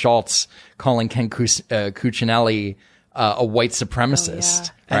Wasserman Schultz calling Ken Cuccinelli a white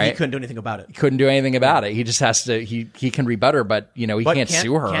supremacist. And right? he couldn't do anything about it. He couldn't do anything about it. He just has to. He can rebut her, but he can't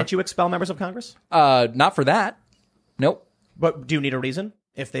sue her. Can't you expel members of Congress? Not for that. Nope. But do you need a reason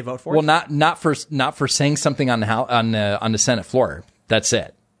if they vote for Well, it? not for saying something on the Senate floor. That's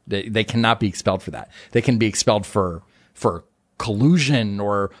it. They cannot be expelled for that. They can be expelled for collusion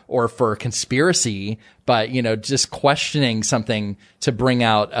or for conspiracy, but just questioning something to bring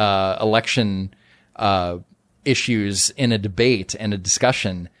out election issues in a debate and a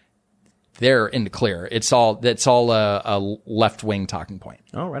discussion, they're in the clear. That's all a left-wing talking point.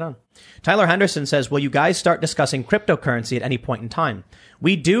 Oh, right on. Tyler Henderson says, will you guys start discussing cryptocurrency at any point in time?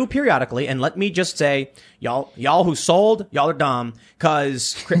 We do periodically, and let me just say, y'all who sold, y'all are dumb,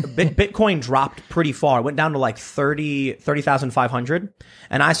 because Bitcoin dropped pretty far. It went down to like 30,500.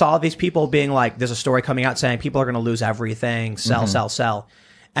 And I saw these people being like, there's a story coming out saying people are going to lose everything, sell.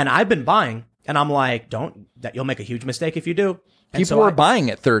 And I've been buying, and I'm like, you'll make a huge mistake if you do. And People were buying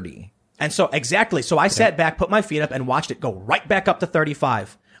at 30. And so, exactly. So I sat back, put my feet up, and watched it go right back up to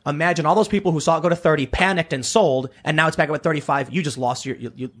 35. Imagine all those people who saw it go to 30, panicked and sold, and now it's back up at 35. You just lost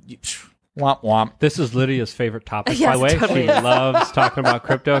Womp womp. This is Lydia's favorite topic, Yes, by the way. totally She loves talking about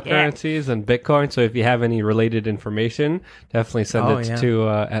cryptocurrencies and Bitcoin. So if you have any related information, definitely send to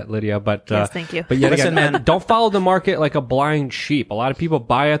at Lydia. But Yes, thank you. But yet Listen, again, man. don't follow the market like a blind sheep. A lot of people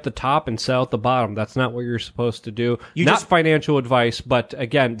buy at the top and sell at the bottom. That's not what you're supposed to do. Not financial advice, but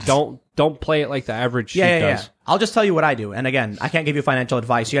again, don't play it like the average sheep does. I'll just tell you what I do. And again, I can't give you financial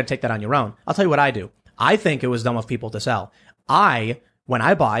advice. You got to take that on your own. I'll tell you what I do. I think it was dumb of people to sell. When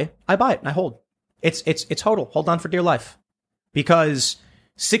I buy it and I hold. It's total. Hold on for dear life. Because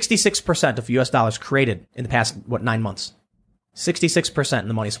 66% of US dollars created in the past, 9 months. 66% in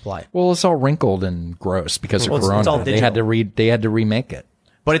the money supply. Well, it's all wrinkled and gross because of Well, Corona. it's all They had to remake it.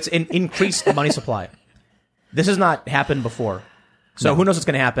 But it's an increased money supply. This has not happened before. So who knows what's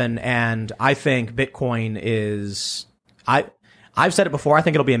going to happen? And I think Bitcoin is, I've said it before. I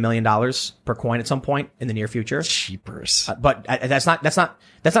think it'll be $1 million per coin at some point in the near future. Cheapers. But that's not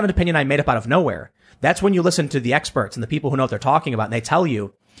an opinion I made up out of nowhere. That's when you listen to the experts and the people who know what they're talking about, and they tell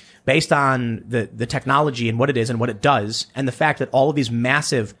you, based on the technology and what it is and what it does, and the fact that all of these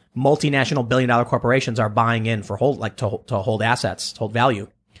massive multinational billion-dollar corporations are buying in for to hold assets, to hold value.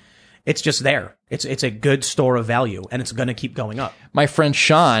 It's just there. It's a good store of value, and it's going to keep going up. My friend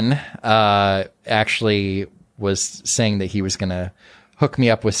Sean actually was saying that he was going to hook me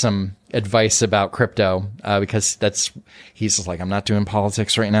up with some advice about crypto because he's just like, I'm not doing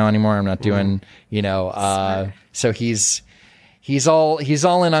politics right now anymore. I'm not doing, so he's all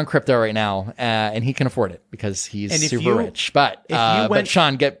in on crypto right now, and he can afford it because he's super rich. But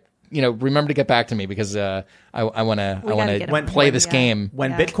Sean, remember to get back to me because I want to play this game.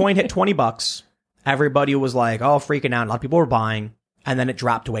 When Bitcoin hit $20, everybody was like, oh, freaking out. A lot of people were buying, and then it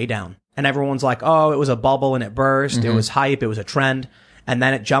dropped way down. And everyone's like, oh, it was a bubble and it burst. Mm-hmm. It was hype. It was a trend. And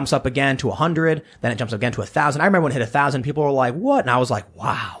then it jumps up again to 100. Then it jumps up again to 1,000. I remember when it hit 1,000, people were like, what? And I was like,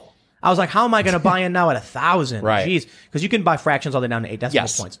 wow. I was like, how am I going to buy in now at 1,000? Right. Jeez. Because you can buy fractions all the way down to 8 decimal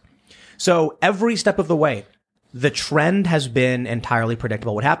points. So every step of the way, the trend has been entirely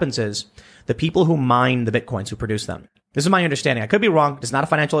predictable. What happens is the people who mine the Bitcoins, who produce them. This is my understanding. I could be wrong. It's not a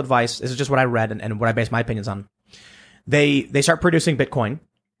financial advice. This is just what I read and what I base my opinions on. They start producing Bitcoin.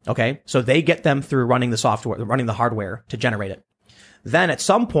 Okay. So they get them through running the software, running the hardware to generate it. Then at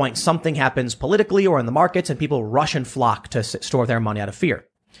some point, something happens politically or in the markets and people rush and flock to store their money out of fear.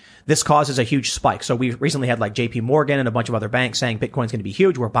 This causes a huge spike. So we recently had like JP Morgan and a bunch of other banks saying Bitcoin's going to be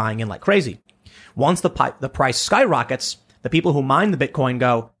huge. We're buying in like crazy. Once the price skyrockets, the people who mine the Bitcoin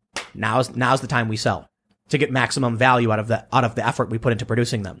go, now's the time we sell to get maximum value out of the effort we put into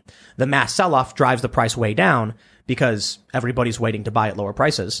producing them. The mass sell-off drives the price way down because everybody's waiting to buy at lower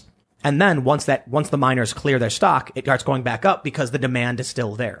prices. And then once the miners clear their stock, it starts going back up because the demand is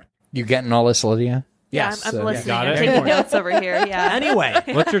still there. You getting all this, Lydia? Yes. I'm listening. Got it. I'm taking notes over here. Yeah. Anyway.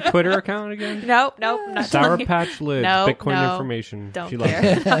 What's your Twitter account again? Nope. Not Sour telling you. Patch Lids, No, Bitcoin no. information. Don't She loves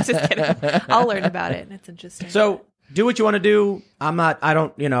care. it. I'm just kidding. I'll learn about it, and it's interesting. So do what you want to do.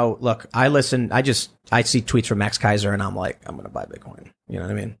 Look, I listen. I see tweets from Max Kaiser and I'm like, I'm going to buy Bitcoin. You know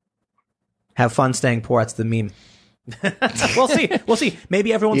what I mean? Have fun staying poor. That's the meme. We'll see.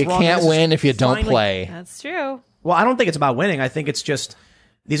 Maybe everyone's You wrong. can't win if you don't play. That's true. Well, I don't think it's about winning. I think it's just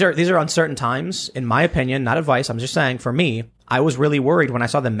these are uncertain times, in my opinion, not advice. I'm just saying, for me, I was really worried when I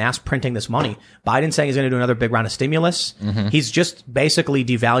saw them mass printing this money. Biden saying he's going to do another big round of stimulus. Mm-hmm. He's just basically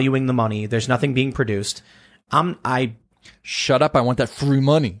devaluing the money. There's nothing being produced. Shut up! I want that free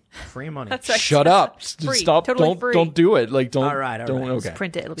money. Free money. That's right. Shut up! Free. Stop! Totally free. Don't do it. Like don't. All right. Don't. Just Okay.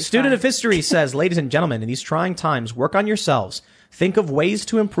 print it. It'll be Student fine. of History says, ladies and gentlemen, in these trying times, work on yourselves. Think of ways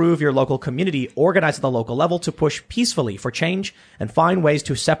to improve your local community, organize at the local level to push peacefully for change, and find ways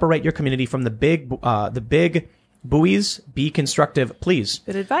to separate your community from the big buoys. Be constructive, please.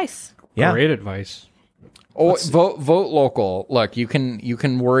 Good advice. Yeah. Great advice. Oh, vote local. Look, you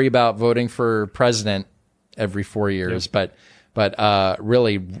can worry about voting for president every 4 years, but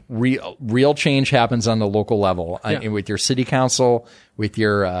really real change happens on the local level with your city council, with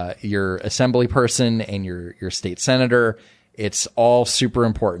your assembly person and your state senator. It's all super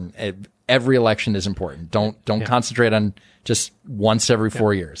important. Every election is important. Don't concentrate on just once every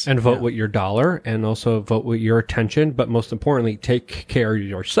 4 years. And vote with your dollar, and also vote with your attention, but most importantly, take care of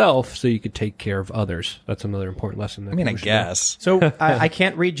yourself so you could take care of others. That's another important lesson. I mean, I guess. So I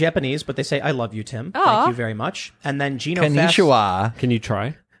can't read Japanese, but they say, I love you, Tim. Aw. Thank you very much. And then Gino Fast. Konnichiwa. Can you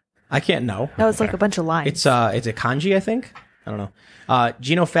try? I can't know. That was like a bunch of lines. It's a kanji, I think. I don't know.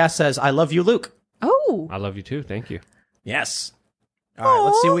 Gino Fast says, I love you, Luke. Oh. I love you too. Thank you. Yes. All right,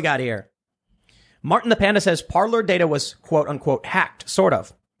 let's see what we got here. Martin the Panda says Parlor data was quote unquote hacked, sort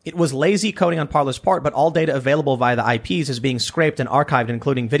of. It was lazy coding on Parler's part, but all data available via the IPs is being scraped and archived,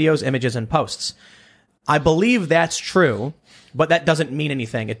 including videos, images, and posts. I believe that's true, but that doesn't mean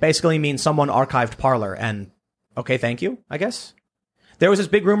anything. It basically means someone archived Parler, and okay, thank you, I guess. There was this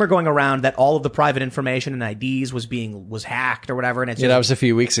big rumor going around that all of the private information and IDs was hacked or whatever, and it's that was a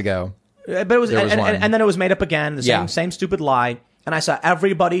few weeks ago. But it was, There was one. and then it was made up again, the Yeah. same stupid lie. And I saw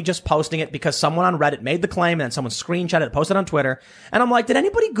everybody just posting it because someone on Reddit made the claim and then someone screenshot it, posted it on Twitter. And I'm like, did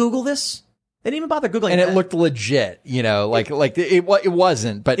anybody Google this? They didn't even bother Googling And it. it looked legit, like it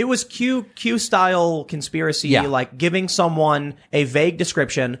wasn't, but It was Q style conspiracy, Yeah. like giving someone a vague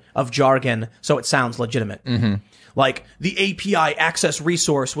description of jargon so it sounds legitimate. Mm-hmm. Like, the API access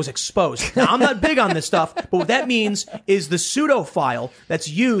resource was exposed. Now, I'm not big on this stuff, but what that means is the pseudo file that's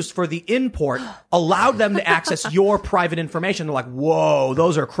used for the import allowed them to access your private information. They're like, whoa,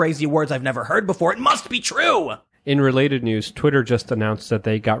 those are crazy words I've never heard before. It must be true. In related news, Twitter just announced that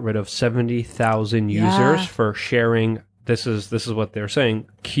they got rid of 70,000 users for sharing. This is what they're saying.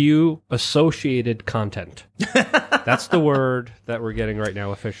 Q associated content. That's the word that we're getting right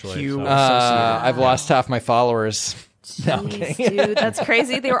now officially. Q so. associated. I've lost half my followers. Jeez, dude, that's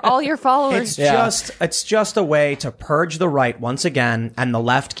crazy. They were all your followers. It's just a way to purge the right once again, and the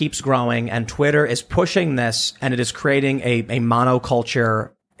left keeps growing, and Twitter is pushing this, and it is creating a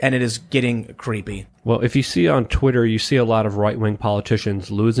monoculture, and it is getting creepy. Well, if you see on Twitter, you see a lot of right-wing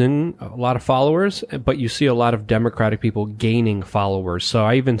politicians losing a lot of followers, but you see a lot of Democratic people gaining followers. So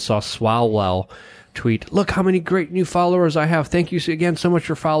I even saw Swalwell tweet, "Look how many great new followers I have. Thank you again so much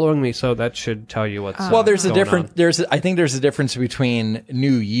for following me." So that should tell you what's Well, there's a going difference. on. I think there's a difference between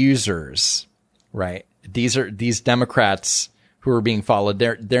new users, right? These Democrats who are being followed.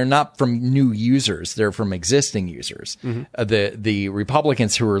 They're not from new users. They're from existing users. The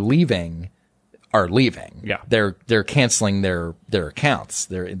Republicans who are leaving are leaving. Yeah. They're canceling their accounts,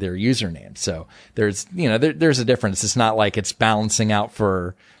 their usernames. So there's there's a difference. It's not like it's balancing out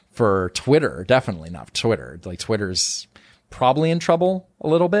for Twitter. Definitely not for Twitter. Like, Twitter's probably in trouble a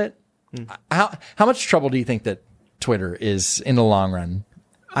little bit. How much trouble do you think that Twitter is in the long run?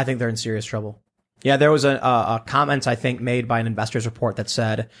 I think they're in serious trouble. Yeah, there was a comment, I think, made by an investors report that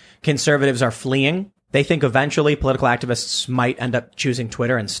said conservatives are fleeing. They think eventually political activists might end up choosing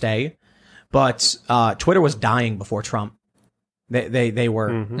Twitter and stay. But Twitter was dying before Trump. They were.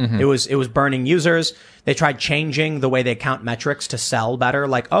 Mm-hmm. It was burning users. They tried changing the way they count metrics to sell better.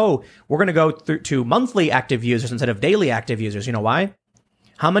 Like, oh, we're going to go to monthly active users instead of daily active users. You know why?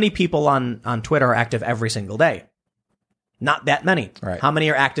 How many people on Twitter are active every single day? Not that many. Right. How many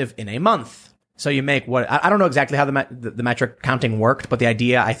are active in a month? So you make what I don't know exactly how the metric counting worked, but the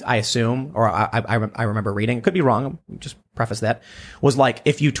idea I assume, or I remember reading, it could be wrong. Just preface that, was like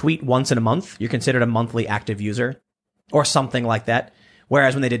if you tweet once in a month, you're considered a monthly active user, or something like that.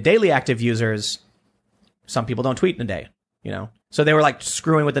 Whereas when they did daily active users, some people don't tweet in a day, So they were like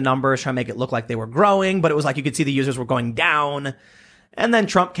screwing with the numbers, trying to make it look like they were growing, but it was like you could see the users were going down. And then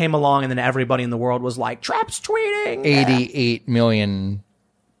Trump came along, and then everybody in the world was like, Trump's tweeting. 88 million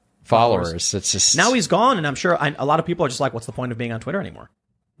followers. It's just Now he's gone, and I'm sure a lot of people are just like, what's the point of being on Twitter anymore?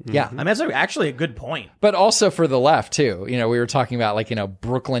 yeah. I mean, that's actually a good point. But also for the left too. We were talking about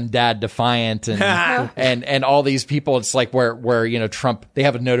Brooklyn Dad Defiant and and all these people. It's like where Trump, they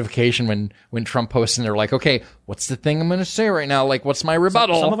have a notification when Trump posts and they're like, okay, what's the thing I'm going to say right now? Like, what's my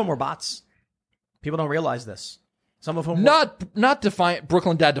rebuttal? Some of them were bots. People don't realize this. Some of them not Defiant,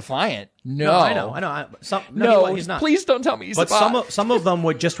 Brooklyn Dad Defiant. No, I know. No, he's not. Please don't tell me he's But a bot. some of them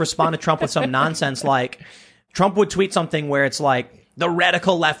would just respond to Trump with some nonsense, like Trump would tweet something where it's like, the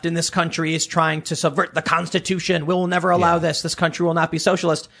radical left in this country is trying to subvert the Constitution. We will never allow this. This country will not be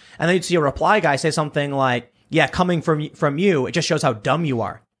socialist. And then you'd see a reply guy say something like, yeah, coming from you, it just shows how dumb you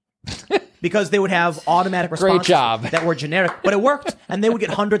are. Because they would have automatic responses Great job. that were generic, but it worked. And they would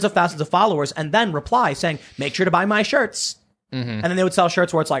get hundreds of thousands of followers and then reply saying, make sure to buy my shirts. And then they would sell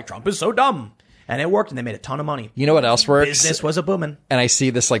shirts where it's like, Trump is so dumb. And it worked, and they made a ton of money. You know what else works? Business was a booming. And I see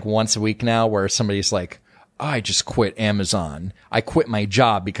this like once a week now where somebody's like, I just quit Amazon. I quit my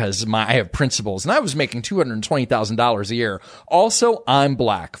job because I have principles and I was making $220,000 a year. Also, I'm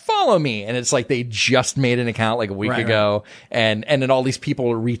black. Follow me. And it's like they just made an account like a week ago. And then all these people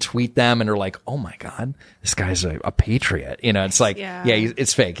retweet them and are like, oh my God, this guy's a patriot. It's like,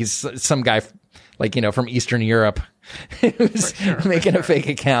 it's fake. He's some guy from Eastern Europe who's making a fake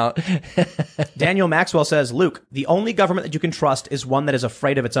account. Daniel Maxwell says, Luke, the only government that you can trust is one that is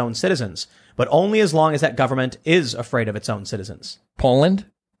afraid of its own citizens, but only as long as that government is afraid of its own citizens. Poland?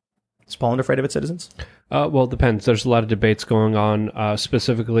 Is Poland afraid of its citizens? Well, it depends. There's a lot of debates going on,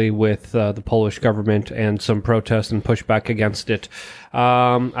 specifically with the Polish government and some protest and pushback against it.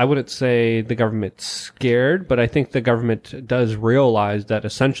 I wouldn't say the government's scared, but I think the government does realize that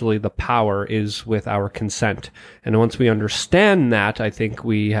essentially the power is with our consent. And once we understand that, I think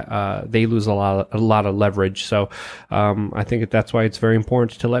they lose a lot of leverage. So I think that's why it's very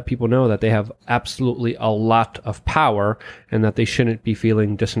important to let people know that they have absolutely a lot of power and that they shouldn't be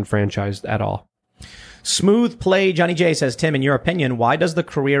feeling disenfranchised at all. Smooth Play Johnny J says, Tim, in your opinion, why does the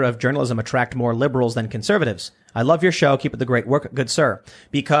career of journalism attract more liberals than conservatives? I love your show. Keep up the great work, good sir.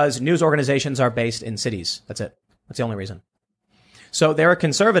 Because news organizations are based in cities. That's it. That's the only reason. So there are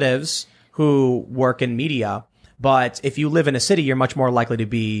conservatives who work in media, but if you live in a city, you're much more likely to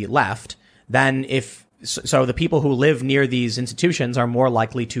be left than so the people who live near these institutions are more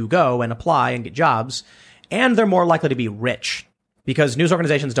likely to go and apply and get jobs, and they're more likely to be rich because news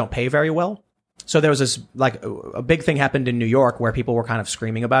organizations don't pay very well. So there was this, like, a big thing happened in New York where people were kind of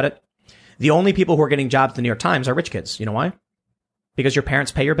screaming about it. The only people who are getting jobs at the New York Times are rich kids. You know why? Because your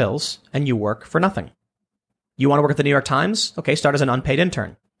parents pay your bills and you work for nothing. You want to work at the New York Times? Okay, start as an unpaid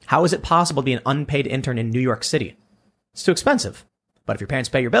intern. How is it possible to be an unpaid intern in New York City? It's too expensive. But if your parents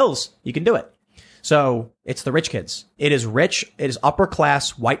pay your bills, you can do it. So it's the rich kids. It is upper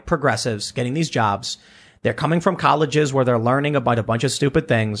class white progressives getting these jobs. They're coming from colleges where they're learning about a bunch of stupid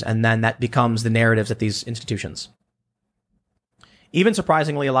things, and then that becomes the narratives at these institutions. Even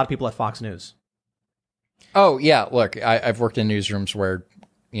surprisingly, a lot of people at Fox News. Oh, yeah. Look, I've worked in newsrooms where,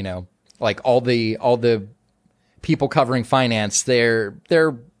 you know, like all the people covering finance, they're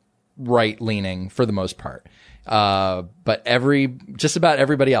right leaning for the most part. But just about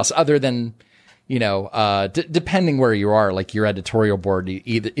everybody else, other than, you know, depending where you are, like your editorial board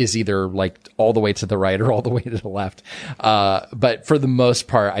is either like all the way to the right or all the way to the left. But for the most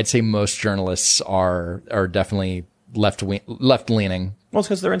part, I'd say most journalists are definitely left leaning. Well, it's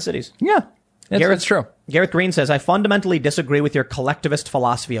because they're in cities. Yeah, it's true. Garrett Green says, I fundamentally disagree with your collectivist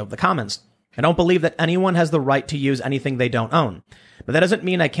philosophy of the commons. I don't believe that anyone has the right to use anything they don't own. But that doesn't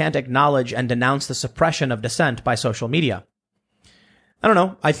mean I can't acknowledge and denounce the suppression of dissent by social media. I don't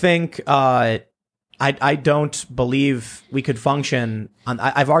know. I think, I don't believe we could function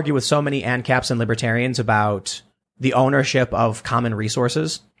I've argued with so many ANCAPs and libertarians about the ownership of common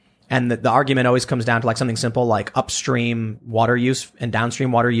resources. And the argument always comes down to like something simple like upstream water use and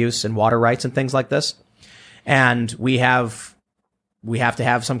downstream water use and water rights and things like this. And we have to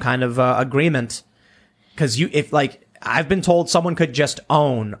have some kind of agreement because I've been told someone could just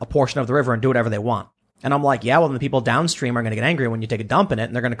own a portion of the river and do whatever they want. And I'm like, yeah, well, then the people downstream are going to get angry when you take a dump in it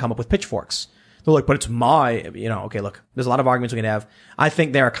and they're going to come up with pitchforks. They're like, but it's okay, look, there's a lot of arguments we can have. I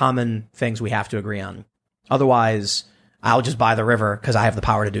think there are common things we have to agree on. Otherwise, I'll just buy the river because I have the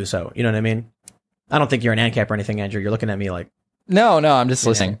power to do so. You know what I mean? I don't think you're an ANCAP or anything, Andrew. You're looking at me like... No, I'm just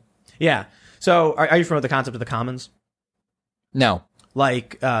listening. Yeah. So are you familiar with the concept of the commons? No.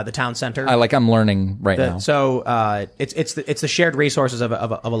 Like the town center? I'm learning now. So it's the shared resources of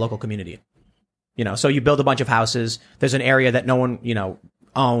a local community. You know, so you build a bunch of houses. There's an area that no one,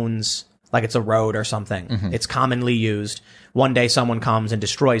 owns, like it's a road or something. Mm-hmm. It's commonly used. One day someone comes and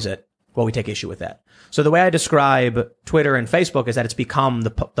destroys it. Well, we take issue with that. So the way I describe Twitter and Facebook is that it's become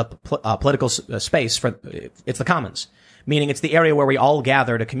the political space it's the commons, meaning it's the area where we all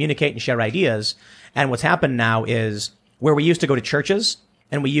gather to communicate and share ideas. And what's happened now is where we used to go to churches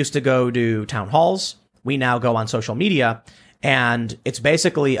and we used to go to town halls, we now go on social media. And it's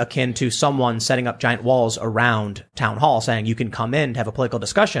basically akin to someone setting up giant walls around town hall saying you can come in to have a political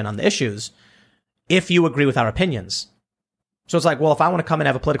discussion on the issues if you agree with our opinions. So it's like, well, if I want to come and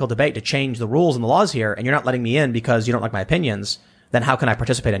have a political debate to change the rules and the laws here, and you're not letting me in because you don't like my opinions, then how can I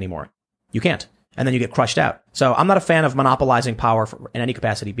participate anymore? You can't. And then you get crushed out. So I'm not a fan of monopolizing power in any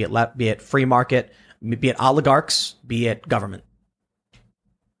capacity, be it free market, be it oligarchs, be it government.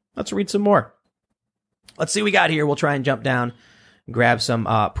 Let's read some more. Let's see what we got here. We'll try and jump down and grab some.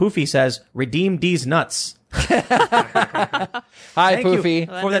 Poofy says, redeem D's nuts. Hi, Thank Poofy.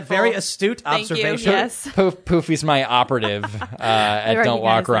 you for that very astute observation. You, yes. Poofy's my operative at Don't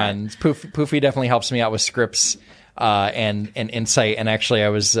Walk Runs. Poofy definitely helps me out with scripts and insight. And actually, I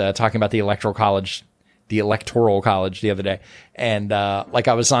was talking about the Electoral College the other day, and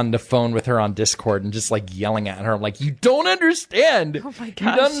I was on the phone with her on Discord and just like yelling at her. I'm like, you don't understand. Oh my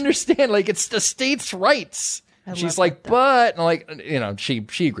gosh. You don't understand. Like, it's the state's rights. She's like, but, and like,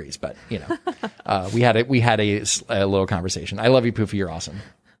 she agrees, but we had a little conversation. I love you, Poofy. You're awesome.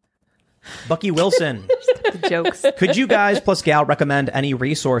 Bucky Wilson. The jokes. Could you guys plus Gal recommend any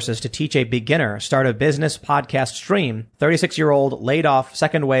resources to teach a beginner start a business podcast stream? 36-year-old laid off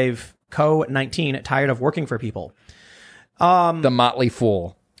second wave Co19, tired of working for people. The Motley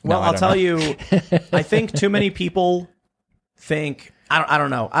Fool. Well, No, I I'll don't tell know. you, I think too many people think, I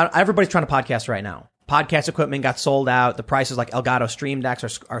don't know. Everybody's trying to podcast right now. Podcast equipment got sold out. The prices like Elgato Stream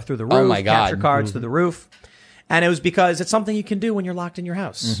Decks are through the roof. Oh my God. Capture cards through the roof. And it was because it's something you can do when you're locked in your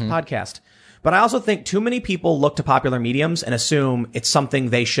house. Podcast. But I also think too many people look to popular mediums and assume it's something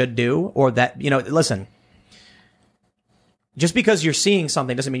they should do, or that, listen, just because you're seeing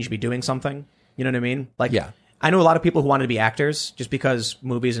something doesn't mean you should be doing something. You know what I mean? Like, Yeah. I know a lot of people who wanted to be actors just because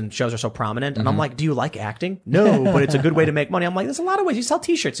movies and shows are so prominent. And I'm like, do you like acting? No, but it's a good way to make money. I'm like, there's a lot of ways. You sell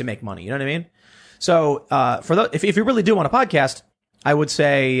t-shirts to make money. You know what I mean? So, if you really do want a podcast, I would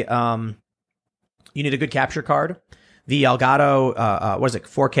say, you need a good capture card. The Elgato,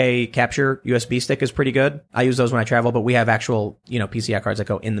 4K capture USB stick is pretty good. I use those when I travel, but we have actual, PCI cards that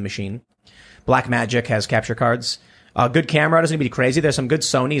go in the machine. Blackmagic has capture cards. Good camera doesn't need to be crazy. There's some good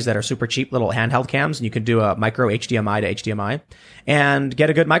Sonys that are super cheap little handheld cams, and you can do a micro HDMI to HDMI and get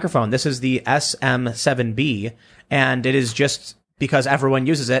a good microphone. This is the SM7B, and it is just because everyone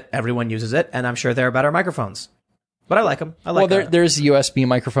uses it, and I'm sure there are better microphones. But I like them. There's USB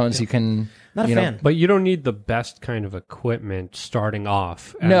microphones you can. Not a fan. But you don't need the best kind of equipment starting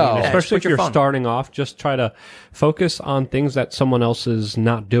off. No. Especially Yeah, just if put your you're phone. starting off, just try to focus on things that someone else is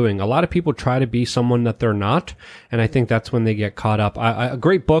not doing. A lot of people try to be someone that they're not, and I think that's when they get caught up. A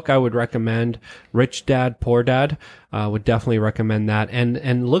great book I would recommend, Rich Dad, Poor Dad, would definitely recommend that.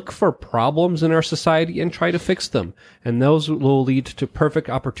 And look for problems in our society and try to fix them. And those will lead to perfect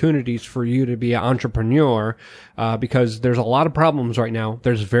opportunities for you to be an entrepreneur, because there's a lot of problems right now.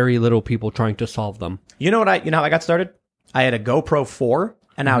 There's very little people trying to solve them. You know how I got started? I had a GoPro 4,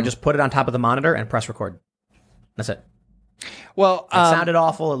 and I would just put it on top of the monitor and press record. That's it. Well, It sounded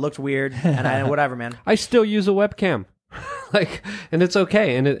awful. It looked weird, and whatever, man. I still use a webcam. And it's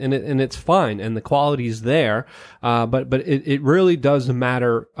okay, and it's fine, and the quality's there. But it really does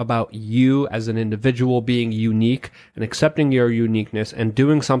matter about you as an individual being unique and accepting your uniqueness and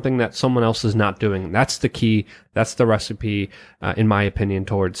doing something that someone else is not doing. That's the key. That's the recipe, in my opinion,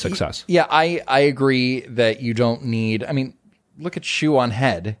 towards success. yeah, I agree that you don't need. I mean, look at Shoe on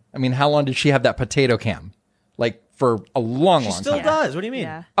Head. I mean, how long did she have that potato cam? Like for a long, long Still time. does. What do you mean?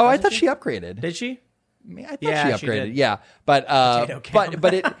 Yeah. Oh, I thought she upgraded. Did she? I mean, I thought Yeah, she she upgraded. did. Yeah, but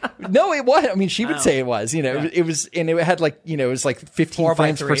but it no, it was. I mean, she would say it was. It was, and it had like it was like 15 4 by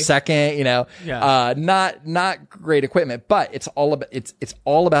frames per 3. second. Yeah. Not great equipment, but it's all about it's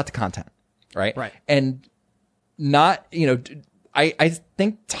all about the content, right? Right. And not I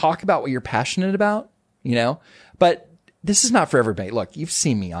think talk about what you're passionate about, but this is not for everybody. Look, you've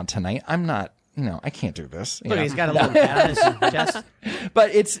seen me on Tonight. I'm not. I can't do this. Look, he's got a little cat on his chest.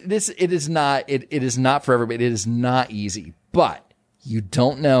 But it is not for everybody. It is not easy, but you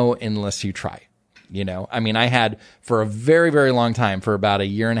don't know unless you try. I mean, I had for a very, very long time, for about a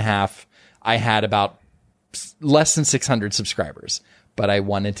year and a half, I had about less than 600 subscribers, but I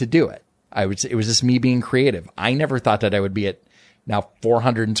wanted to do it. It was just me being creative. I never thought that I would be at now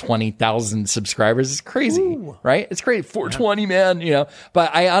 420,000 subscribers. It's crazy, right? It's great. 420, man,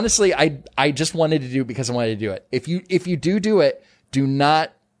 but I honestly, I just wanted to do it because I wanted to do it. If you do it, do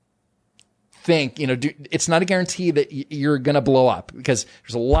not think, it's not a guarantee that you're going to blow up, because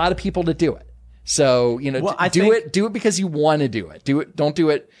there's a lot of people that do it. So, do it because you want to do it. Don't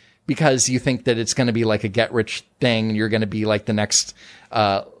do it because you think that it's going to be like a get rich thing and you're going to be like the next,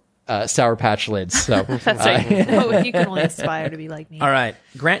 Sour Patch Lids. So That's right. Oh, you can only aspire to be like me. All right.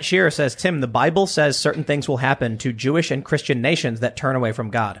 Grant Shearer says, Tim, the Bible says certain things will happen to Jewish and Christian nations that turn away from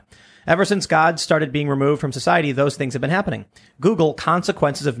God. Ever since God started being removed from society, those things have been happening. Google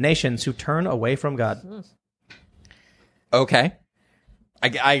consequences of nations who turn away from God. okay.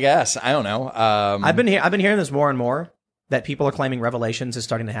 I guess. I don't know. I've been hearing this more and more, that people are claiming Revelations is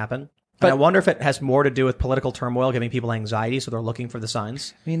starting to happen. But I wonder if it has more to do with political turmoil giving people anxiety, so they're looking for the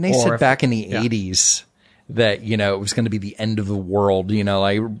signs. I mean, they said back in the 80s that, it was going to be the end of the world,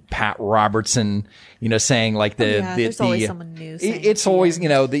 like Pat Robertson, saying like there's always someone new saying it's always,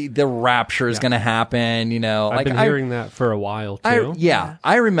 the rapture is going to happen, I've been hearing that for a while too.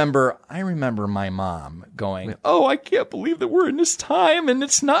 I remember my mom going, "Oh, I can't believe that we're in this time and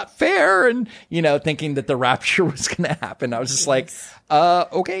it's not fair," and thinking that the rapture was going to happen. I was just like,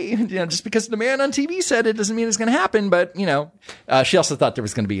 okay, just because the man on TV said it doesn't mean it's going to happen. But she also thought there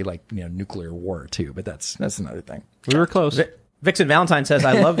was going to be like nuclear war too. But that's another thing. We were close. Vixen Valentine says,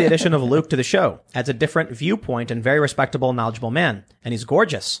 I love the addition of Luke to the show. Adds a different viewpoint and very respectable, knowledgeable man. And he's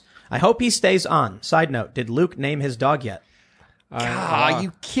gorgeous. I hope he stays on. Side note, did Luke name his dog yet?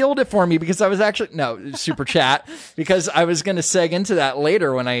 You killed it for me because I was actually super chat because I was going to seg into that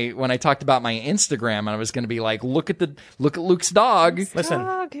later when I talked about my Instagram and I was going to be like, look at Luke's dog. Listen,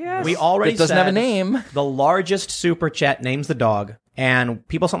 Dog, yes. we already It doesn't have a said name. The largest super chat names the dog, and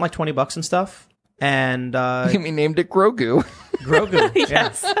people something like $20 and stuff. And We named it Grogu. Grogu,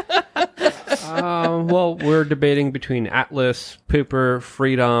 Yes. Well, we're debating between Atlas, Pooper,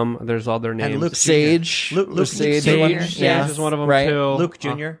 Freedom. There's other names. and Luke Sage. Jr. Luke Sage. Jr. Sage Yeah. is one of them Right. too. Luke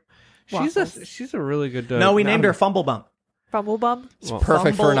Jr. She's a really good. No, we named her Fumble Bump. Bumblebum.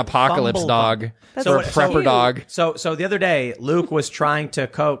 Perfect for an apocalypse Fumble dog. Bump. For a prepper cute. dog. So the other day, Luke was trying to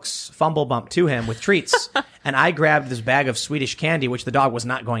coax Fumble Bump to him with treats, and I grabbed this bag of Swedish candy, which the dog was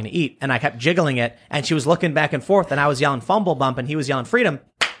not going to eat, and I kept jiggling it, and she was looking back and forth, and I was yelling Fumble Bump, and he was yelling Freedom.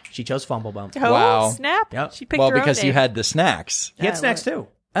 She chose Fumble Bump. Oh, Wow. snap. Yep. She picked Well, her own because you name. had the snacks. He had snacks too.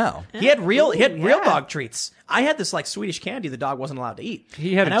 Oh. He had real yeah. dog treats. I had this like Swedish candy the dog wasn't allowed to eat.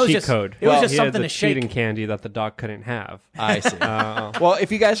 He had And a I was cheat just- code. It was Well, just he had something the to cheating shake. candy that the dog couldn't have. I see. Well, if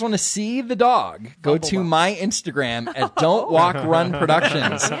you guys want to see the dog, go to my Instagram at Don't Walk Run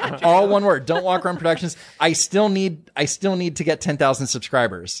Productions. All one word, Don't Walk Run Productions. I still need to get 10,000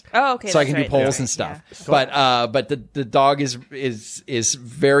 subscribers. Oh, okay, So I that's can do right, polls that's and right, stuff. But the dog is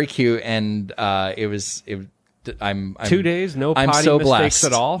very cute, and I'm 2 days, no I'm potty so mistakes blessed.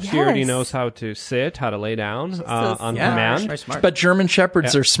 at all. She already Yes. knows how to sit, how to lay down on Yeah, command. very smart. But German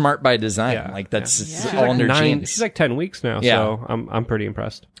Shepherds are smart by design. Yeah, Like that's yeah. it's all in their genes. She's like 10 weeks now, Yeah. so I'm pretty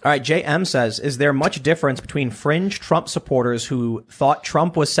impressed. All right, JM says, is there much difference between fringe Trump supporters who thought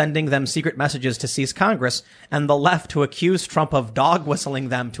Trump was sending them secret messages to seize Congress and the left who accused Trump of dog whistling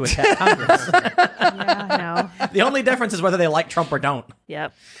them to attack Congress? Yeah, no. The only difference is whether they like Trump or don't.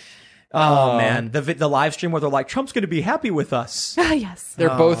 Yep. Oh, man. The live stream where they're like, Trump's going to be happy with us. Yes. They're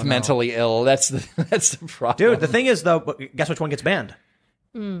both mentally ill. That's the problem. Dude, the thing is, though, guess which one gets banned?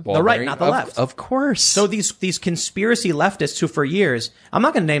 Well, the right, there- not the of- left. Of course. So these conspiracy leftists who for years, I'm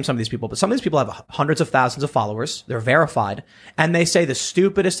not going to name some of these people, but some of these people have hundreds of thousands of followers. They're verified. And they say the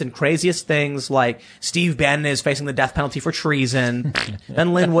stupidest and craziest things like Steve Bannon is facing the death penalty for treason.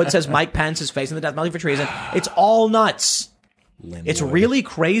 Then Lynn Wood says Mike Pence is facing the death penalty for treason. It's all nuts. It's really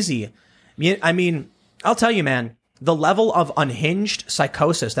crazy. I mean, I'll tell you, man, the level of unhinged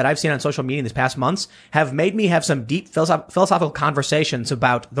psychosis that I've seen on social media in these past months have made me have some deep philosophical conversations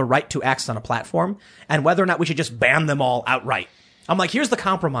about the right to access on a platform and whether or not we should just ban them all outright. I'm like, here's the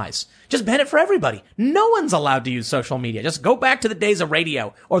compromise. Just ban it for everybody. No one's allowed to use social media. Just go back to the days of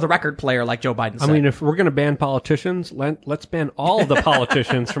radio or the record player like Joe Biden said. I mean, if we're going to ban politicians, let's ban all of the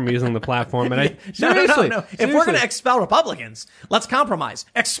politicians from using the platform. And seriously, no. If we're going to expel Republicans, let's compromise.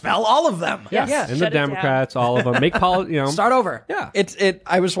 Expel all of them. yes, Yeah, and the shut it down. Democrats, all of them, make Start over. Yeah,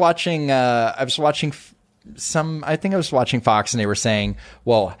 I was watching I think I was watching Fox, and they were saying,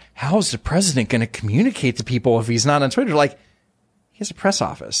 well, how's the president going to communicate to people if he's not on Twitter? Like, he has a press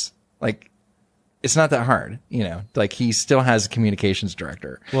office. Like, it's not that hard, like he still has a communications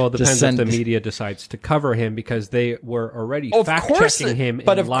director. Well, it depends Just if the media decides to cover him because they were already Of fact course checking him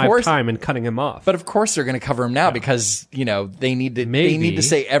but in of live course- time and cutting him off. But of course they're going to cover him now because, they need to, Maybe.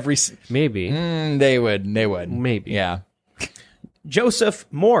 say every, maybe, they would. Maybe. Yeah. Joseph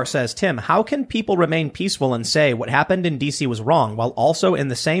Moore says, Tim, how can people remain peaceful and say what happened in DC was wrong while also in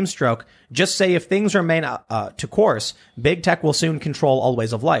the same stroke just say if things remain to course, big tech will soon control all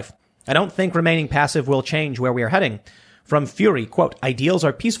ways of life? I don't think remaining passive will change where we are heading. From Fury, quote, ideals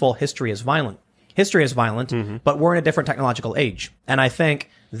are peaceful, history is violent. History is violent, but we're in a different technological age. And I think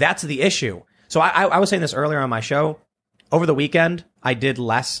that's the issue. So I was saying this earlier on my show. Over the weekend, I did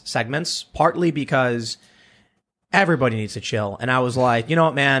less segments, partly because everybody needs to chill. And I was like, you know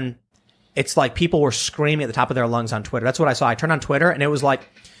what, man? It's like people were screaming at the top of their lungs on Twitter. That's what I saw. I turned on Twitter and it was like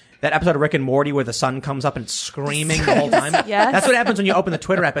that episode of Rick and Morty where the sun comes up and it's screaming the whole time. Yes. That's what happens when you open the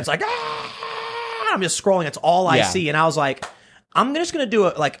Twitter app. It's like, ah! I'm just scrolling. It's all I Yeah. see. And I was like, I'm just going to do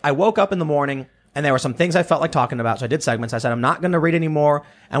it. Like, I woke up in the morning and there were some things I felt like talking about. So I did segments. I said, I'm not going to read anymore.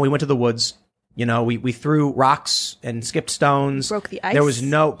 And we went to the woods. We threw rocks and skipped stones. Broke the ice. There was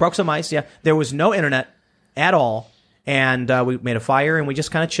broke some ice. Yeah. There was no internet at all. And we made a fire and we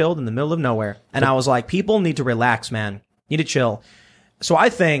just kind of chilled in the middle of nowhere. And I was like, people need to relax, man. Need to chill. So I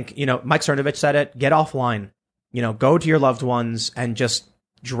think, Mike Cernovich said it, get offline, go to your loved ones and just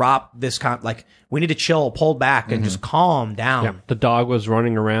drop this we need to chill, pull back and just calm down. Yeah, the dog was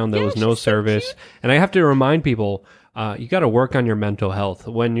running around. There was no she's so service. cute. And I have to remind people, you got to work on your mental health.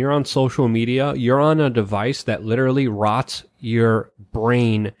 When you're on social media, you're on a device that literally rots your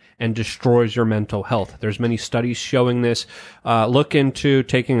brain and destroys your mental health. There's many studies showing this. Look into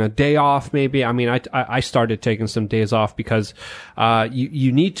taking a day off, maybe. I mean, I started taking some days off because,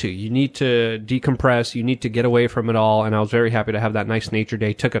 you need to decompress. You need to get away from it all. And I was very happy to have that nice nature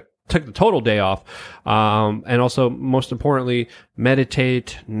day. Took the total day off. And also, most importantly,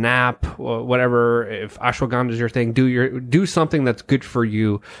 meditate, nap, whatever. If ashwagandha is your thing, do something that's good for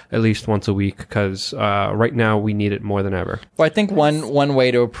you at least once a week, because right now we need it more than ever. Well, I think one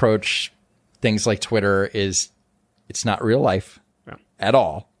way to approach things like Twitter is it's not real life at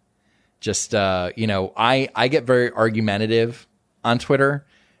all. Just I get very argumentative on Twitter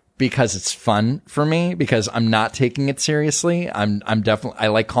because it's fun for me, because I'm not taking it seriously. I'm definitely, I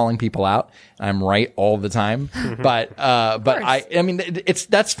like calling people out. I'm right all the time. but I mean,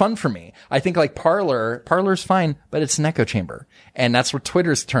 that's fun for me. I think like Parler's fine, but it's an echo chamber. And that's what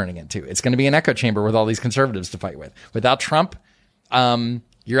Twitter's turning into. It's going to be an echo chamber with all these conservatives to fight with. Without Trump,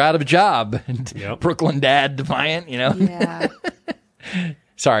 you're out of a job. Yep. Brooklyn dad defiant, Yeah.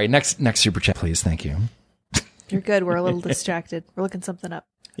 Sorry. Next super chat, please. Thank you. You're good. We're a little distracted. We're looking something up.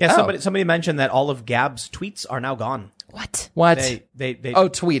 Yeah, somebody mentioned that all of Gab's tweets are now gone. What? They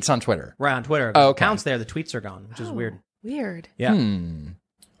tweets on Twitter. Right, on Twitter. Oh, okay. Accounts there, the tweets are gone, which is weird. Weird. Yeah.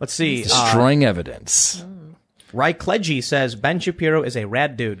 Let's see. Destroying evidence. Rai Kledgy says Ben Shapiro is a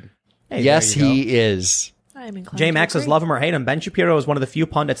rad dude. Hey, yes, there you he is. I'm inclined J to Max says, agree. love him or hate him, Ben Shapiro is one of the few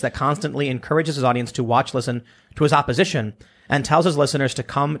pundits that constantly encourages his audience to listen to his opposition and tells his listeners to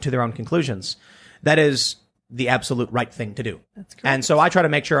come to their own conclusions. That is the absolute right thing to do. That's correct. And so I try to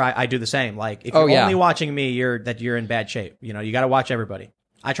make sure I do the same. Like, if you're only watching me, you're in bad shape. You got to watch everybody.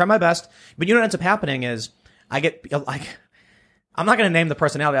 I try my best. But what ends up happening is I get like, I'm not going to name the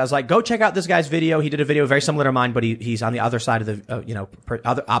personality. I was like, go check out this guy's video. He did a video very similar to mine, but he's on the other side of the,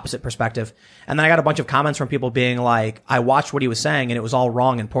 other opposite perspective. And then I got a bunch of comments from people being like, I watched what he was saying and it was all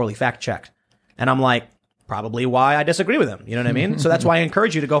wrong and poorly fact checked. And I'm like, probably why I disagree with him. You know what I mean? So that's why I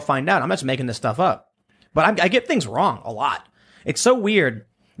encourage you to go find out. I'm not just making this stuff up. But I get things wrong a lot. It's so weird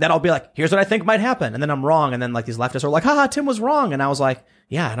that I'll be like, here's what I think might happen. And then I'm wrong. And then like these leftists are like, haha, Tim was wrong. And I was like,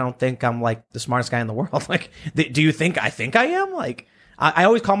 yeah, I don't think I'm like the smartest guy in the world. Like, do you think I am? Like, I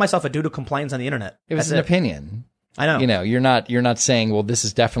always call myself a dude who complains on the internet. It was an opinion. I know. You're not saying, well, this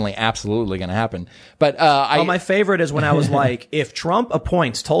is definitely absolutely going to happen. But my favorite is when I was like, if Trump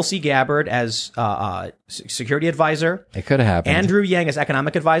appoints Tulsi Gabbard as security advisor, it could have happened. Andrew Yang as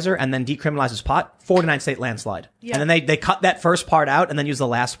economic advisor, and then decriminalizes pot, 49 state landslide. Yeah. And then they cut that first part out and then use the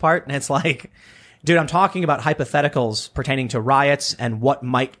last part, and it's like, dude, I'm talking about hypotheticals pertaining to riots and what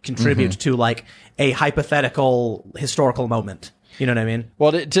might contribute to like a hypothetical historical moment. You know what I mean?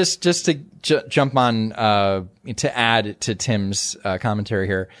 Well, just to jump on, to add to Tim's commentary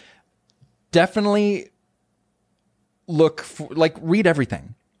here, definitely read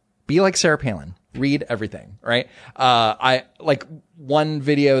everything. Be like Sarah Palin. Read everything, right? I like one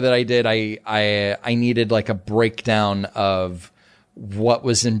video that I did, I needed like a breakdown of what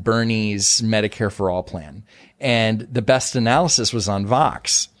was in Bernie's Medicare for All plan. And the best analysis was on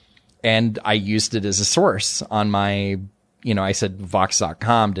Vox. And I used it as a source on my, I said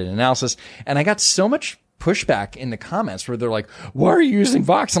Vox.com did an analysis, and I got so much pushback in the comments where they're like, why are you using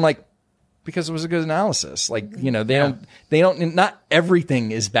Vox? I'm like, because it was a good analysis. Like, they don't, not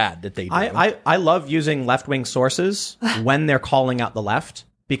everything is bad that they do. I love using left-wing sources when they're calling out the left,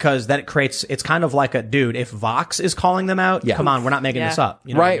 because that it's kind of like dude, if Vox is calling them out, come on, we're not making this up.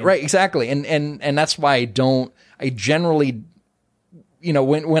 You know right, what I mean? Right, exactly. And that's why I generally,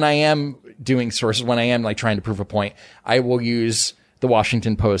 when I am doing sources, when I am like trying to prove a point, I will use the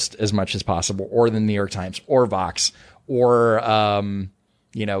Washington Post as much as possible, or the New York Times, or Vox, or,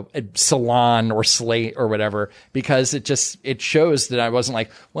 Salon or Slate or whatever, because it shows that I wasn't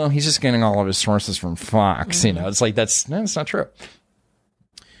like, well, he's just getting all of his sources from Fox. It's like, that's not true.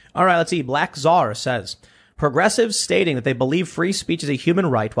 All right, let's see. Black Czar says, progressives stating that they believe free speech is a human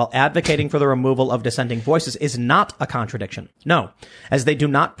right while advocating for the removal of dissenting voices is not a contradiction. No, as they do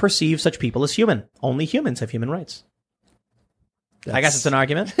not perceive such people as human. Only humans have human rights. I guess it's an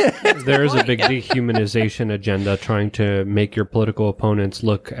argument. There is a big dehumanization agenda trying to make your political opponents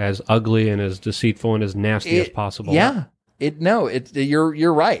look as ugly and as deceitful and as nasty as possible. Yeah.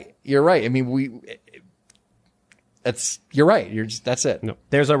 You're right. You're right. I mean, you're right. That's it. No.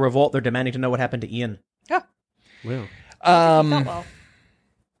 There's a revolt. They're demanding to know what happened to Ian. Yeah. Well.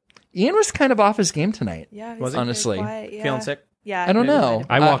 Ian was kind of off his game tonight. Yeah. Was he? Honestly. Quiet, yeah. Feeling sick? Yeah. I don't know.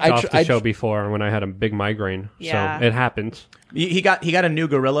 I walked off the show before when I had a big migraine. Yeah. So it happens. He got a new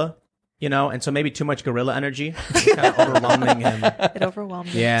gorilla. you know, and so maybe too much gorilla energy is kind of overwhelming him. It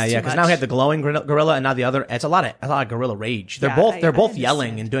overwhelmed me. Yeah, It's yeah, too because now much. he had the glowing gorilla, and now the other. It's a lot of gorilla rage. They're Yeah, both I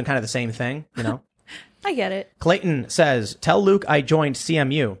yelling understand. and doing kind of the same thing, you know. I get it. Clayton says, "Tell Luke I joined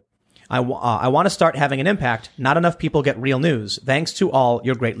CMU. I want to start having an impact. Not enough people get real news. Thanks to all,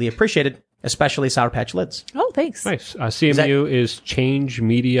 you're greatly appreciated, especially Sour Patch Lids." Oh, thanks. Nice. CMU is Change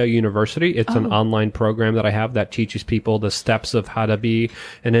Media University. It's an online program that I have that teaches people the steps of how to be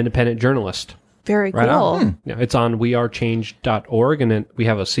an independent journalist. Very Right cool. on. Yeah, it's on wearechange.org, and then we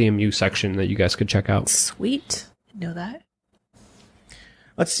have a CMU section that you guys could check out. Sweet. Know that.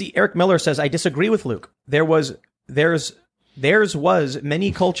 Let's see. Eric Miller says, "I disagree with Luke. Theirs was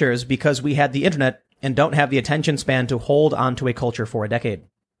many cultures because we had the internet and don't have the attention span to hold on to a culture for a decade."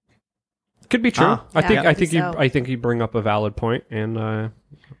 Could be true. Ah, I yeah. think you bring up a valid point, and I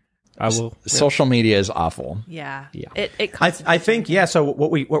will. Social media is awful. Yeah. Yeah. It I think, yeah. So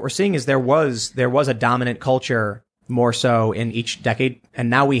what we're seeing is there was a dominant culture more so in each decade, and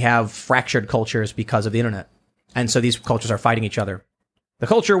now we have fractured cultures because of the internet, and so these cultures are fighting each other. The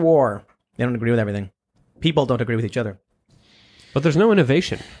culture war. They don't agree with everything. People don't agree with each other. But there's no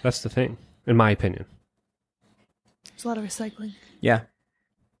innovation. That's the thing, in my opinion. There's a lot of recycling. Yeah.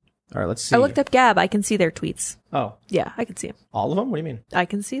 All right. Let's see. I looked up Gab. I can see their tweets. Oh, Yeah, I can see them. all of them. What do you mean? I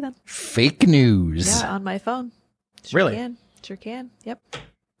can see them. Fake news. Yeah, on my phone. Sure Really? Can. Sure can. Yep.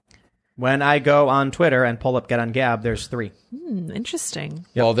 When I go on Twitter and pull up Get on Gab, there's 3. Interesting.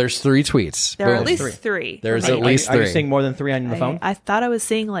 Well, there's 3 tweets. There are Boom. at least three. There's for at me. least Are you 3. seeing more than 3 on the phone? I thought I was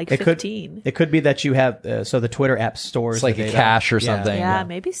seeing like It could 15. it could be that you have so the Twitter app stores It's like the a data. cache or Yeah. something. Yeah,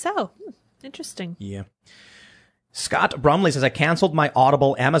 maybe so. Interesting. Yeah. Scott Brumley says, "I canceled my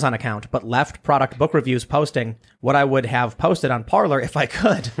Audible Amazon account, but left product book reviews posting what I would have posted on Parler if I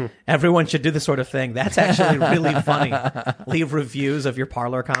could. Everyone should do this sort of thing. That's actually really funny. Leave reviews of your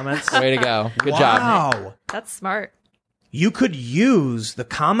Parler comments." Way to go. Good job. Wow. That's smart. You could use the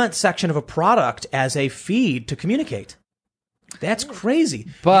comment section of a product as a feed to communicate. That's crazy.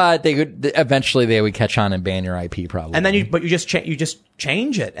 But eventually they would catch on and ban your IP probably. And then you just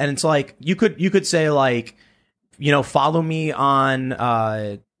change it, and it's like you could say like, you know, follow me on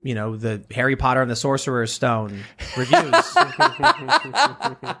you know, the Harry Potter and the Sorcerer's Stone reviews.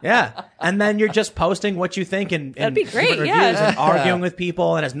 Yeah, and then you're just posting what you think and That'd be great, different yeah. reviews and arguing with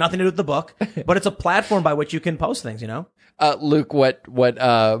people, and it has nothing to do with the book, but it's a platform by which you can post things. You know, Luke, what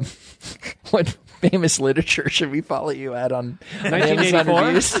famous literature should we follow you at on Amazon 1984?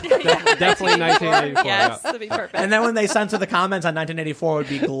 reviews? Definitely 1984. Yes, that'd be perfect. and then when they censor the comments on 1984, it would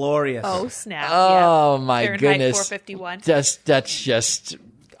be glorious. Oh, snap. Oh yeah. my Fahrenheit goodness. 451. That's just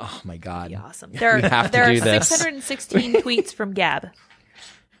oh my god. Awesome. There are, have to there do are this. 616 tweets from Gab.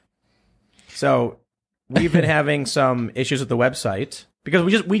 So we've been having some issues with the website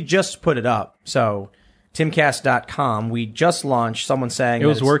because we just put it up. So timcast.com, we just launched. Someone saying It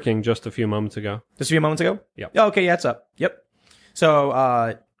was that it's- working just a few moments ago. just a few moments ago. Yep. Oh, okay, yeah, it's up. Yep.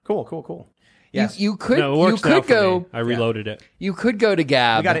 So cool. Yes, You could No, it works now for go me. I reloaded it. you could go to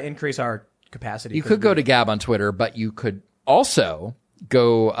Gab. we got to increase our capacity. You could go to Gab on Twitter, but you could also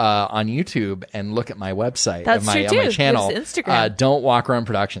go on YouTube and look at my website, That's my, true, on my too. channel. There's Instagram. Don't Walk Around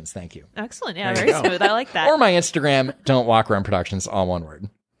Productions. Thank you. Excellent. Yeah, very smooth. I like that. Or my Instagram, Don't Walk Around Productions, all one word.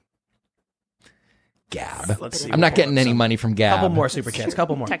 Gab. Let's see. I'm not getting any money from Gab. Couple more super chats.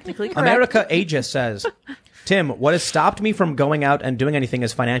 Couple more. Technically correct. America Aegis says, "Tim, what has stopped me from going out and doing anything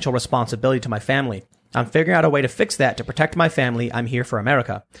is financial responsibility to my family. I'm figuring out a way to fix that to protect my family. I'm here for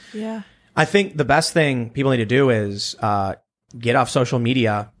America." Yeah. I think the best thing people need to do is get off social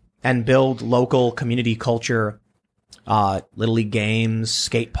media and build local community culture, Little League games,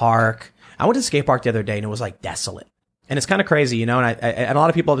 skate park. I went to the skate park the other day and it was like desolate. And it's kind of crazy, you know, and a lot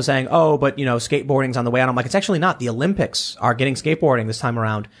of people have been saying, oh, but, you know, skateboarding's on the way out. I'm like, it's actually not. The Olympics are getting skateboarding this time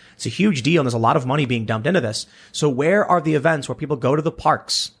around. It's a huge deal, and there's a lot of money being dumped into this. So where are the events where people go to the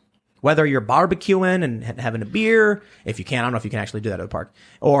parks? Whether you're barbecuing and having a beer, if you can, I don't know if you can actually do that at a park,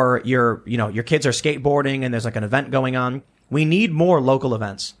 or your kids are skateboarding and there's like an event going on. We need more local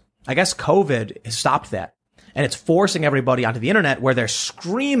events. I guess COVID has stopped that, and it's forcing everybody onto the internet where they're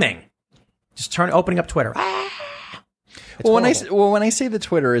screaming. Just opening up Twitter. When I say that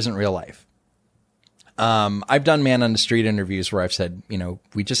Twitter isn't real life, I've done man on the street interviews where I've said, you know,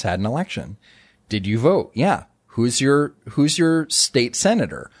 we just had an election. Did you vote? Yeah. Who's your state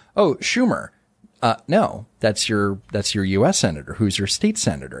senator? Oh, Schumer. No, that's your U.S. senator. Who's your state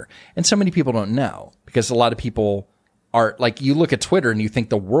senator? And so many people don't know because a lot of people are like, you look at Twitter and you think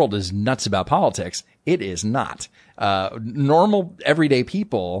the world is nuts about politics. It is not. Normal everyday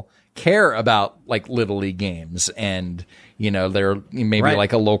people care about like Little League games and, they're maybe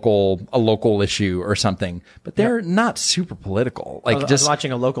like a local issue or something, but they're not super political. Like I was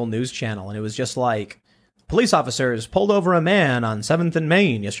watching a local news channel and it was just like, police officers pulled over a man on 7th and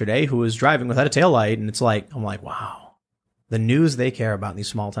Main yesterday who was driving without a taillight. And it's like, I'm like, wow, the news they care about in these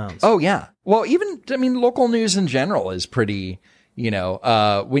small towns. Oh, yeah. Well, local news in general is pretty,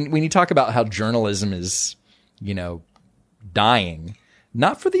 when you talk about how journalism is, dying,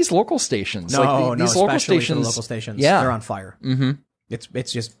 not for these local stations. No, these no, local especially stations, for the local stations. Yeah. They're on fire. Mm-hmm.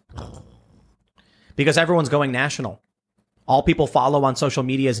 It's just because everyone's going national. All people follow on social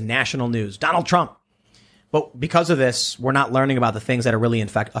media is national news. Donald Trump. But because of this, we're not learning about the things that are really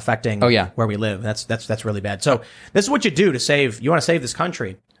affecting where we live. That's really bad. So this is what you do to save. You want to save this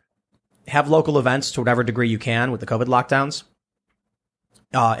country. Have local events to whatever degree you can with the COVID lockdowns.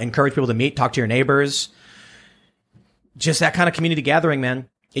 Encourage people to meet, talk to your neighbors. Just that kind of community gathering, man.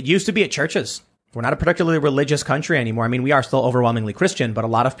 It used to be at churches. We're not a particularly religious country anymore. I mean, we are still overwhelmingly Christian, but a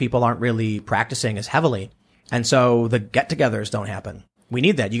lot of people aren't really practicing as heavily. And so the get-togethers don't happen. We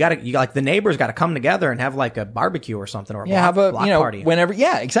need that. You like the neighbors got to come together and have like a barbecue or something or a block party. Whenever.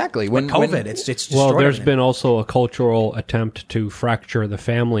 Yeah, exactly. When COVID, it's destroyed. Well, there's been also a cultural attempt to fracture the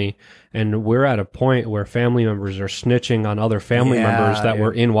family, and we're at a point where family members are snitching on other family members that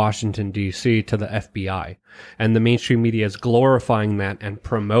were in Washington D.C. to the FBI, and the mainstream media is glorifying that and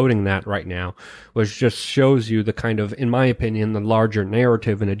promoting that right now, which just shows you the kind of, in my opinion, the larger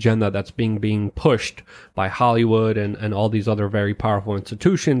narrative and agenda that's being pushed by Hollywood and all these other very powerful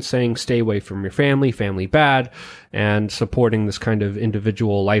institutions, saying stay away from your family bad, and supporting this kind of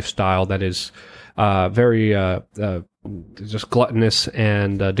individual lifestyle that is very just gluttonous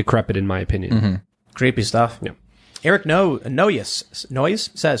and decrepit, in my opinion. Mm-hmm. Creepy stuff. Yeah. Eric Noise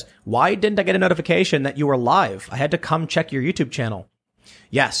says, why didn't I get a notification that you were live? I had to come check your YouTube channel.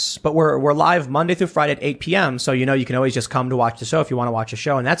 Yes, but we're live Monday through Friday at 8 p.m. So, you can always just come to watch the show if you want to watch a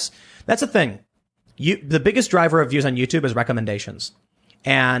show. And that's the thing. The biggest driver of views on YouTube is recommendations.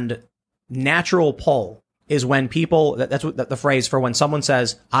 And natural pull is when people, that's what the phrase for when someone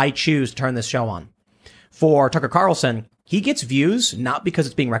says, I choose to turn this show on. For Tucker Carlson, he gets views not because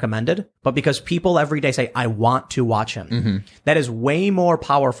it's being recommended, but because people every day say, I want to watch him. Mm-hmm. That is way more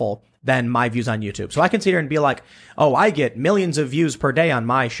powerful than my views on YouTube. So I can sit here and be like, oh, I get millions of views per day on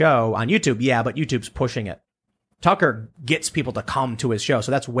my show on YouTube. Yeah, but YouTube's pushing it. Tucker gets people to come to his show.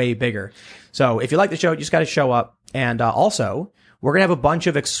 So that's way bigger. So if you like the show, you just got to show up. And also, we're going to have a bunch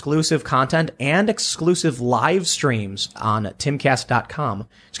of exclusive content and exclusive live streams on timcast.com.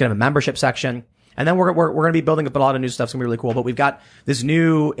 It's going to have a membership section. And then we're going to be building up a lot of new stuff. It's going to be really cool. But we've got this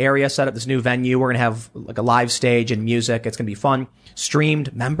new area set up, this new venue. We're going to have like a live stage and music. It's going to be fun.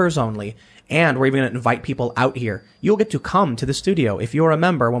 Streamed, members only. And we're even going to invite people out here. You'll get to come to the studio if you're a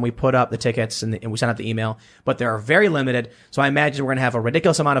member when we put up the tickets and we send out the email. But they're very limited. So I imagine we're going to have a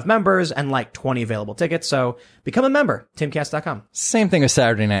ridiculous amount of members and like 20 available tickets. So become a member, timcast.com. Same thing with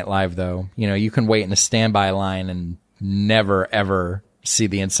Saturday Night Live, though. You can wait in a standby line and never, ever see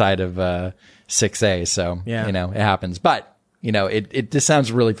the inside of 6A. So, yeah. It happens. But, it just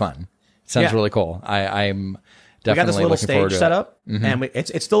sounds really fun. It sounds really cool. I'm definitely we got this little looking forward stage to set up, mm-hmm. and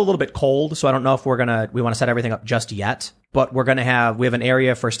it's still a little bit cold, so I don't know if we want to set everything up just yet. But we have an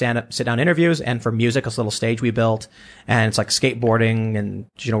area for stand-up, sit-down interviews, and for music, this little stage we built, and it's like skateboarding, and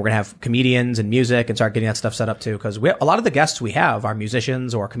we're gonna have comedians and music, and start getting that stuff set up too, because a lot of the guests we have are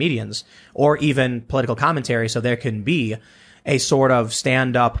musicians or comedians or even political commentary, so there can be a sort of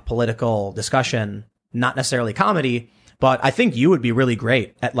stand-up political discussion, not necessarily comedy. But I think you would be really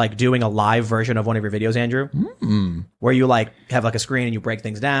great at like doing a live version of one of your videos, Andrew, where you like have like a screen and you break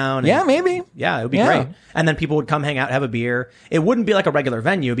things down. And, yeah, maybe. Yeah, it would be great. And then people would come hang out, have a beer. It wouldn't be like a regular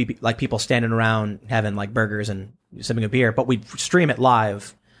venue. It'd be like people standing around having like burgers and sipping a beer, but we'd stream it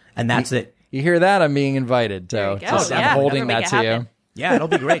live. And that's it. You hear that? I'm being invited. So I'm holding that to you. Yeah, it'll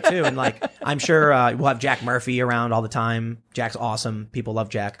be great too. And like, I'm sure we'll have Jack Murphy around all the time. Jack's awesome. People love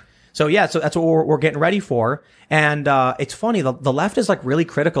Jack. So yeah, so that's what we're getting ready for. And it's funny, the left is like really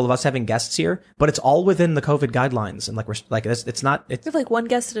critical of us having guests here, but it's all within the COVID guidelines. And like we're like it's not. We have like one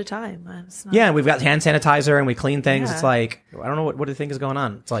guest at a time. It's not... Yeah, and we've got hand sanitizer and we clean things. Yeah. It's like I don't know what do you think is going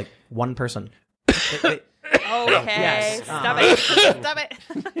on. It's like one person. Okay, yes. Stop it. Stop it.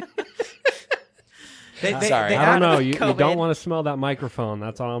 Sorry, I don't know. You don't want to smell that microphone.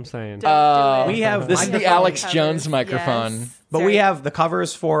 That's all I'm saying. Don't do it. We have this is the Alex Jones microphone. Yes. But Sorry. we have the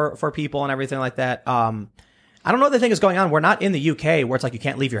covers for people and everything like that. I don't know what the thing is going on. We're not in the UK where it's like you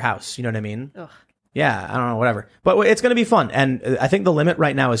can't leave your house. You know what I mean? Ugh. Yeah, I don't know, whatever. But it's going to be fun. And I think the limit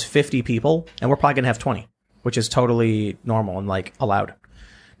right now is 50 people, and we're probably going to have 20, which is totally normal and like allowed.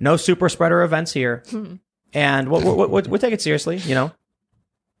 No super spreader events here. And we'll take it seriously, you know.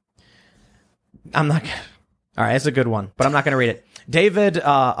 I'm not. All right, it's a good one, but I'm not going to read it. David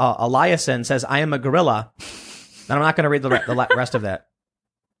Eliason says, "I am a gorilla," and I'm not going to read the rest of that.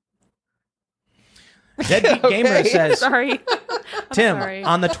 Deadbeat Gamer says, Sorry. Tim, sorry.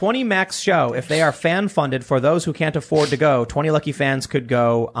 on the 20 Max show, if they are fan funded for those who can't afford to go, 20 lucky fans could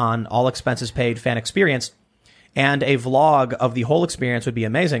go on all expenses paid fan experience, and a vlog of the whole experience would be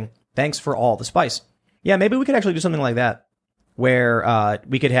amazing. Thanks for all the spice. Yeah, maybe we could actually do something like that, where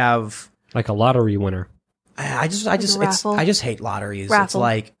we could have Like a lottery winner. I just raffle. I just hate lotteries. It's Raffle.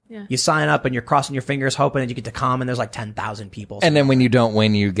 like Yeah. you sign up and you're crossing your fingers hoping that you get to come, and there's like 10,000 people. And then when you don't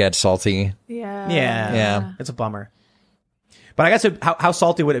win, you get salty. Yeah. Yeah. It's a bummer. But I guess how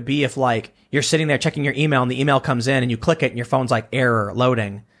salty would it be if like you're sitting there checking your email and the email comes in and you click it and your phone's like error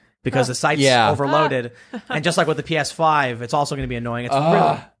loading because the site's overloaded. And just like with the PS5, it's also going to be annoying. It's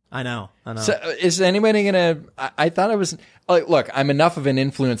really, I know. So is anybody gonna? I thought I was. Like, look, I'm enough of an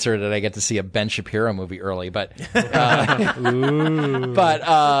influencer that I get to see a Ben Shapiro movie early, but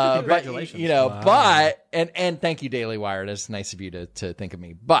Congratulations. you know, but thank you, Daily Wire. That's nice of you to think of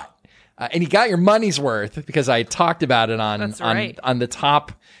me. But and you got your money's worth because I talked about it on That's right. on the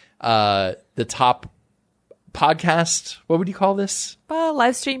top podcast. What would you call this?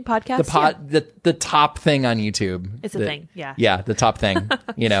 Live stream podcast. The top thing on YouTube. It's a thing, yeah. Yeah, the top thing.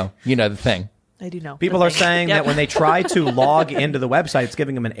 you know the thing. I do know. People The are thing. saying Yep. that when they try to log into the website, it's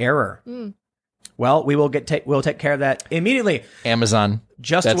giving them an error. Well, we'll take care of that immediately. Amazon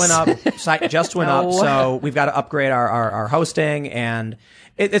Just went up. Site just went up. No. So we've got to upgrade our hosting, and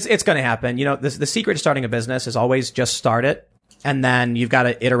it's going to happen. You know, the secret to starting a business is always just start it. And then you've got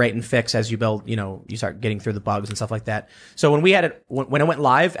to iterate and fix as you build, you know, you start getting through the bugs and stuff like that. So when we had it, when it went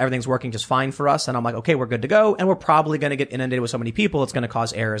live, everything's working just fine for us. And I'm like, okay, we're good to go. And we're probably going to get inundated with so many people, it's going to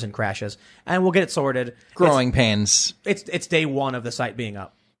cause errors and crashes. And we'll get it sorted. growing pains. It's day one of the site being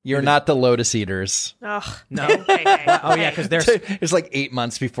up. You're not the Lotus Eaters. Ugh. No. Hey. Oh yeah, because there's It's like 8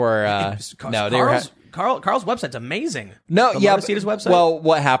 months before. No, they were. Carl's website's amazing. No, The yeah. Lotus Eaters website. Well,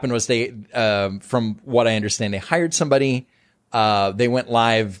 what happened was they, from what I understand, they hired somebody. They went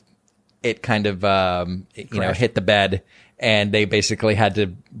live. It kind of, hit the bed, and they basically had to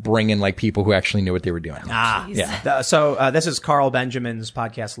bring in like people who actually knew what they were doing. yeah. So this is Carl Benjamin's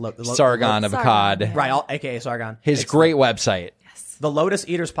podcast, Sargon of Akkad, right? AKA Sargon. his great website. The Lotus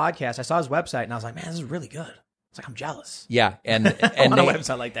Eaters podcast. I saw his website and I was like, man, this is really good. It's like I'm jealous. Yeah, and On a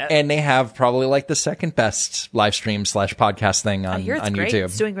website like that. and they have probably like the second best live stream / podcast thing I on hear it's great. YouTube.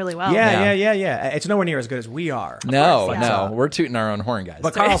 It's doing really well. Yeah. It's nowhere near as good as we are. No, course, no, we're tooting our own horn, guys.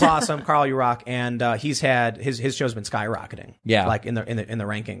 But Carl's awesome. Carl, you rock, and he's had his show's been skyrocketing. Yeah. like in the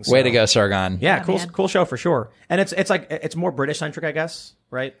rankings. Way So- to go, Sargon. Yeah, Yeah, man. cool show for sure. And it's more British centric, I guess.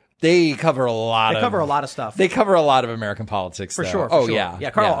 Right? They cover a lot. They cover a lot of stuff. They cover a lot of American politics for though. sure. Oh sure. yeah, yeah.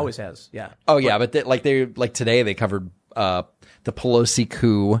 Carl always has. Yeah. Oh yeah, but today they covered the Pelosi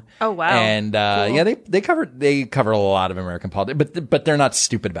coup. Oh, wow. And Cool. yeah, they cover a lot of American politics, but they're not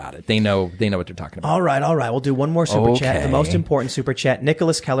stupid about it. They know what they're talking about. All right. We'll do one more super chat. Okay. The most important super chat.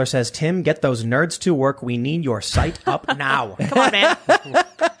 Nicholas Keller says, Tim, get those nerds to work. We need your site up now. Come on, man.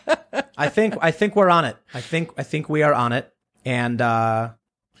 I think we're on it. I think we are on it. And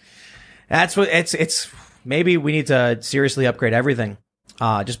that's what it's maybe we need to seriously upgrade everything.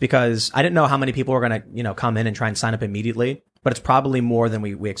 Just because I didn't know how many people were going to, come in and try and sign up immediately, but it's probably more than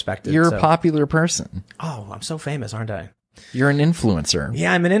we expected. You're so. a popular person. Oh, I'm so famous, aren't I? You're an influencer.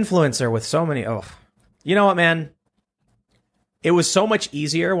 Yeah, I'm an influencer with so many. Oh, you know what, man? It was so much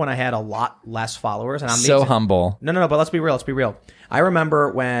easier when I had a lot less followers, and I'm So humble. No, but let's be real. I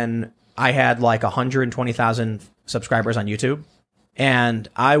remember when I had like 120,000 subscribers on YouTube, and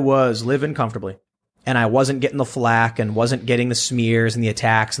I was living comfortably, and I wasn't getting the flack and wasn't getting the smears and the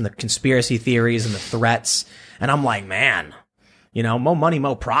attacks and the conspiracy theories and the threats. And I'm like, man, mo money,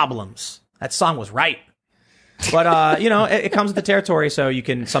 mo problems. That song was right. But, it comes with the territory. So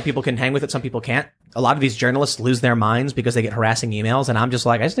some people can hang with it. Some people can't. A lot of these journalists lose their minds because they get harassing emails. And I'm just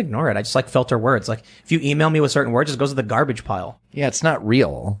like, I just ignore it. I just filter words. Like if you email me with certain words, it just goes to the garbage pile. Yeah, it's not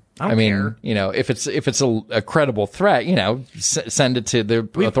real. I don't care. If it's a credible threat, send it to the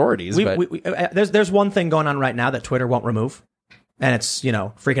authorities. There's one thing going on right now that Twitter won't remove. And it's,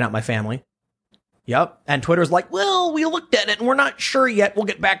 freaking out my family. Yep. And Twitter's like, well, we looked at it and we're not sure yet. We'll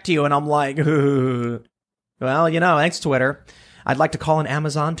get back to you. And I'm like, well, thanks, Twitter. I'd like to call on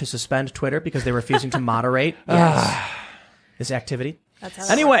Amazon to suspend Twitter because they're refusing to moderate this activity. That's how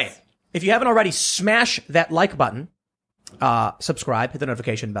that Anyway, works. if you haven't already, smash that like button. Subscribe, hit the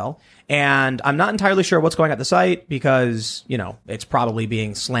notification bell. And I'm not entirely sure what's going on at the site because, it's probably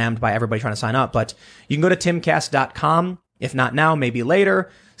being slammed by everybody trying to sign up. But you can go to timcast.com. If not now, maybe later.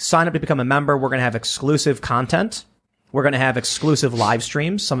 Sign up to become a member. We're going to have exclusive content. We're going to have exclusive live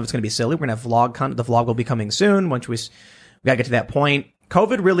streams. Some of it's going to be silly. We're going to have vlog content. The vlog will be coming soon. Once we got to get to that point.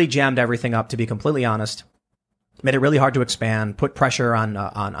 COVID really jammed everything up, to be completely honest. Made it really hard to expand, put pressure on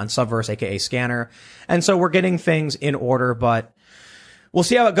Subverse, aka Scanner. And so we're getting things in order, but we'll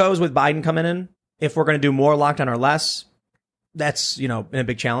see how it goes with Biden coming in. If we're going to do more lockdown or less, that's, a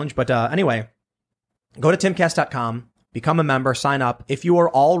big challenge. But anyway, go to timcast.com, become a member, sign up. If you are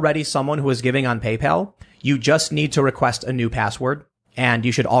already someone who is giving on PayPal, you just need to request a new password and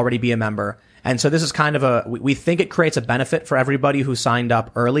you should already be a member. And so this is kind of we think it creates a benefit for everybody who signed up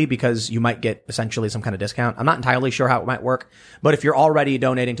early because you might get essentially some kind of discount. I'm not entirely sure how it might work, but if you're already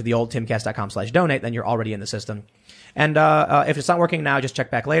donating to the old timcast.com/donate, then you're already in the system. And if it's not working now, just check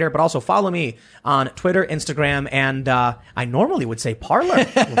back later. But also follow me on Twitter, Instagram, and I normally would say Parler.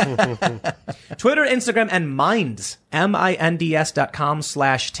 Twitter, Instagram, and Minds,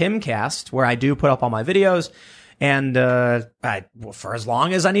 minds.com/Timcast, where I do put up all my videos. And for as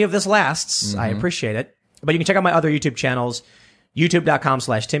long as any of this lasts, I appreciate it. But you can check out my other YouTube channels,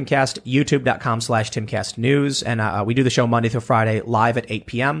 youtube.com/Timcast, youtube.com/Timcast News. And we do the show Monday through Friday live at 8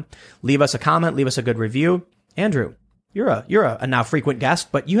 p.m. Leave us a comment, leave us a good review. Andrew, you're a now frequent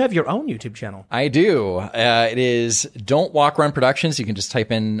guest, but you have your own YouTube channel. I do. It is Don't Walk Run Productions. You can just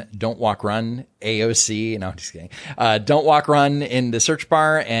type in Don't Walk Run AOC. No, I'm just kidding. Don't Walk Run in the search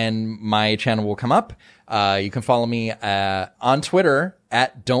bar and my channel will come up. You can follow me on Twitter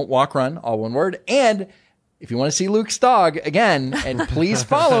at Don't Walk Run, all one word. And if you want to see Luke's dog again, and please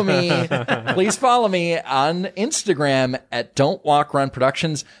follow me on Instagram at Don't Walk Run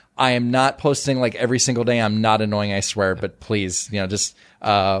Productions. I am not posting like every single day. I'm not annoying, I swear, but please, just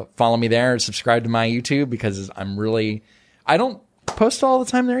follow me there and subscribe to my YouTube because I don't post all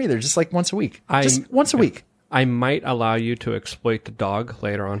the time there either. Just like once a week. Just once a week. I might allow you to exploit the dog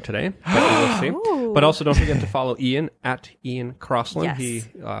later on today, but we'll see. But also don't forget to follow Ian at Ian Crossland. Yes. He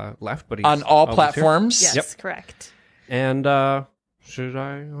left, but he's on all always platforms. Yes, Yep. correct. Here. And should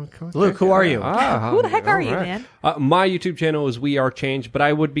I? Okay. Luke, who are you? Who the heck are you, all right. man? My YouTube channel is We Are Changed, but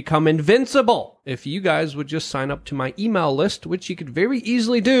I would become invincible if you guys would just sign up to my email list, which you could very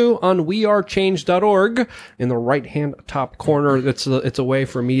easily do on wearechange.org in the right-hand top corner. It's a way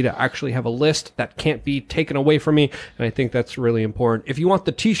for me to actually have a list that can't be taken away from me, and I think that's really important. If you want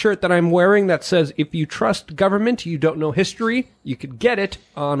the t-shirt that I'm wearing that says, if you trust government, you don't know history, you could get it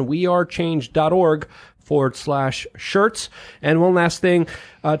on wearechange.org/shirts. And one last thing,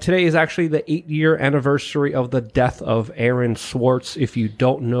 today is actually the 8-year anniversary of the death of Aaron Swartz. If you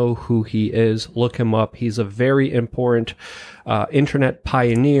don't know who he is, look him up. He's a very important internet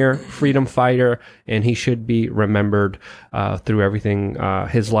pioneer, freedom fighter, and he should be remembered through everything.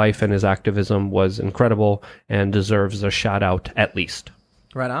 His life and his activism was incredible and deserves a shout out at least.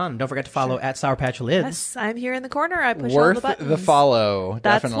 Right on. Don't forget to follow at Sour Patch Lids. Yes, I'm here in the corner. I push all Worth the buttons. the follow.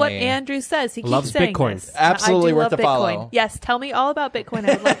 That's definitely. what Andrew says. He Loves keeps saying Bitcoin. this. Absolutely I do worth love the Bitcoin. follow. Yes, tell me all about Bitcoin.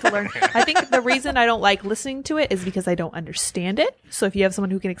 I would like to learn. I think the reason I don't like listening to it is because I don't understand it. So if you have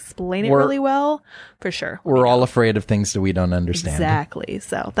someone who can explain it really well, for sure. We're all afraid of things that we don't understand. Exactly.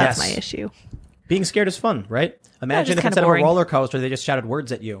 So that's Yes. my issue. Being scared is fun, right? Imagine just if kinda instead boring. of a roller coaster, they just shouted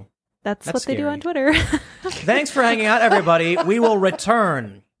words at you. That's what they do scary. on Twitter. Thanks for hanging out, everybody. We will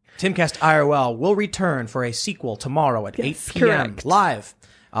return. Timcast IRL will return for a sequel tomorrow at Yes, 8 p.m. correct. live.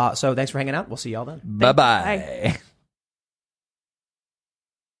 So thanks for hanging out. We'll see y'all then. Bye-bye. Bye.